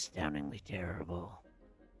 It's astoundingly terrible.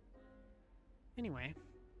 Anyway.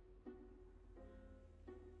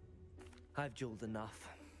 I've dueled enough.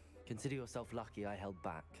 Consider yourself lucky I held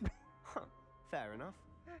back. Huh, fair enough.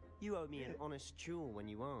 You owe me an honest duel when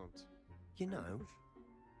you aren't. You know,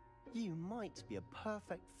 you might be a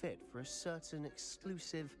perfect fit for a certain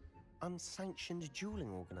exclusive, unsanctioned dueling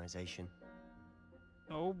organization.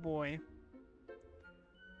 Oh boy.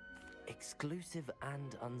 Exclusive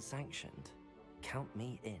and unsanctioned. Count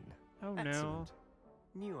me in. Oh no. Excellent.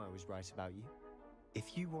 Knew I was right about you.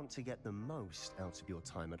 If you want to get the most out of your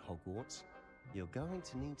time at Hogwarts, you're going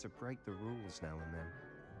to need to break the rules now and then.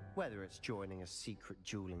 Whether it's joining a secret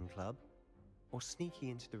dueling club, or sneaking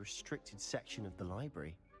into the restricted section of the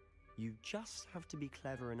library, you just have to be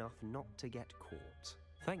clever enough not to get caught.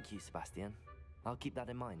 Thank you, Sebastian. I'll keep that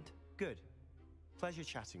in mind. Good. Pleasure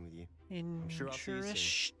chatting with you. I'm sure I'll see you soon.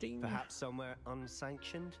 Interesting. Perhaps somewhere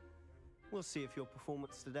unsanctioned? We'll see if your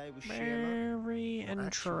performance today was sheer luck Very or actual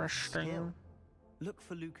interesting. skill. Look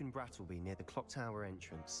for Luke and Brattleby near the clock tower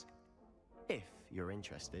entrance. If you're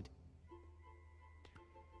interested.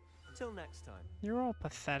 Till next time. You're all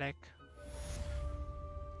pathetic.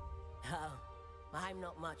 Oh, I'm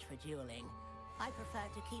not much for dueling. I prefer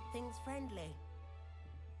to keep things friendly.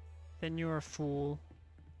 Then you're a fool.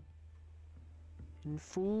 And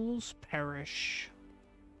fools perish.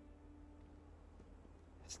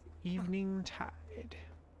 It's the evening tide.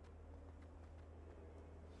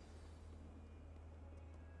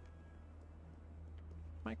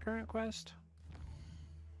 My current quest?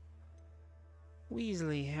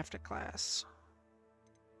 Weasley after class.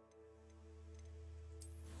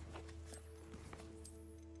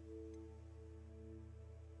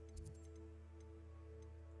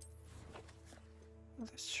 Well,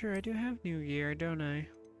 that's true, I do have New Gear, don't I?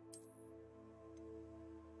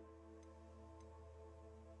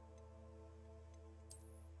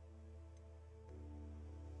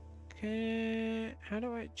 How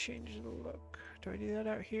do I change the look? Do I do that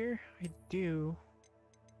out here? I do.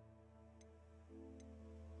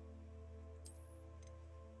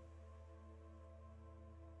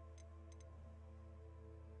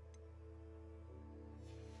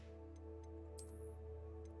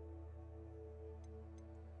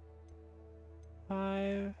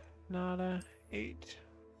 Five, nada, 8.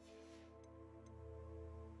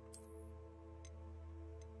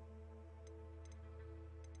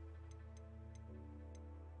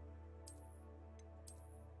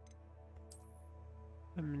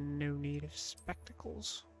 I'm in no need of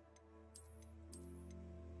spectacles.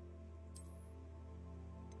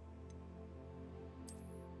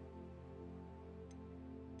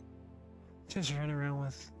 Just run around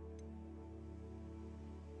with.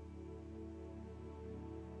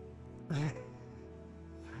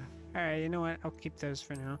 Alright, you know what? I'll keep those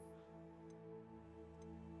for now.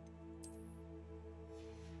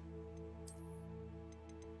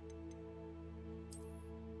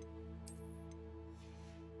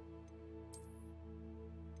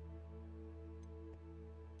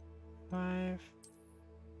 Five.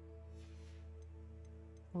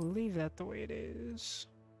 We'll leave that the way it is.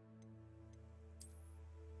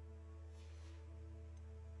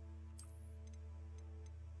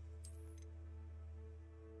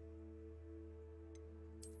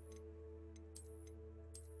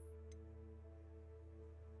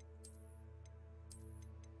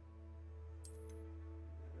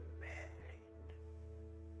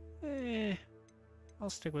 I'll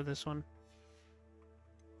stick with this one.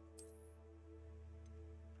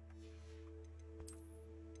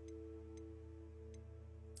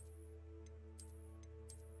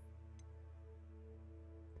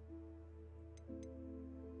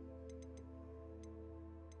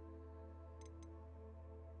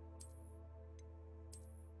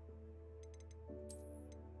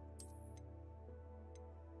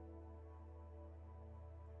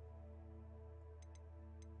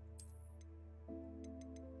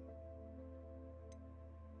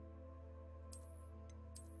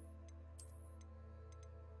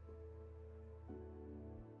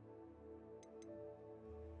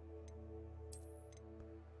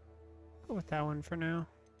 Go with that one for now.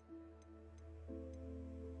 I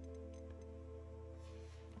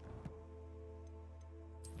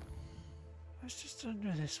was just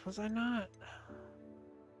under this, was I not?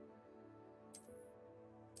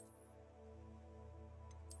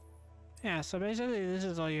 Yeah, so basically this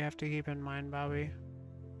is all you have to keep in mind, Bobby.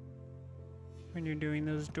 When you're doing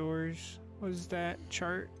those doors, was that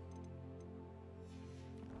chart.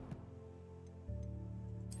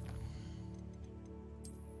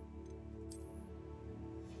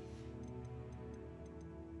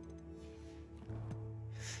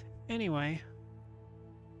 Anyway,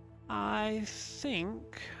 I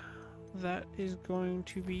think that is going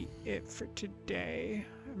to be it for today.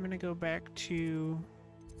 I'm gonna go back to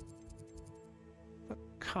the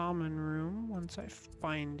common room once I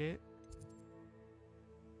find it.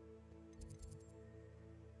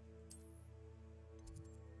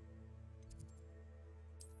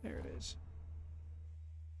 There it is.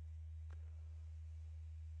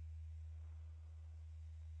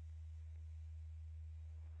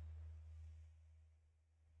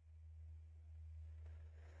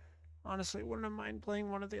 Honestly, wouldn't mind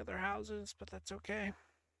playing one of the other houses, but that's okay.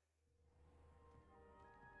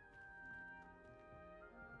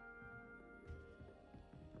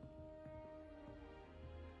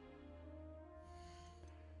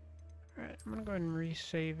 Alright, I'm gonna go ahead and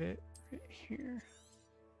resave it right here.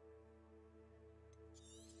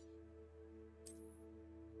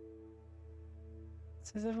 It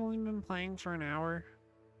says I've only been playing for an hour.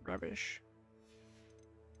 Rubbish.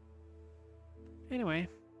 Anyway.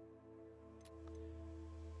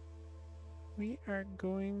 We are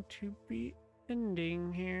going to be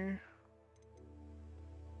ending here.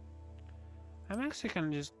 I'm actually kind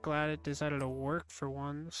of just glad it decided to work for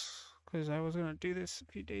once, because I was going to do this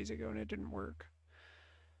a few days ago and it didn't work.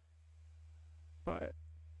 But,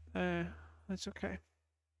 that's okay.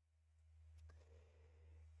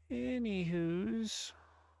 Anywho's,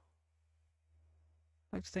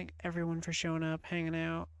 I'd like to thank everyone for showing up, hanging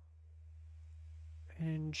out, and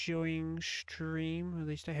enjoying stream. At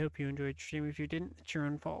least I hope you enjoyed stream. If you didn't, it's your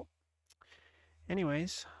own fault.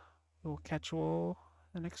 Anyways, we'll catch you all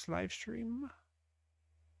the next live stream.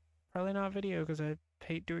 Probably not video, because I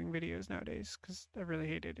hate doing videos nowadays, because I really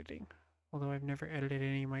hate editing. Although I've never edited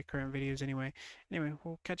any of my current videos anyway. Anyway,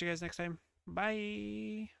 we'll catch you guys next time.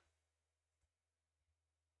 Bye!